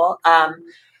possible.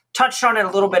 Touched on it a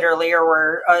little bit earlier,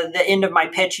 where the end of my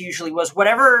pitch usually was,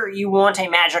 whatever you want a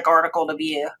magic article to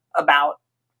be about,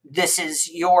 this is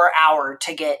your hour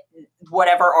to get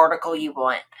whatever article you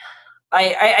want.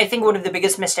 I think one of the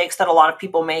biggest mistakes that a lot of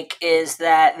people make is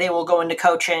that they will go into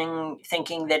coaching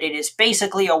thinking that it is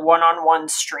basically a one-on-one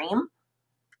stream,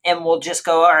 and we'll just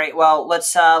go, all right, well,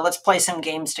 let's play some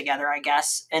games together, I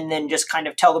guess, and then just kind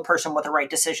of tell the person what the right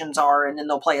decisions are, and then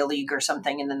they'll play a league or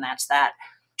something, and then that's that.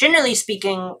 Generally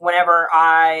speaking, whenever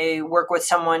I work with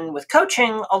someone with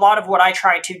coaching, a lot of what I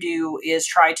try to do is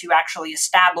try to actually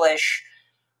establish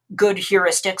good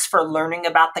heuristics for learning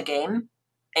about the game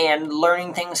and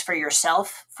learning things for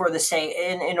yourself, for the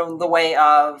in the way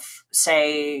of,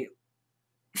 say,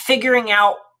 figuring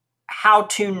out how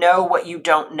to know what you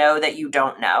don't know that you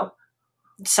don't know.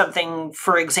 Something,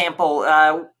 for example,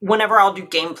 whenever I'll do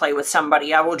gameplay with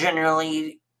somebody, I will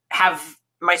generally have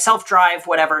myself drive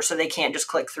whatever, so they can't just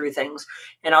click through things.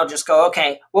 And I'll just go,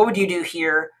 okay, what would you do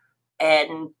here?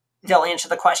 And they'll answer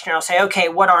the question. I'll say, okay,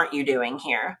 what aren't you doing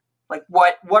here? Like,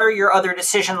 what are your other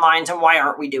decision lines, and why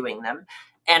aren't we doing them?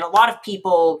 And a lot of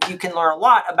people, you can learn a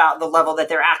lot about the level that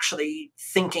they're actually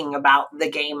thinking about the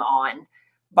game on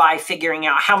by figuring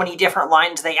out how many different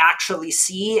lines they actually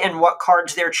see and what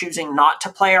cards they're choosing not to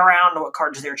play around, what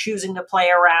cards they're choosing to play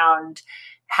around,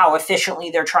 how efficiently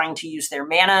they're trying to use their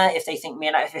mana, if they think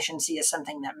mana efficiency is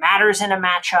something that matters in a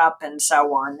matchup, and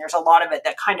so on. There's a lot of it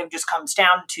that kind of just comes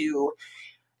down to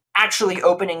actually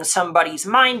opening somebody's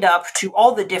mind up to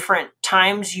all the different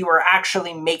times you are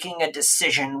actually making a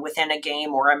decision within a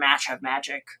game or a match of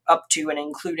Magic, up to and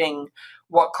including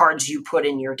what cards you put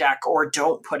in your deck or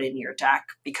don't put in your deck,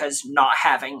 because not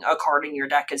having a card in your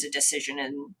deck is a decision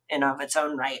in of its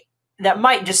own right. That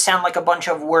might just sound like a bunch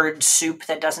of word soup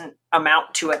that doesn't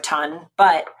amount to a ton,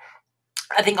 but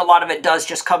I think a lot of it does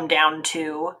just come down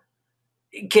to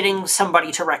getting somebody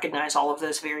to recognize all of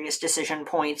those various decision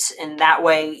points. And that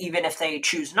way, even if they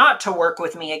choose not to work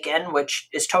with me again, which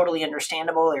is totally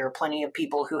understandable, there are plenty of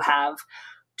people who have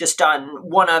just done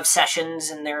one of sessions,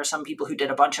 and there are some people who did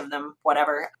a bunch of them,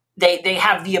 whatever. They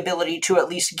have the ability to at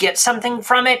least get something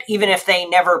from it, even if they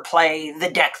never play the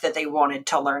deck that they wanted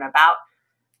to learn about.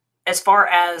 As far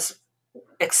as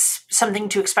something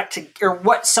to expect to, or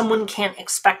what someone can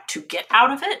expect to get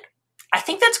out of it, I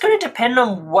think that's going to depend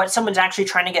on what someone's actually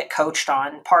trying to get coached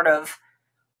on. Part of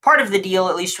the deal,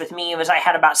 at least with me, was I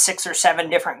had about 6 or 7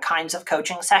 different kinds of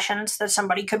coaching sessions that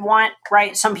somebody could want,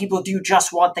 right? Some people do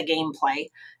just want the gameplay,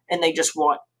 and they just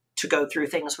want to go through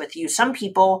things with you. Some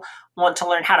people want to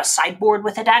learn how to sideboard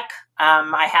with a deck.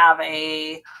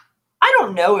 I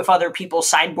don't know if other people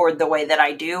sideboard the way that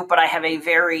I do, but I have a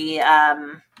very,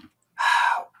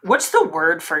 what's the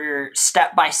word for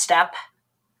step-by-step?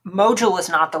 Module is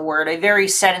not the word. A very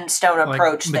set-in-stone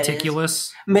approach. Like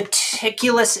meticulous?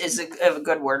 Meticulous is a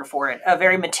good word for it. A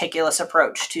very meticulous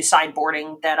approach to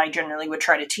sideboarding that I generally would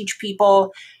try to teach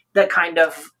people, that kind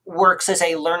of works as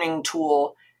a learning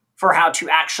tool for how to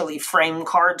actually frame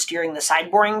cards during the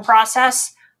sideboarding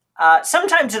process.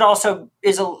 Sometimes it also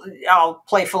is I'll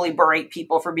playfully berate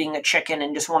people for being a chicken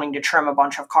and just wanting to trim a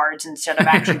bunch of cards instead of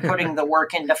actually putting the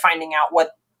work into finding out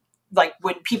what, like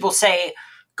when people say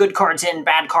good cards in,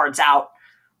 bad cards out,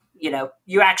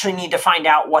 you actually need to find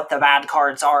out what the bad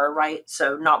cards are, right?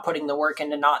 So not putting the work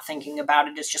into not thinking about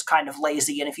it is just kind of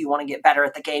lazy. And if you want to get better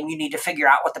at the game, you need to figure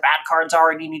out what the bad cards are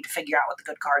and you need to figure out what the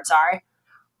good cards are.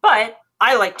 But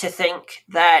I like to think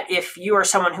that if you are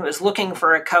someone who is looking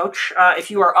for a coach,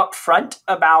 if you are upfront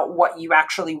about what you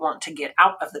actually want to get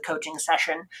out of the coaching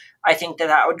session, I think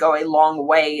that would go a long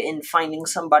way in finding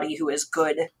somebody who is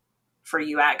good for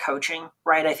you at coaching,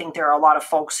 right? I think there are a lot of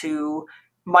folks who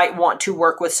might want to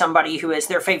work with somebody who is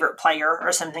their favorite player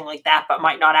or something like that, but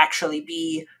might not actually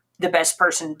be the best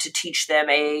person to teach them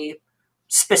a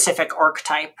specific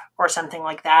archetype or something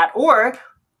like that. Or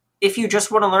if you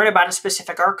just want to learn about a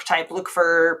specific archetype, look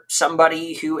for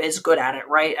somebody who is good at it,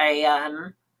 right? I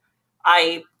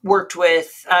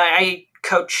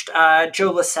coached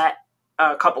Joe Lissette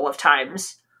a couple of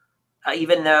times,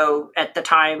 even though at the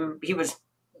time he was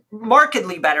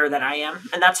markedly better than I am,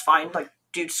 and that's fine. Like,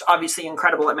 dude's obviously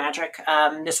incredible at Magic.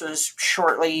 This was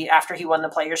shortly after he won the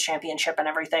Players' Championship and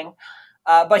everything.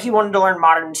 But he wanted to learn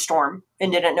Modern Storm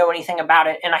and didn't know anything about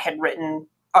it, and I had written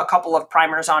a couple of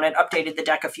primers on it, updated the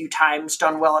deck a few times,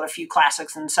 done well at a few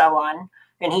classics and so on,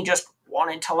 and he just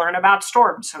wanted to learn about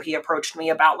Storm. So he approached me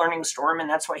about learning Storm, and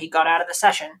that's what he got out of the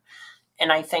session.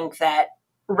 And I think that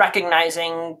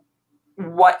recognizing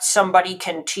what somebody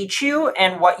can teach you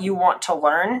and what you want to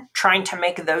learn, trying to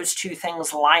make those two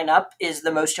things line up is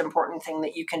the most important thing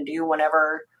that you can do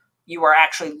whenever you are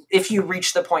actually, if you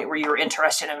reach the point where you're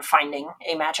interested in finding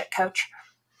a Magic coach.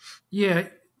 Yeah,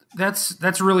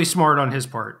 that's really smart on his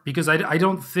part, because I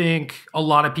don't think a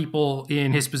lot of people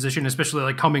in his position, especially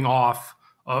like coming off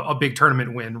a big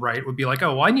tournament win, right, would be like,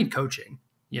 oh, well, I need coaching,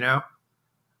 Yeah,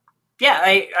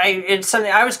 it's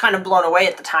something I was kind of blown away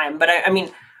at the time. But I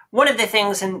mean, one of the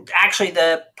things, and actually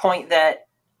the point that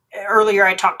earlier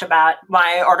I talked about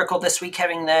my article this week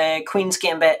having the Queen's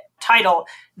Gambit title,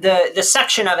 the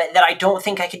section of it that I don't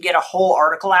think I could get a whole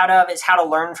article out of is how to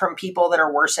learn from people that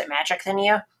are worse at Magic than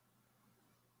you.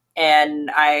 And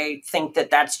I think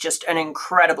that that's just an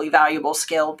incredibly valuable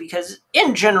skill, because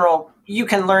in general, you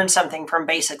can learn something from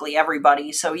basically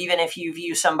everybody. So even if you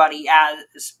view somebody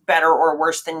as better or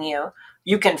worse than you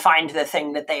can find the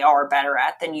thing that they are better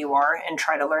at than you are and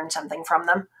try to learn something from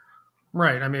them.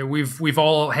 Right. I mean, we've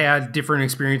all had different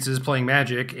experiences playing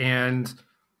Magic, and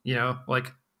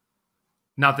like,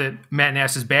 not that Matt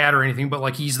Nass is bad or anything, but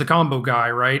like, he's the combo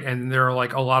guy, right? And there are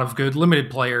like a lot of good limited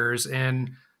players,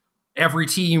 and every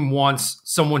team wants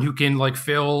someone who can like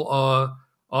fill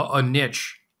a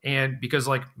niche. And because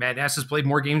like Matt Nass has played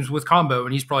more games with combo,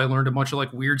 and he's probably learned a bunch of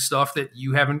like weird stuff that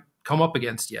you haven't come up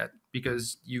against yet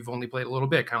because you've only played a little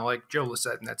bit, kind of like Joe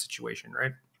Lissette in that situation,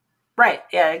 right? Right.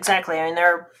 Yeah, exactly. I mean,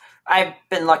 I've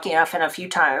been lucky enough in a few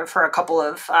times for a couple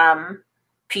of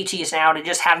PTs now to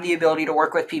just have the ability to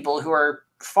work with people who are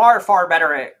far, far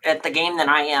better at the game than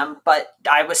I am, but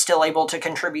I was still able to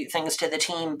contribute things to the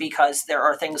team because there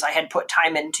are things I had put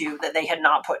time into that they had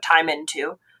not put time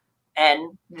into.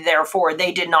 And therefore,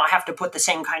 they did not have to put the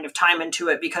same kind of time into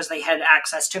it because they had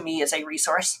access to me as a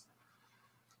resource.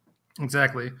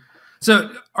 Exactly.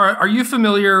 So are you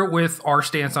familiar with our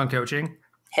stance on coaching?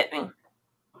 Hit me.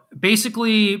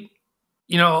 Basically,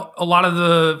 a lot of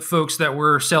the folks that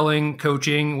were selling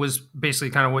coaching was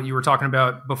basically kind of what you were talking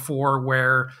about before,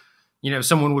 where,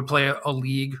 someone would play a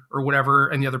league or whatever,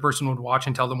 and the other person would watch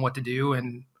and tell them what to do.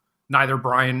 And neither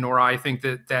Brian nor I think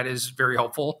that is very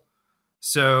helpful.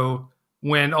 So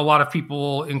when a lot of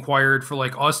people inquired for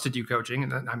like us to do coaching,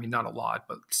 and I mean, not a lot,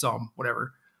 but some,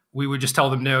 whatever, we would just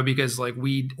tell them no, because like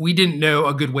we didn't know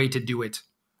a good way to do it.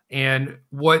 And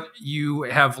what you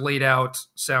have laid out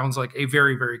sounds like a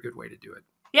very, very good way to do it.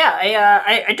 Yeah,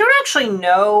 I don't actually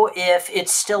know if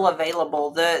it's still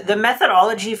available. The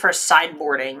methodology for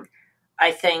sideboarding,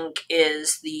 I think,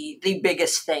 is the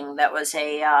biggest thing that was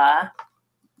a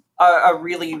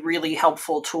really, really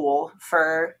helpful tool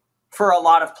for a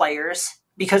lot of players.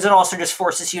 because it also just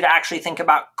forces you to actually think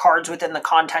about cards within the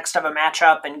context of a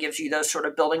matchup and gives you those sort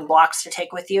of building blocks to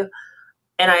take with you.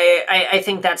 And I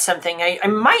think that's something I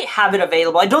might have it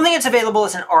available. I don't think it's available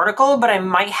as an article, but I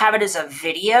might have it as a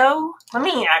video. Let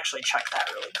me actually check that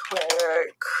really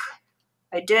quick.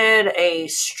 I did a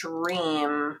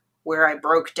stream where I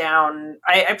broke down...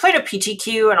 I played a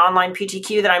PTQ, an online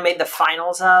PTQ that I made the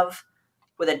finals of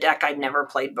with a deck I'd never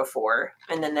played before.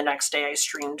 And then the next day I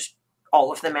streamed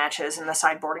all of the matches and the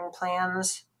sideboarding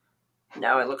plans.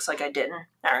 No, it looks like I didn't.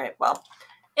 All right, well.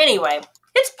 Anyway,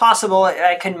 it's possible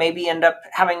I could maybe end up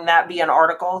having that be an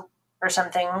article or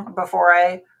something before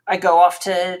I go off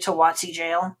to WotC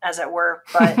jail, as it were.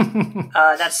 But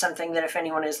that's something that if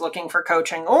anyone is looking for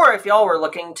coaching, or if y'all were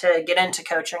looking to get into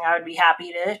coaching, I would be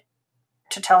happy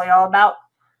to tell y'all about.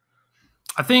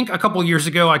 I think a couple years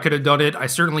ago I could have done it. I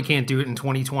certainly can't do it in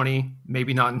 2020.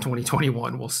 Maybe not in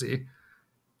 2021. We'll see.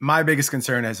 My biggest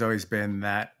concern has always been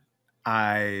that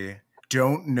I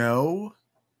don't know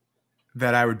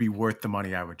that I would be worth the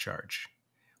money I would charge,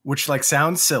 which like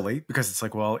sounds silly because it's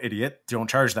like, well, idiot, don't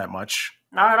charge that much.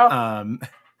 Not at all.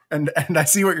 And I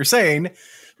see what you're saying,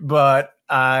 but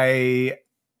I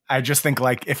just think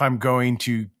like if I'm going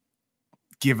to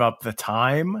give up the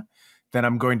time, then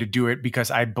I'm going to do it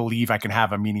because I believe I can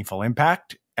have a meaningful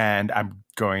impact, and I'm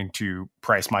going to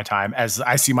price my time as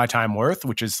I see my time worth,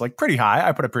 which is like pretty high.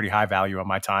 I put a pretty high value on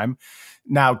my time.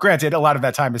 Now, granted, a lot of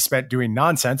that time is spent doing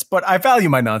nonsense, but I value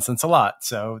my nonsense a lot.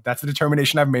 So that's the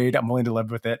determination I've made. I'm willing to live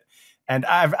with it. And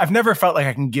I've never felt like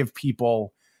I can give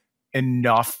people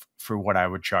enough for what I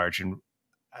would charge. And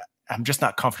I'm just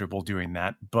not comfortable doing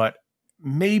that. But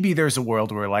maybe there's a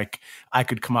world where like I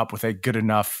could come up with a good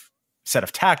enough set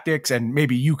of tactics, and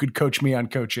maybe you could coach me on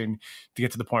coaching to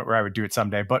get to the point where I would do it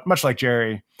someday. But much like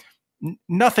Jerry,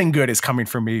 nothing good is coming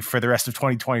for me for the rest of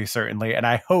 2020, certainly. And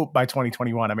I hope by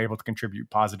 2021, I'm able to contribute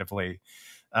positively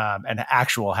and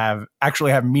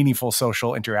actually have meaningful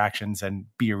social interactions and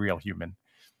be a real human.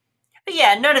 But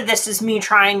yeah, none of this is me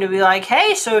trying to be like,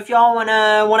 hey, so if y'all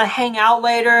wanna hang out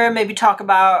later, maybe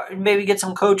get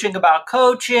some coaching about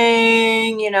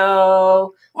coaching, you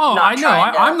know. Well, I know.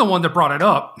 I'm the one that brought it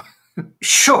up.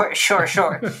 Sure.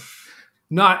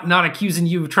 Not accusing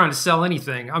you of trying to sell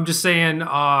anything. I'm just saying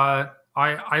I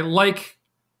like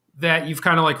that you've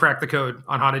kind of like cracked the code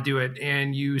on how to do it,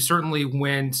 and you certainly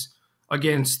went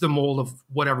against the mold of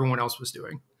what everyone else was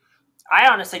doing. I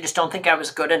honestly just don't think I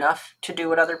was good enough to do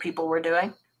what other people were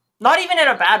doing. Not even in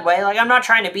a bad way. Like, I'm not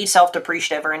trying to be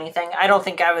self-depreciative or anything. I don't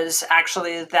think I was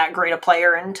actually that great a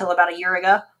player until about a year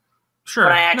ago. Sure.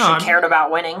 When I actually cared about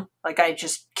winning. Like, I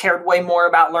just cared way more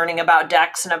about learning about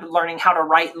decks and learning how to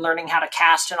write and learning how to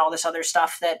cast and all this other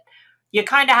stuff that you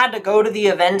kind of had to go to the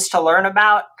events to learn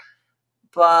about.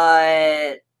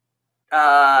 But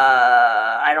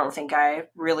I don't think I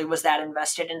really was that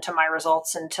invested into my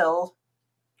results until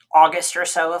August or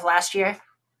so of last year.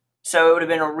 So it would have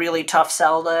been a really tough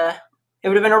sell to... It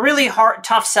would have been a really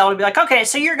tough sell to be like, okay,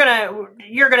 so you're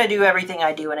gonna do everything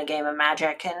I do in a game of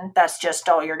Magic, and that's just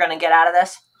all you're gonna get out of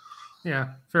this.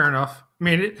 Yeah, fair enough. I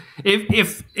mean,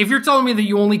 if you're telling me that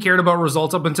you only cared about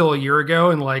results up until a year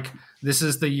ago, and like this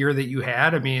is the year that you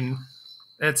had, I mean,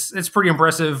 it's pretty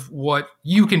impressive what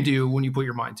you can do when you put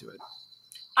your mind to it.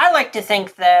 I like to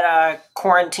think that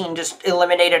quarantine just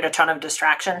eliminated a ton of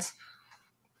distractions.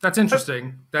 That's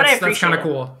interesting. That's kind of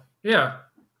cool. Yeah,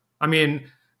 I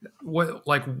mean.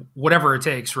 Whatever it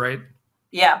takes, right?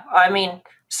 Yeah, I mean,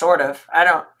 sort of.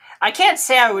 I can't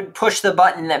say I would push the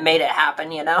button that made it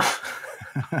happen, you know?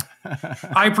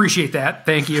 I appreciate that.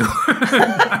 Thank you.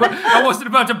 I wasn't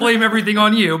about to blame everything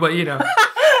on you, but you know.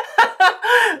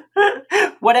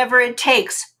 Whatever it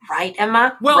takes, right,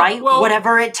 Emma? Well,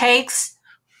 whatever it takes.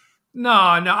 No,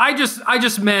 I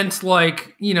just meant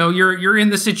like, you know, you're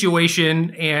in the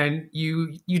situation and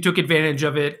you took advantage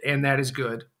of it, and that is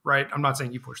good. Right? I'm not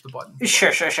saying you push the button.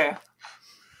 Sure.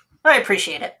 I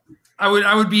appreciate it.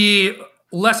 I would be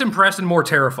less impressed and more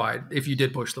terrified if you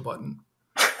did push the button.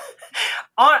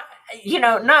 You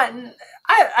know,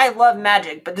 I love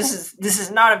Magic, but this is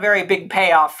not a very big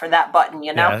payoff for that button,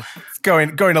 you know? Yeah, it's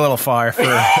going a little far for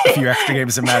a few extra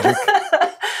games of Magic.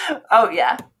 Oh,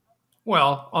 yeah.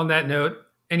 Well, on that note,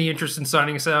 any interest in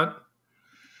signing us out?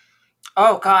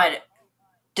 Oh, God.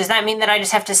 Does that mean that I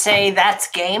just have to say that's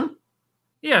game?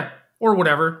 Yeah, or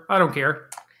whatever. I don't care.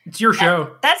 It's your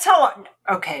show. That's how...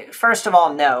 Okay, first of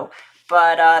all, no.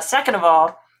 But second of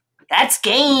all, that's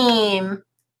game.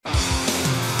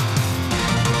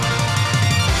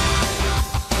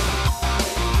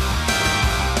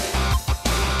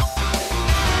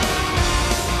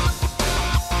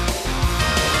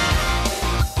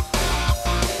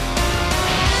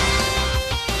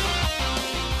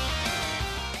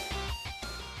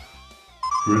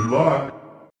 Good luck.